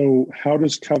 And so how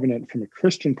does covenant from a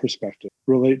Christian perspective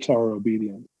relate to our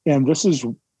obedience? And this is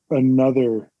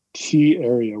another key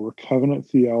area where covenant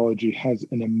theology has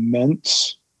an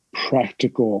immense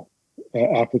practical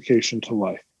application to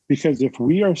life. Because if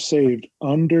we are saved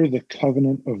under the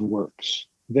covenant of works,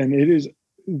 then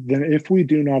if we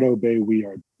do not obey, we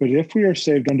are. But if we are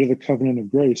saved under the covenant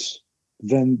of grace,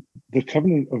 then the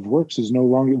covenant of works is no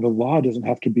longer, the law doesn't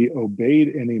have to be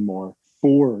obeyed anymore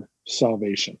for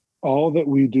salvation. All that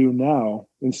we do now,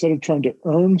 instead of trying to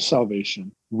earn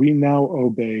salvation, we now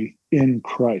obey in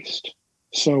Christ.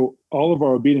 So all of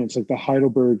our obedience, like the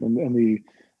Heidelberg and the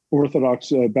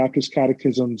Orthodox Baptist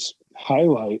catechisms,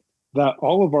 highlight that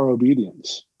all of our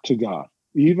obedience to God,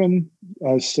 even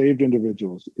as saved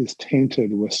individuals, is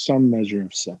tainted with some measure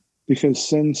of sin, because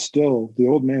sin still, the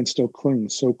old man still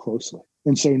clings so closely.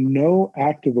 And so no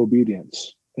act of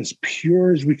obedience, as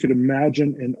pure as we could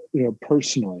imagine and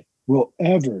personally, will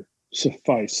ever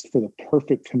sufficed for the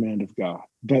perfect command of God.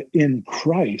 But in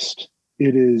Christ,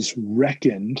 it is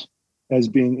reckoned as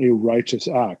being a righteous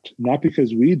act, not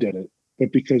because we did it,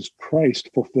 but because Christ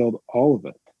fulfilled all of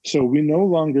it. So we no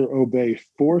longer obey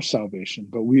for salvation,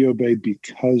 but we obey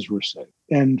because we're saved.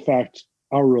 And in fact,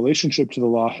 our relationship to the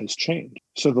law has changed.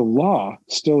 So the law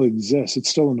still exists. It's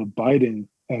still an abiding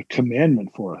commandment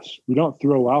for us. We don't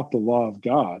throw out the law of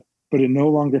God, but it no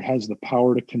longer has the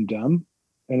power to condemn,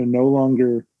 and it no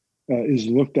longer is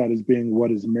looked at as being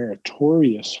what is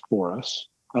meritorious for us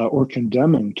or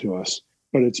condemning to us,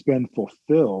 but it's been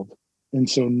fulfilled. And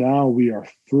so now we are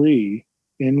free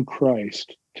in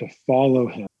Christ to follow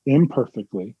him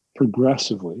imperfectly,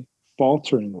 progressively,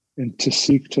 falteringly, and to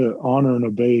seek to honor and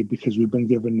obey because we've been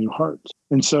given new hearts.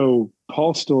 And so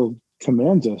Paul still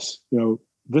commands us,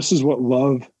 this is what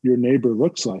love your neighbor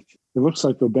looks like. It looks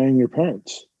like obeying your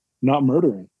parents, not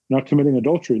murdering, not committing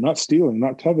adultery, not stealing,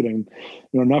 not coveting,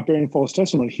 not bearing false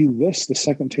testimony. He lists the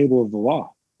second table of the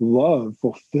law. Love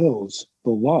fulfills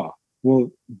the law.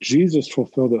 Well, Jesus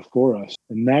fulfilled it for us,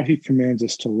 and now he commands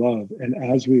us to love. And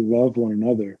as we love one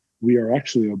another, we are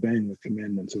actually obeying the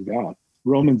commandments of God.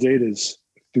 Romans 8 is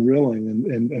thrilling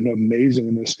and amazing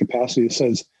in this capacity. It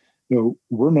says,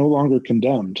 we're no longer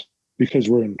condemned because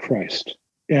we're in Christ.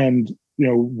 And,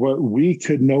 what we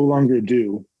could no longer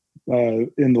do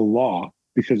in the law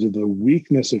because of the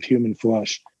weakness of human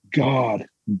flesh, God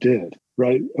did,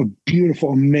 right? A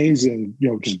beautiful, amazing,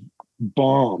 just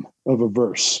bomb of a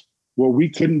verse. What we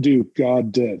couldn't do,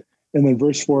 God did. And then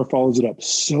verse 4 follows it up,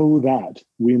 so that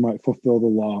we might fulfill the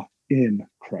law in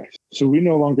Christ. So we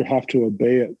no longer have to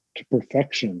obey it to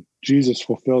perfection. Jesus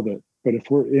fulfilled it. But if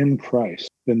we're in Christ,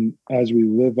 then as we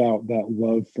live out that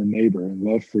love for neighbor and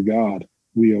love for God,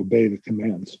 we obey the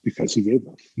commands because he gave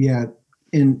them. Yeah.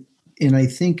 And I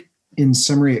think in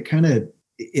summary,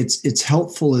 it's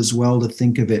helpful as well to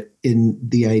think of it in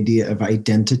the idea of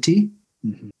identity.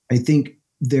 Mm-hmm. I think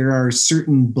there are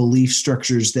certain belief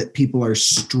structures that people are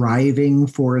striving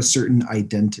for a certain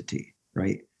identity,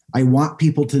 right? I want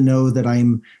people to know that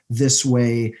I'm this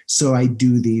way, so I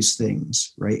do these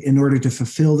things, right? In order to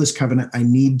fulfill this covenant, I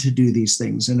need to do these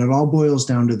things. And it all boils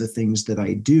down to the things that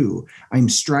I do. I'm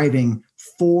striving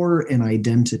for an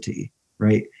identity,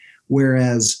 right?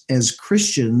 Whereas as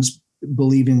Christians,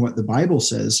 believing what the Bible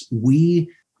says, we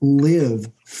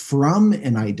live from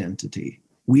an identity.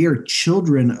 We are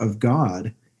children of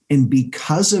God. And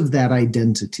because of that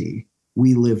identity,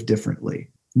 we live differently.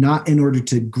 Not in order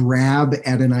to grab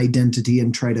at an identity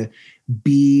and try to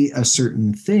be a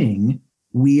certain thing.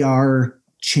 We are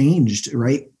changed,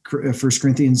 right? 1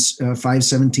 Corinthians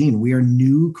 5:17, we are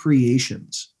new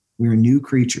creations. We are new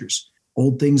creatures.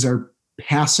 Old things are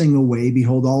passing away.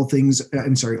 Behold, old things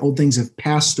have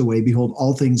passed away. Behold,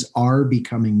 all things are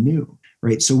becoming new,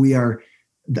 right? So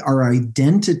our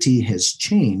identity has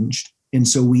changed. And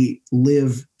so we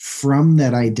live from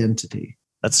that identity.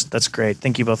 That's great.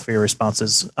 Thank you both for your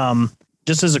responses.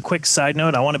 Just as a quick side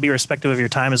note, I want to be respectful of your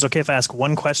time. Is it okay if I ask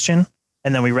one question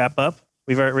and then we wrap up?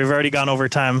 We've already gone over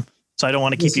time, so I don't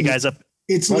want to keep you guys up.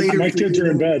 It's later. My kids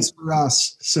are in bed for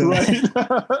us. So right.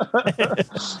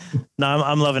 No,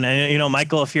 I'm loving it.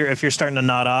 Michael, if you're starting to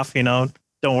nod off, don't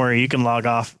worry, you can log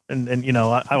off, and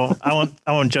I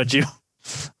won't judge you.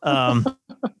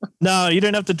 No, you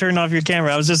didn't have to turn off your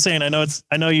camera. I was just saying,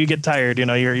 I know you get tired.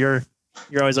 You're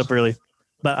always up early.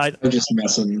 But I'm just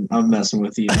messing. I'm messing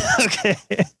with you. Okay.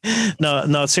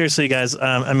 No, seriously, guys.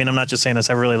 I'm not just saying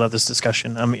this. I really love this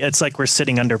discussion. It's like we're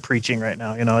sitting under preaching right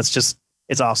now.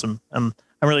 It's awesome. I'm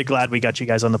really glad we got you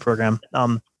guys on the program.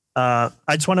 I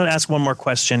just wanted to ask one more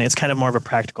question. It's kind of more of a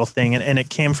practical thing, and it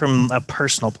came from a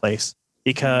personal place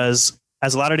because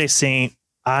as a Latter-day Saint,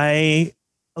 I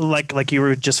like you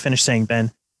were just finished saying,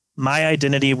 Ben, my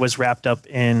identity was wrapped up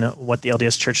in what the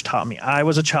LDS Church taught me. I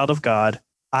was a child of God.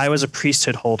 I was a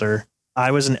priesthood holder.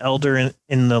 I was an elder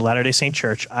in the Latter-day Saint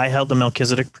Church. I held the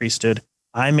Melchizedek priesthood.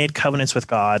 I made covenants with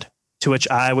God to which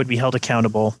I would be held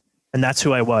accountable. And that's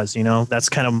who I was, that's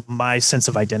kind of my sense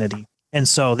of identity. And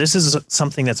so this is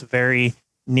something that's very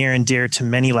near and dear to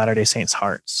many Latter-day Saints'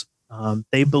 hearts.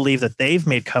 They believe that they've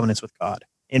made covenants with God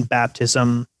in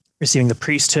baptism, receiving the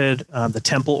priesthood, the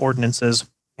temple ordinances,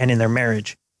 and in their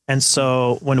marriage. And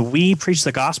so when we preach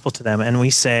the gospel to them and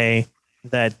we say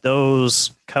that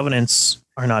those covenants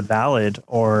are not valid,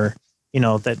 or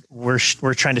that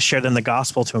we're trying to share them the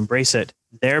gospel to embrace it,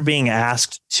 they're being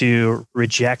asked to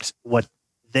reject what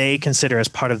they consider as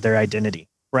part of their identity.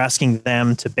 We're asking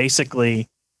them to basically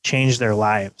change their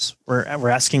lives. We're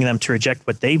asking them to reject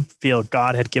what they feel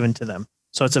God had given to them.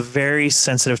 So it's a very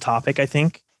sensitive topic, I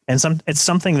think. And it's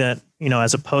something that,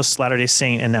 as a post Latter-day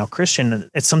Saint and now Christian,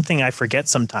 it's something I forget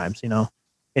sometimes.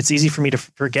 It's easy for me to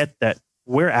forget that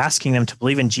we're asking them to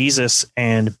believe in Jesus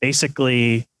and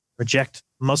basically reject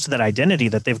most of that identity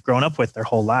that they've grown up with their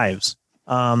whole lives.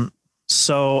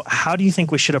 So how do you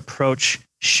think we should approach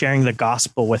sharing the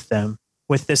gospel with them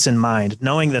with this in mind,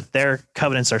 knowing that their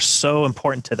covenants are so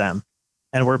important to them?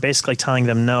 And we're basically telling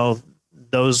them, no,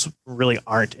 those really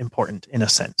aren't important in a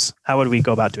sense. How would we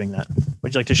go about doing that?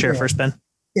 Would you like to share first, Ben?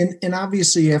 And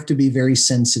obviously you have to be very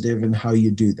sensitive in how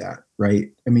you do that, right?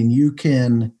 I mean, you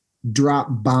can drop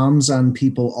bombs on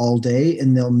people all day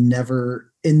and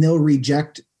they'll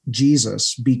reject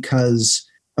Jesus because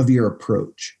of your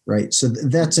approach, right? So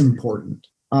that's important.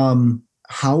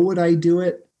 How would I do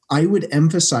it? I would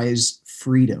emphasize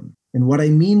freedom. And what I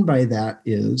mean by that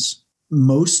is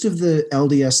most of the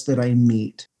LDS that I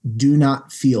meet do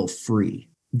not feel free.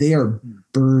 They are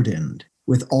burdened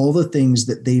with all the things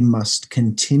that they must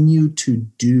continue to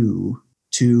do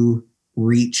to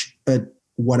reach a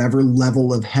whatever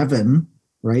level of heaven,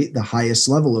 right? The highest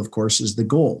level, of course, is the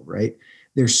goal, right?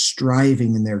 They're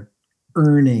striving and they're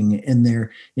earning and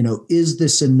they're, is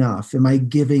this enough? Am I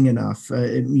giving enough?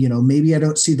 Maybe I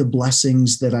don't see the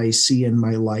blessings that I see in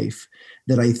my life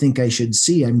that I think I should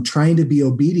see. I'm trying to be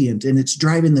obedient and it's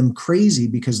driving them crazy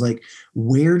because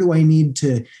where do I need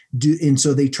to do? And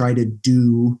so they try to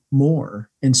do more.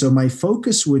 And so my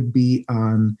focus would be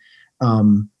on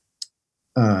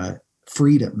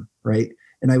freedom, right?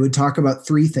 And I would talk about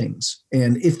three things.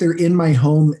 And if they're in my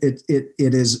home,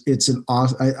 it's an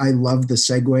awesome, I love the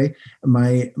segue.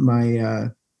 My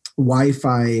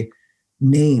Wi-Fi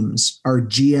names are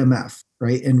GMF,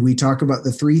 right? And we talk about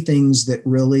the three things that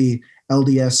really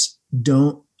LDS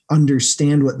don't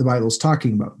understand what the Bible's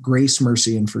talking about: grace,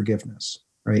 mercy, and forgiveness,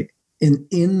 right?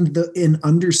 In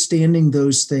understanding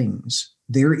those things,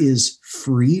 there is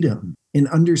freedom in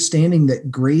understanding that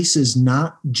grace is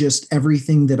not just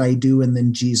everything that I do and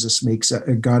then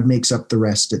God makes up the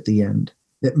rest at the end.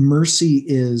 That mercy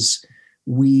is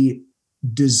we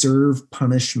deserve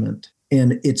punishment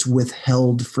and it's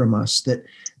withheld from us. That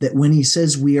when he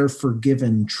says we are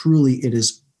forgiven, truly it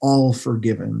is all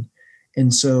forgiven.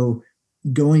 And so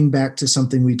going back to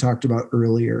something we talked about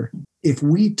earlier, if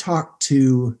we talk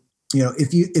to,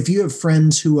 if you have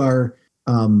friends who are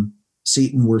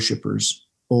Satan worshipers,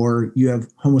 or you have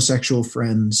homosexual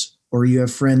friends, or you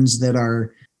have friends that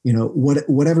are,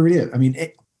 whatever it is. I mean,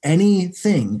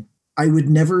 anything, I would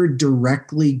never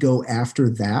directly go after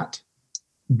that,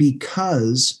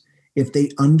 because if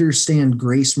they understand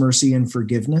grace, mercy, and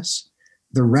forgiveness,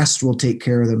 the rest will take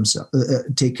care of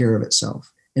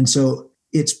itself. And so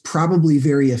it's probably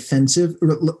very offensive,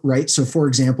 right? So for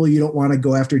example, you don't want to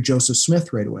go after Joseph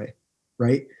Smith right away,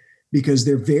 right? Because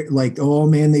they're very oh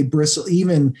man, they bristle.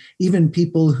 Even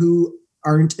people who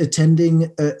aren't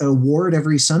attending a ward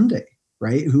every Sunday,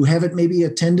 right? Who haven't maybe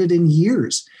attended in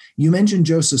years. You mentioned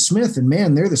Joseph Smith, and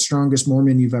man, they're the strongest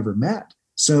Mormon you've ever met.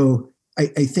 So I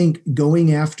think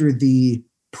going after the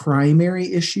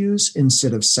primary issues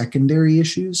instead of secondary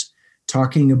issues,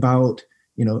 talking about,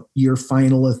 your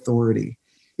final authority.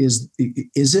 Is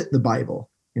it the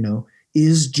Bible?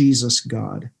 Is Jesus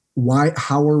God? Why?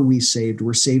 How are we saved?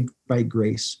 We're saved by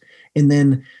grace. And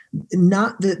then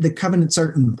not that the covenants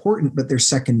aren't important, but they're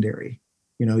secondary.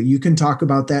 You can talk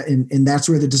about that. And that's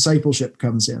where the discipleship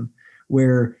comes in,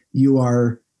 where you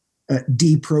are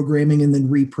deprogramming and then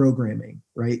reprogramming,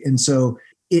 right? And so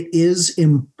it is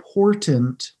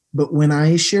important, but when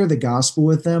I share the gospel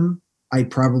with them, I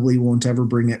probably won't ever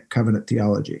bring up covenant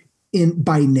theology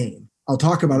by name. I'll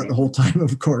talk about it the whole time,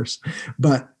 of course,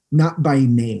 but not by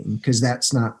name, because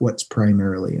that's not what's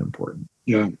primarily important.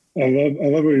 Yeah, I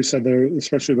love what you said there,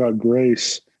 especially about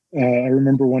grace. I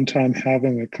remember one time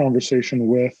having a conversation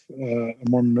with a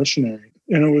Mormon missionary,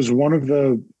 and it was one of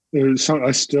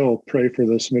I still pray for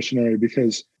this missionary,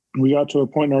 because we got to a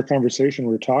point in our conversation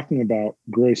where we were talking about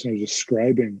grace, and I was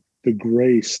describing the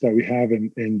grace that we have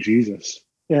in Jesus.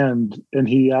 And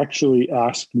he actually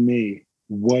asked me,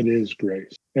 what is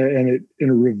grace? And it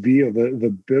revealed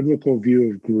the biblical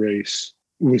view of grace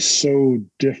was so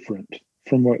different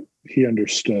from what he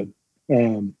understood.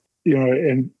 And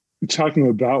talking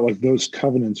about those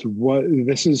covenants,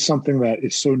 this is something that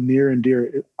is so near and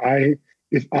dear.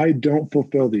 If I don't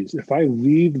fulfill these, if I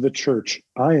leave the church,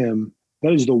 that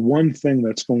is the one thing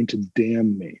that's going to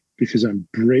damn me, because I'm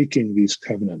breaking these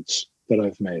covenants that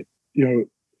I've made.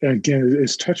 Again,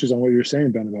 it touches on what you're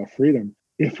saying, Ben, about freedom.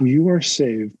 If you are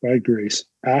saved by grace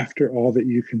after all that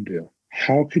you can do,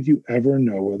 how could you ever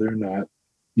know whether or not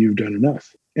you've done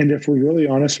enough? And if we're really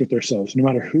honest with ourselves, no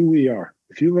matter who we are,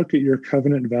 if you look at your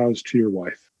covenant vows to your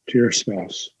wife, to your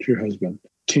spouse, to your husband,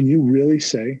 can you really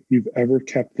say you've ever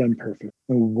kept them perfect?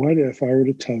 And what if I were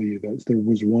to tell you that there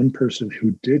was one person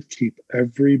who did keep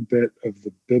every bit of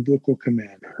the biblical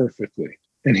command perfectly,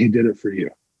 and he did it for you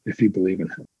if you believe in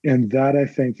him? And that, I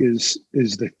think, is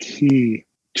the key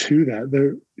to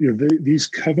that. These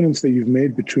covenants that you've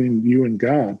made between you and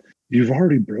God, you've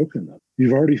already broken them.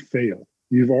 You've already failed.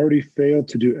 You've already failed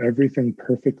to do everything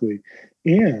perfectly.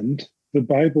 And the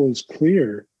Bible is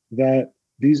clear that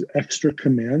these extra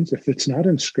commands, if it's not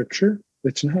in Scripture,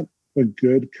 it's not a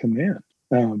good command.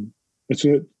 It's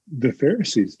what the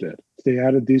Pharisees did. They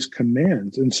added these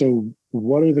commands. And so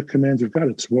what are the commands of God?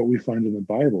 It's what we find in the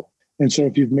Bible. And so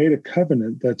if you've made a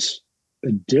covenant that's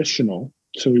additional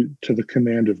to the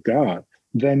command of God,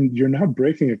 then you're not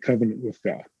breaking a covenant with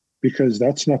God, because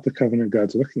that's not the covenant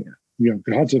God's looking at.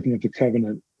 God's looking at the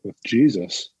covenant with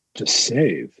Jesus to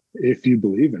save. If you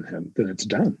believe in him, then it's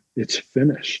done. It's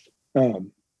finished. I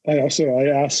asked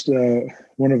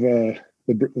one of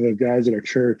the guys at our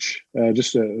church,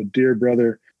 just a dear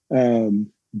brother,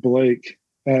 Blake.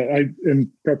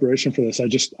 In preparation for this,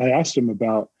 I asked him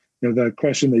about the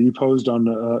question that you posed in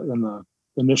the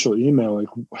initial email, like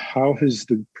how has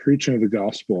the preaching of the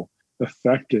gospel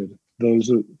affected those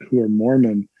who are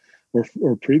Mormon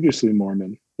or previously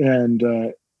Mormon? And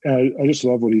I just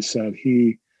love what he said.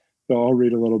 I'll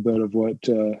read a little bit of what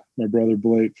my brother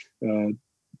Blake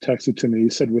texted to me. He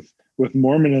said, with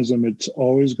Mormonism, it's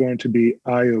always going to be,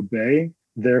 I obey,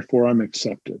 therefore I'm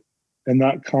accepted. And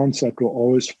that concept will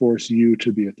always force you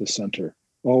to be at the center,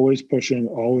 always pushing,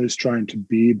 always trying to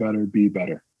be better, be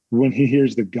better. When he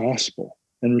hears the gospel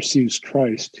and receives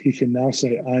Christ, he can now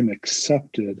say, I'm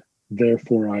accepted,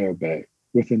 therefore I obey.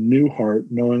 With a new heart,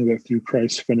 knowing that through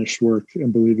Christ's finished work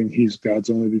and believing he's God's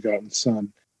only begotten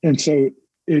Son. And so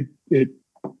it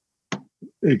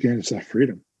again, it's that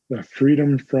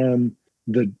freedom from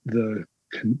the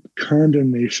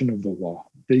condemnation of the law,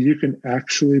 that you can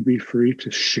actually be free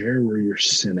to share where you're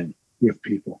sinning with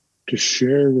people, to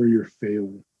share where you're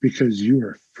failing, because you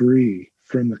are free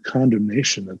from the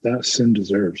condemnation that sin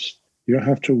deserves. You don't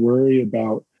have to worry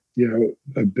about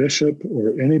a bishop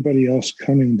or anybody else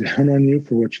coming down on you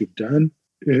for what you've done.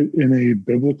 In a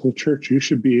biblical church, you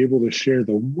should be able to share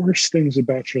the worst things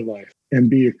about your life and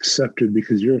be accepted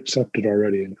because you're accepted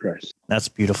already in Christ. That's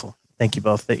beautiful. Thank you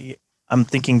both. I'm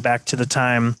thinking back to the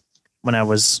time when I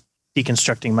was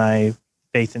deconstructing my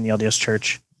faith in the LDS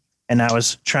Church, and I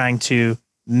was trying to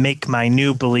make my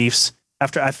new beliefs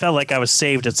after I felt like I was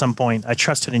saved at some point. I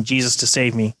trusted in Jesus to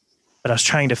save me, but I was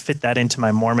trying to fit that into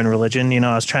my Mormon religion.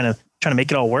 I was trying to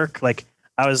make it all work. Like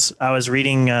I was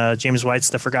reading James White's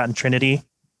The Forgotten Trinity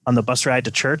on the bus ride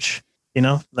to church.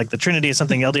 Like the Trinity is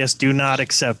something LDS do not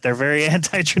accept. They're very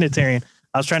anti-Trinitarian.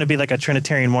 I was trying to be like a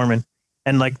Trinitarian Mormon.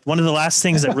 And like one of the last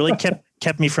things that really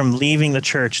kept me from leaving the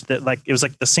church, that like it was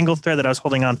like the single thread that I was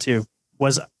holding on to,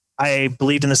 was I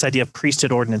believed in this idea of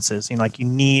priesthood ordinances. Like you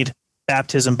need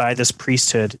baptism by this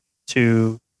priesthood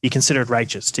to be considered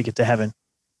righteous to get to heaven.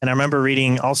 And I remember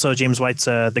reading also James White's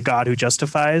The God Who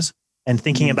Justifies, and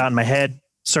thinking about in my head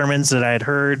sermons that I had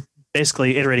heard,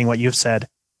 basically iterating what you've said.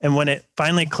 And when it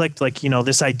finally clicked, like,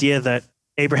 this idea that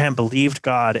Abraham believed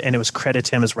God and it was credited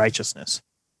to him as righteousness.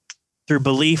 Through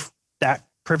belief, that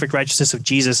perfect righteousness of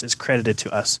Jesus is credited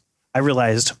to us. I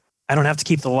realized I don't have to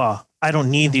keep the law. I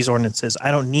don't need these ordinances. I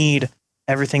don't need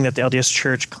everything that the LDS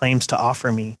Church claims to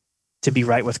offer me to be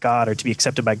right with God or to be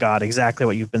accepted by God, exactly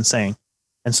what you've been saying.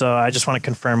 And so I just want to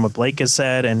confirm what Blake has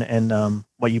said and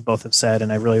what you both have said.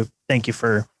 And I really thank you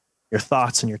for your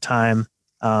thoughts and your time.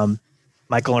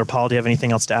 Michael or Paul, do you have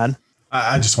anything else to add?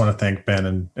 I just want to thank Ben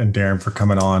and Darren for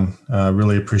coming on.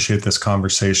 Really appreciate this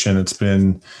conversation. It's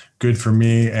been good for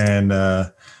me, and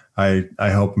I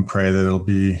hope and pray that it'll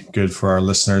be good for our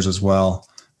listeners as well.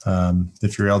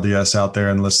 If you're LDS out there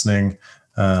and listening,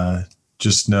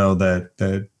 just know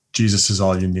that Jesus is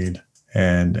all you need,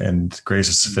 and grace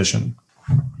is sufficient.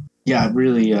 Yeah, I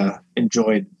really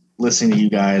enjoyed listening to you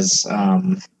guys.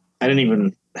 I didn't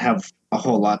even have a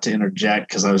whole lot to interject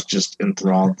because I was just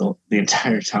enthralled the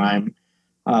entire time.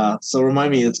 So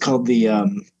remind me, it's called the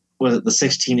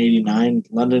 1689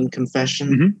 London Confession?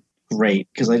 Mm-hmm. Great,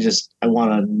 because I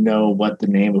want to know what the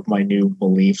name of my new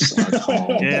beliefs are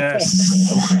called.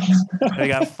 Yes. We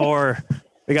got four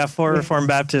Reformed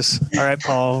Baptists. All right,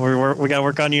 Paul, we got to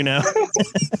work on you now.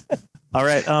 All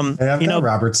right. Hey, I've got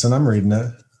Robertson. I'm reading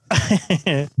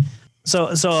it.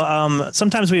 So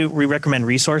sometimes we recommend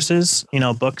resources,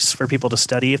 books for people to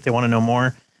study if they want to know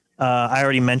more. I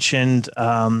already mentioned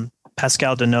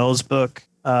Pascal Deneau's book.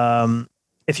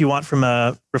 If you want from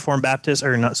a Reformed Baptist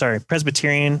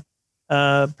Presbyterian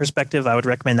perspective, I would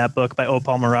recommend that book by O.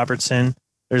 Palmer Robertson.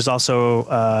 There's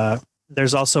also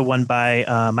one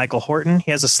by Michael Horton.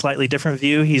 He has a slightly different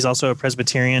view. He's also a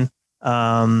Presbyterian,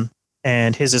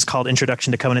 and his is called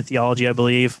Introduction to Covenant Theology, I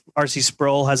believe. R.C.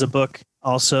 Sproul has a book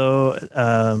also,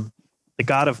 The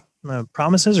God of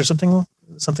Promises, or something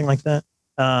like that.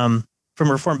 From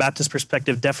a Reformed Baptist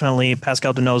perspective, definitely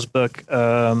Pascal Duneau's book.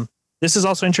 This is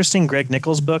also interesting. Greg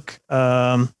Nichols' book,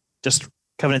 just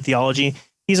Covenant Theology.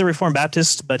 He's a Reformed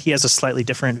Baptist, but he has a slightly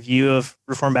different view of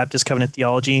Reformed Baptist covenant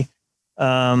theology.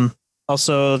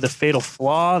 Also, The Fatal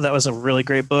Flaw. That was a really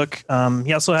great book.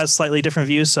 He also has slightly different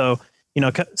views. So,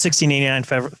 1689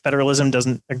 federalism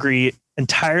doesn't agree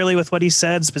entirely with what he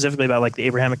said, specifically about like the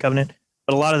Abrahamic covenant,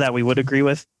 but a lot of that we would agree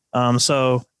with.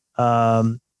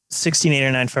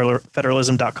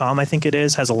 1689federalism.com, I think it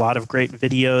is, has a lot of great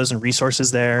videos and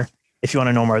resources there if you want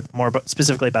to know more about,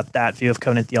 specifically about that view of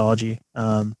covenant theology.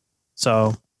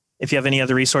 So if you have any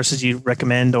other resources you'd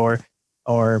recommend, or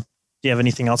do you have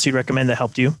anything else you'd recommend that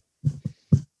helped you?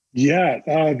 Yeah,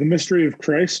 The Mystery of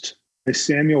Christ by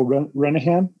Samuel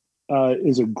Renahan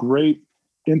is a great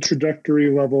introductory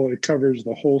level. It covers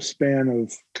the whole span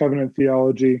of covenant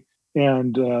theology,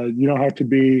 and you don't have to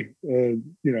be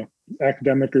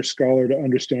academic or scholar to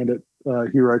understand it.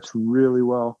 He writes really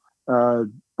well.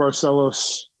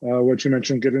 Barcelos, what you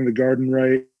mentioned, Getting the Garden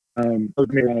Right,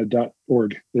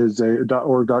 .org is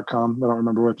 .org.com. I don't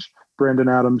remember which. Brandon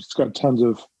Adams. It's got tons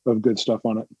of good stuff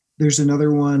on it. There's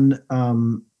another one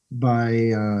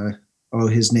by,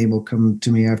 his name will come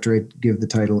to me after I give the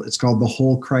title. It's called The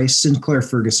Whole Christ, Sinclair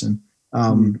Ferguson.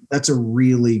 That's a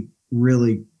really,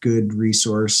 really good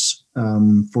resource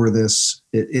for this.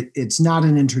 It's not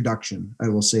an introduction, I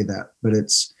will say that, but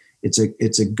it's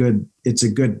a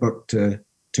good book to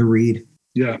read.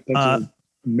 Yeah, that's an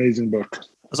amazing book.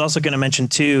 I was also going to mention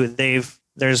too,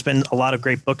 there's been a lot of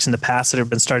great books in the past that have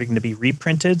been starting to be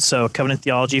reprinted. So Covenant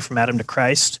Theology from Adam to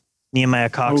Christ, Nehemiah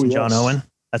Cox and John Owen.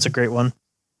 That's a great one.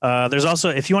 There's also,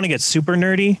 if you want to get super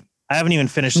nerdy, I haven't even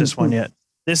finished this one yet.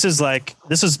 This is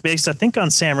based, I think,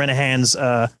 on Sam Renahan's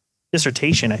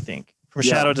dissertation, I think, From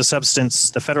Shadow to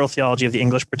Substance, the Federal Theology of the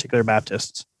English Particular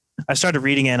Baptists. I started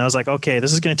reading it and I was like, okay,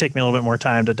 this is going to take me a little bit more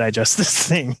time to digest this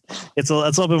thing. It's a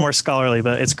little bit more scholarly,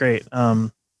 but it's great.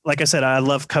 Like I said, I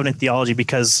love covenant theology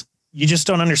because you just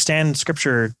don't understand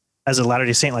scripture as a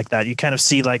Latter-day Saint like that. You kind of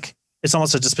see like, it's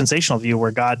almost a dispensational view where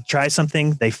God tries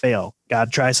something, they fail.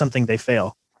 God tries something, they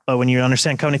fail. But when you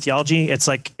understand covenant theology, it's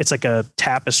like a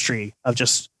tapestry of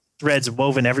just threads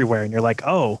woven everywhere. And you're like,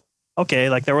 oh, okay,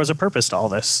 like there was a purpose to all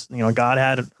this. God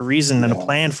had a reason and a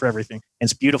plan for everything. And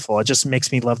it's beautiful. It just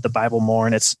makes me love the Bible more.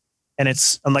 And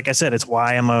like I said, it's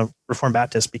why I'm a Reformed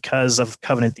Baptist, because of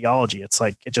covenant theology. It's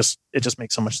like, it just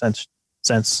makes so much sense.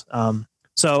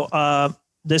 So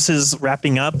this is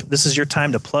wrapping up. This is your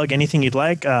time to plug anything you'd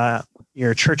like.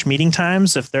 Your church meeting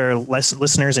times, if there are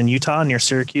listeners in Utah near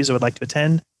Syracuse that would like to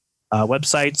attend,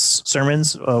 websites,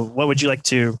 sermons, what would you like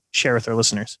to share with our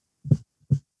listeners?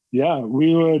 Yeah,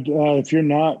 we would, if you're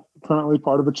not currently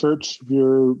part of a church, if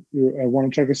you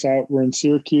want to check us out, we're in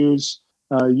Syracuse,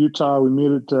 Utah. We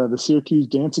meet at the Syracuse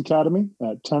Dance Academy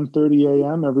at 10:30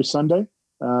 a.m. every Sunday.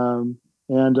 And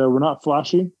we're not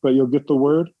flashy, but you'll get the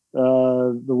word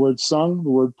sung, the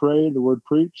word prayed, the word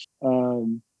preached.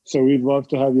 So we'd love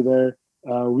to have you there.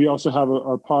 We also have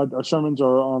our sermons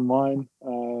are online,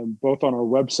 both on our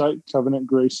website,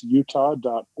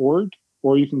 covenantgraceutah.org,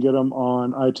 or you can get them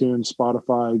on iTunes,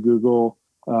 Spotify, Google.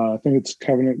 I think it's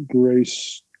Covenant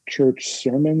Grace Church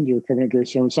Sermons or Covenant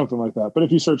Grace Sermons, something like that. But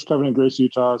if you search Covenant Grace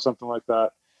Utah, something like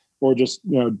that, or just,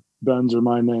 Ben's or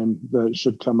my name, that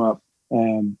should come up.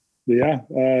 Otherwise,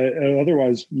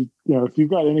 if you've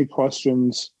got any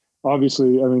questions,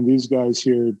 obviously, I mean, these guys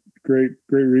here, great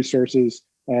resources.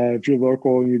 If you're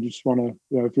local and you just want to,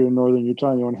 if you're in Northern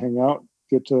Utah and you want to hang out,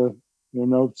 get to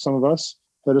know some of us,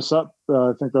 hit us up.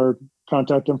 I think our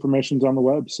contact information's on the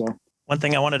web. So one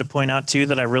thing I wanted to point out too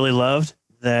that I really loved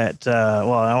that, I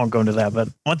won't go into that, but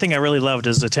one thing I really loved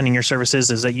is attending your services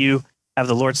is that you have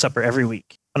the Lord's Supper every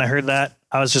week. When I heard that,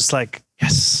 I was just like,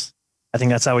 yes, I think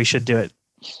that's how we should do it.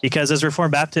 Because as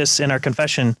Reformed Baptists in our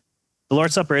confession, the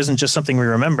Lord's Supper isn't just something we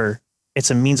remember,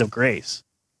 it's a means of grace.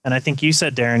 And I think you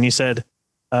said, Darren, if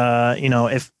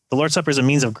the Lord's Supper is a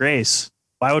means of grace,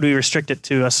 why would we restrict it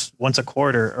to us once a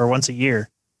quarter or once a year?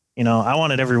 I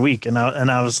want it every week. And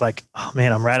I was like, oh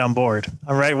man, I'm right on board.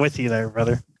 I'm right with you there,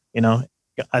 brother.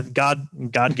 God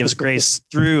gives grace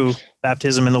through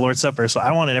baptism and the Lord's Supper. So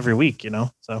I want it every week,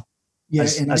 so yeah, I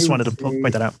just wanted to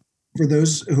point that out. For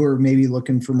those who are maybe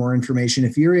looking for more information,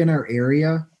 if you're in our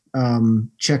area,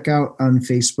 check out on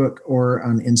Facebook or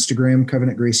on Instagram,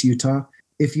 Covenant Grace Utah.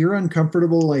 If you're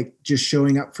uncomfortable, like just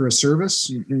showing up for a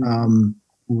service,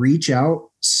 reach out,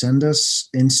 send us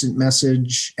instant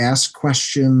message, ask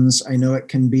questions. I know it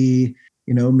can be,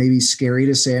 maybe scary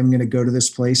to say I'm going to go to this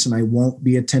place and I won't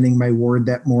be attending my ward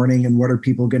that morning. And what are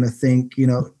people going to think?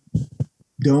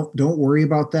 Don't worry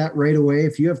about that right away.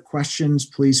 If you have questions,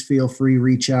 please feel free,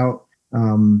 reach out.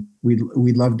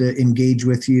 We'd love to engage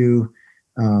with you,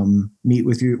 meet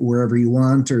with you wherever you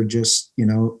want, or just,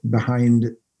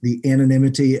 behind the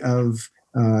anonymity of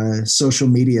social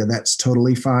media. That's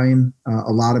totally fine.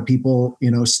 A lot of people,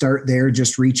 start there,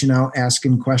 just reaching out,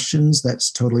 asking questions. That's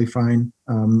totally fine.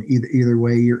 Either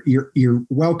way, you're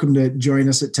welcome to join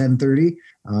us at 10:30.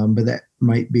 But that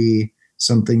might be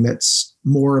something that's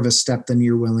more of a step than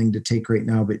you're willing to take right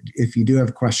now. But if you do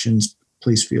have questions,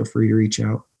 please feel free to reach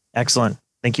out. Excellent.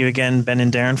 Thank you again, Ben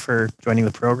and Darren, for joining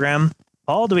the program.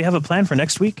 Paul, do we have a plan for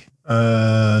next week? Do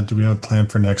we have a plan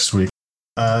for next week?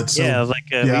 We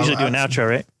usually do an outro,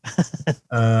 right?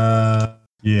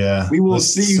 Yeah. We will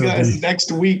see you guys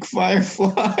next week,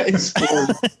 Fireflies, for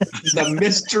the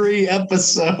mystery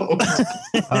episode.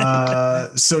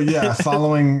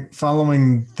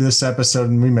 Following this episode,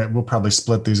 and we'll probably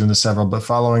split these into several, but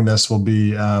following this will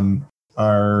be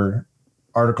our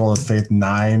Article of Faith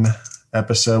 9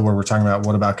 episode, where we're talking about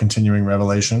what about continuing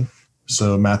revelation.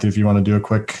 So Matthew, if you want to do a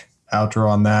quick outro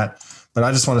on that. But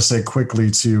I just want to say quickly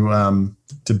to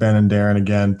Ben and Darren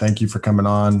again, thank you for coming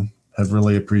on. I've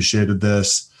really appreciated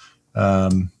this.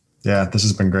 This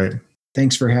has been great.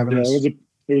 Thanks for having us. It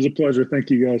was a pleasure. Thank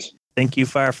you, guys. Thank you,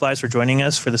 Fireflies, for joining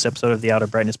us for this episode of the Out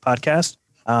of Brightness podcast.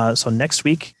 So next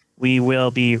week, we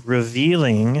will be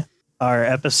revealing our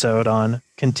episode on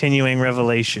continuing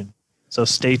revelation. So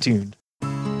stay tuned.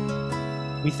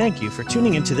 We thank you for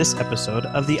tuning into this episode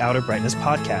of the Out of Brightness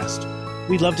podcast.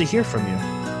 We'd love to hear from you.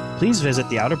 Please visit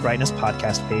the Out of Brightness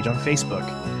podcast page on Facebook.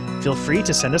 Feel free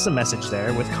to send us a message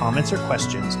there with comments or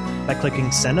questions by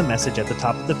clicking Send a Message at the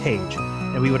top of the page,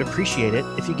 and we would appreciate it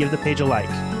if you give the page a like.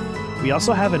 We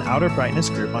also have an Outer Brightness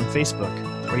group on Facebook,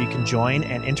 where you can join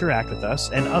and interact with us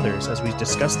and others as we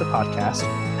discuss the podcast,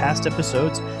 past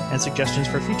episodes, and suggestions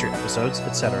for future episodes,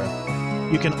 etc.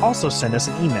 You can also send us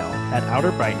an email at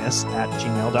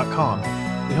outerbrightness@gmail.com.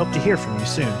 We hope to hear from you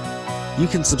soon. You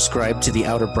can subscribe to the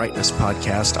Outer Brightness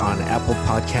podcast on Apple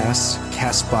Podcasts,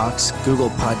 CastBox, Google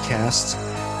Podcasts,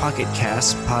 Pocket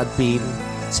Casts, Podbean,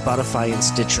 Spotify, and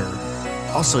Stitcher.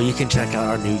 Also, you can check out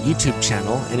our new YouTube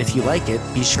channel, and if you like it,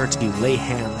 be sure to lay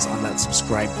hands on that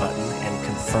subscribe button and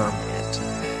confirm it.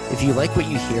 If you like what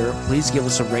you hear, please give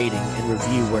us a rating and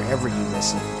review wherever you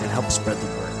listen and help spread the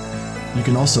word. You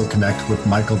can also connect with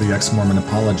Michael the Ex-Mormon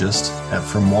Apologist at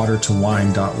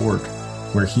FromWaterToWine.org,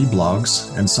 where he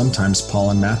blogs, and sometimes Paul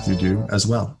and Matthew do as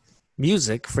well.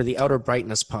 Music for the Outer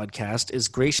Brightness podcast is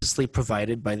graciously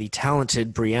provided by the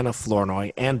talented Brianna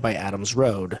Flournoy and by Adams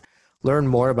Road. Learn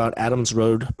more about Adams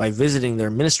Road by visiting their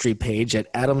ministry page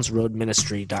at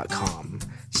adamsroadministry.com.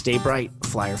 Stay bright,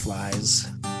 Fireflies.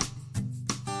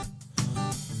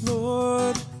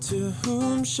 Lord, to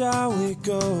whom shall we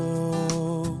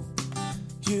go?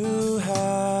 You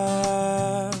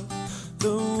have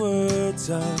the words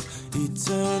of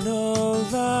eternal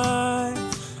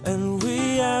life, and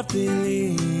we have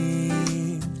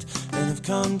believed and have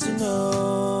come to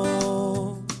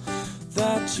know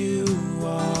that you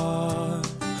are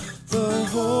the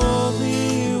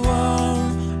Holy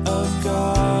One of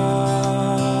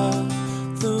God,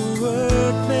 the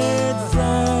Word made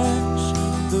flesh,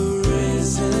 the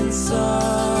risen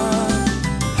Son.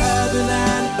 Heaven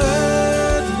and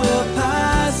earth will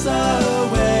pass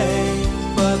away,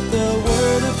 but the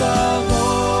word of the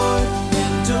Lord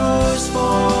endures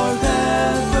forever.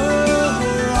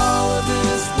 All of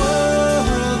this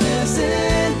world is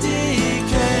in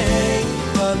decay,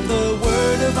 but the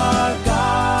word of our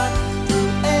God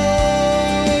through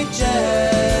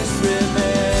ages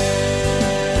remains.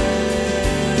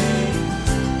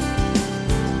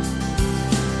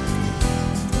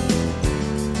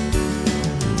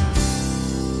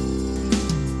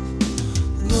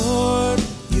 Lord,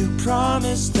 you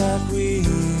promised that we,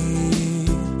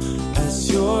 as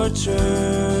your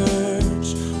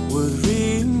church, would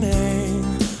remain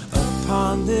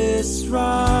upon this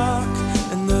rock,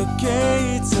 and the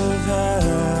gates of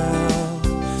hell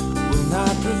will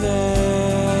not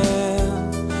prevail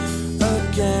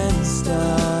against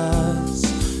us,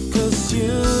 'cause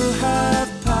you have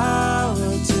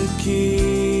power to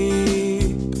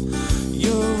keep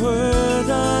your word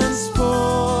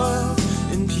unspoiled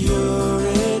in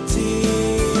purity.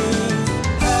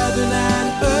 Heaven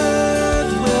and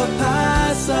earth will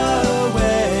pass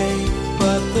away,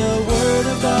 but the word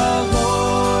of the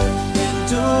Lord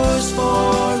endures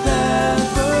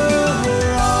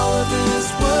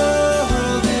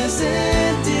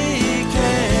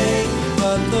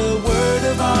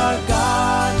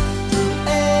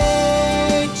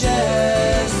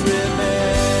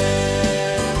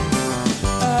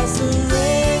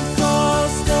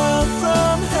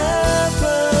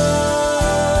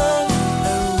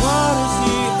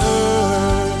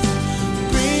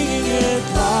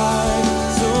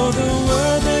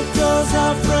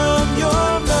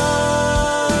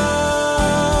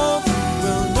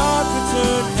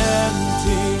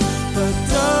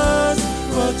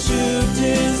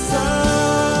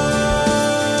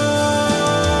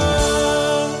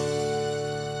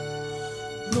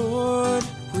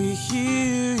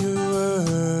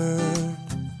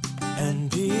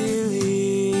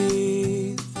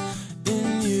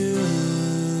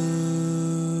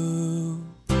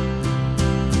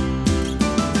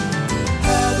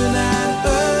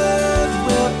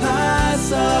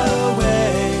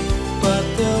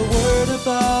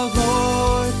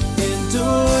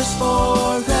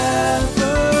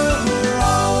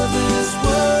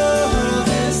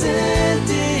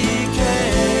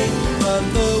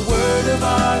of the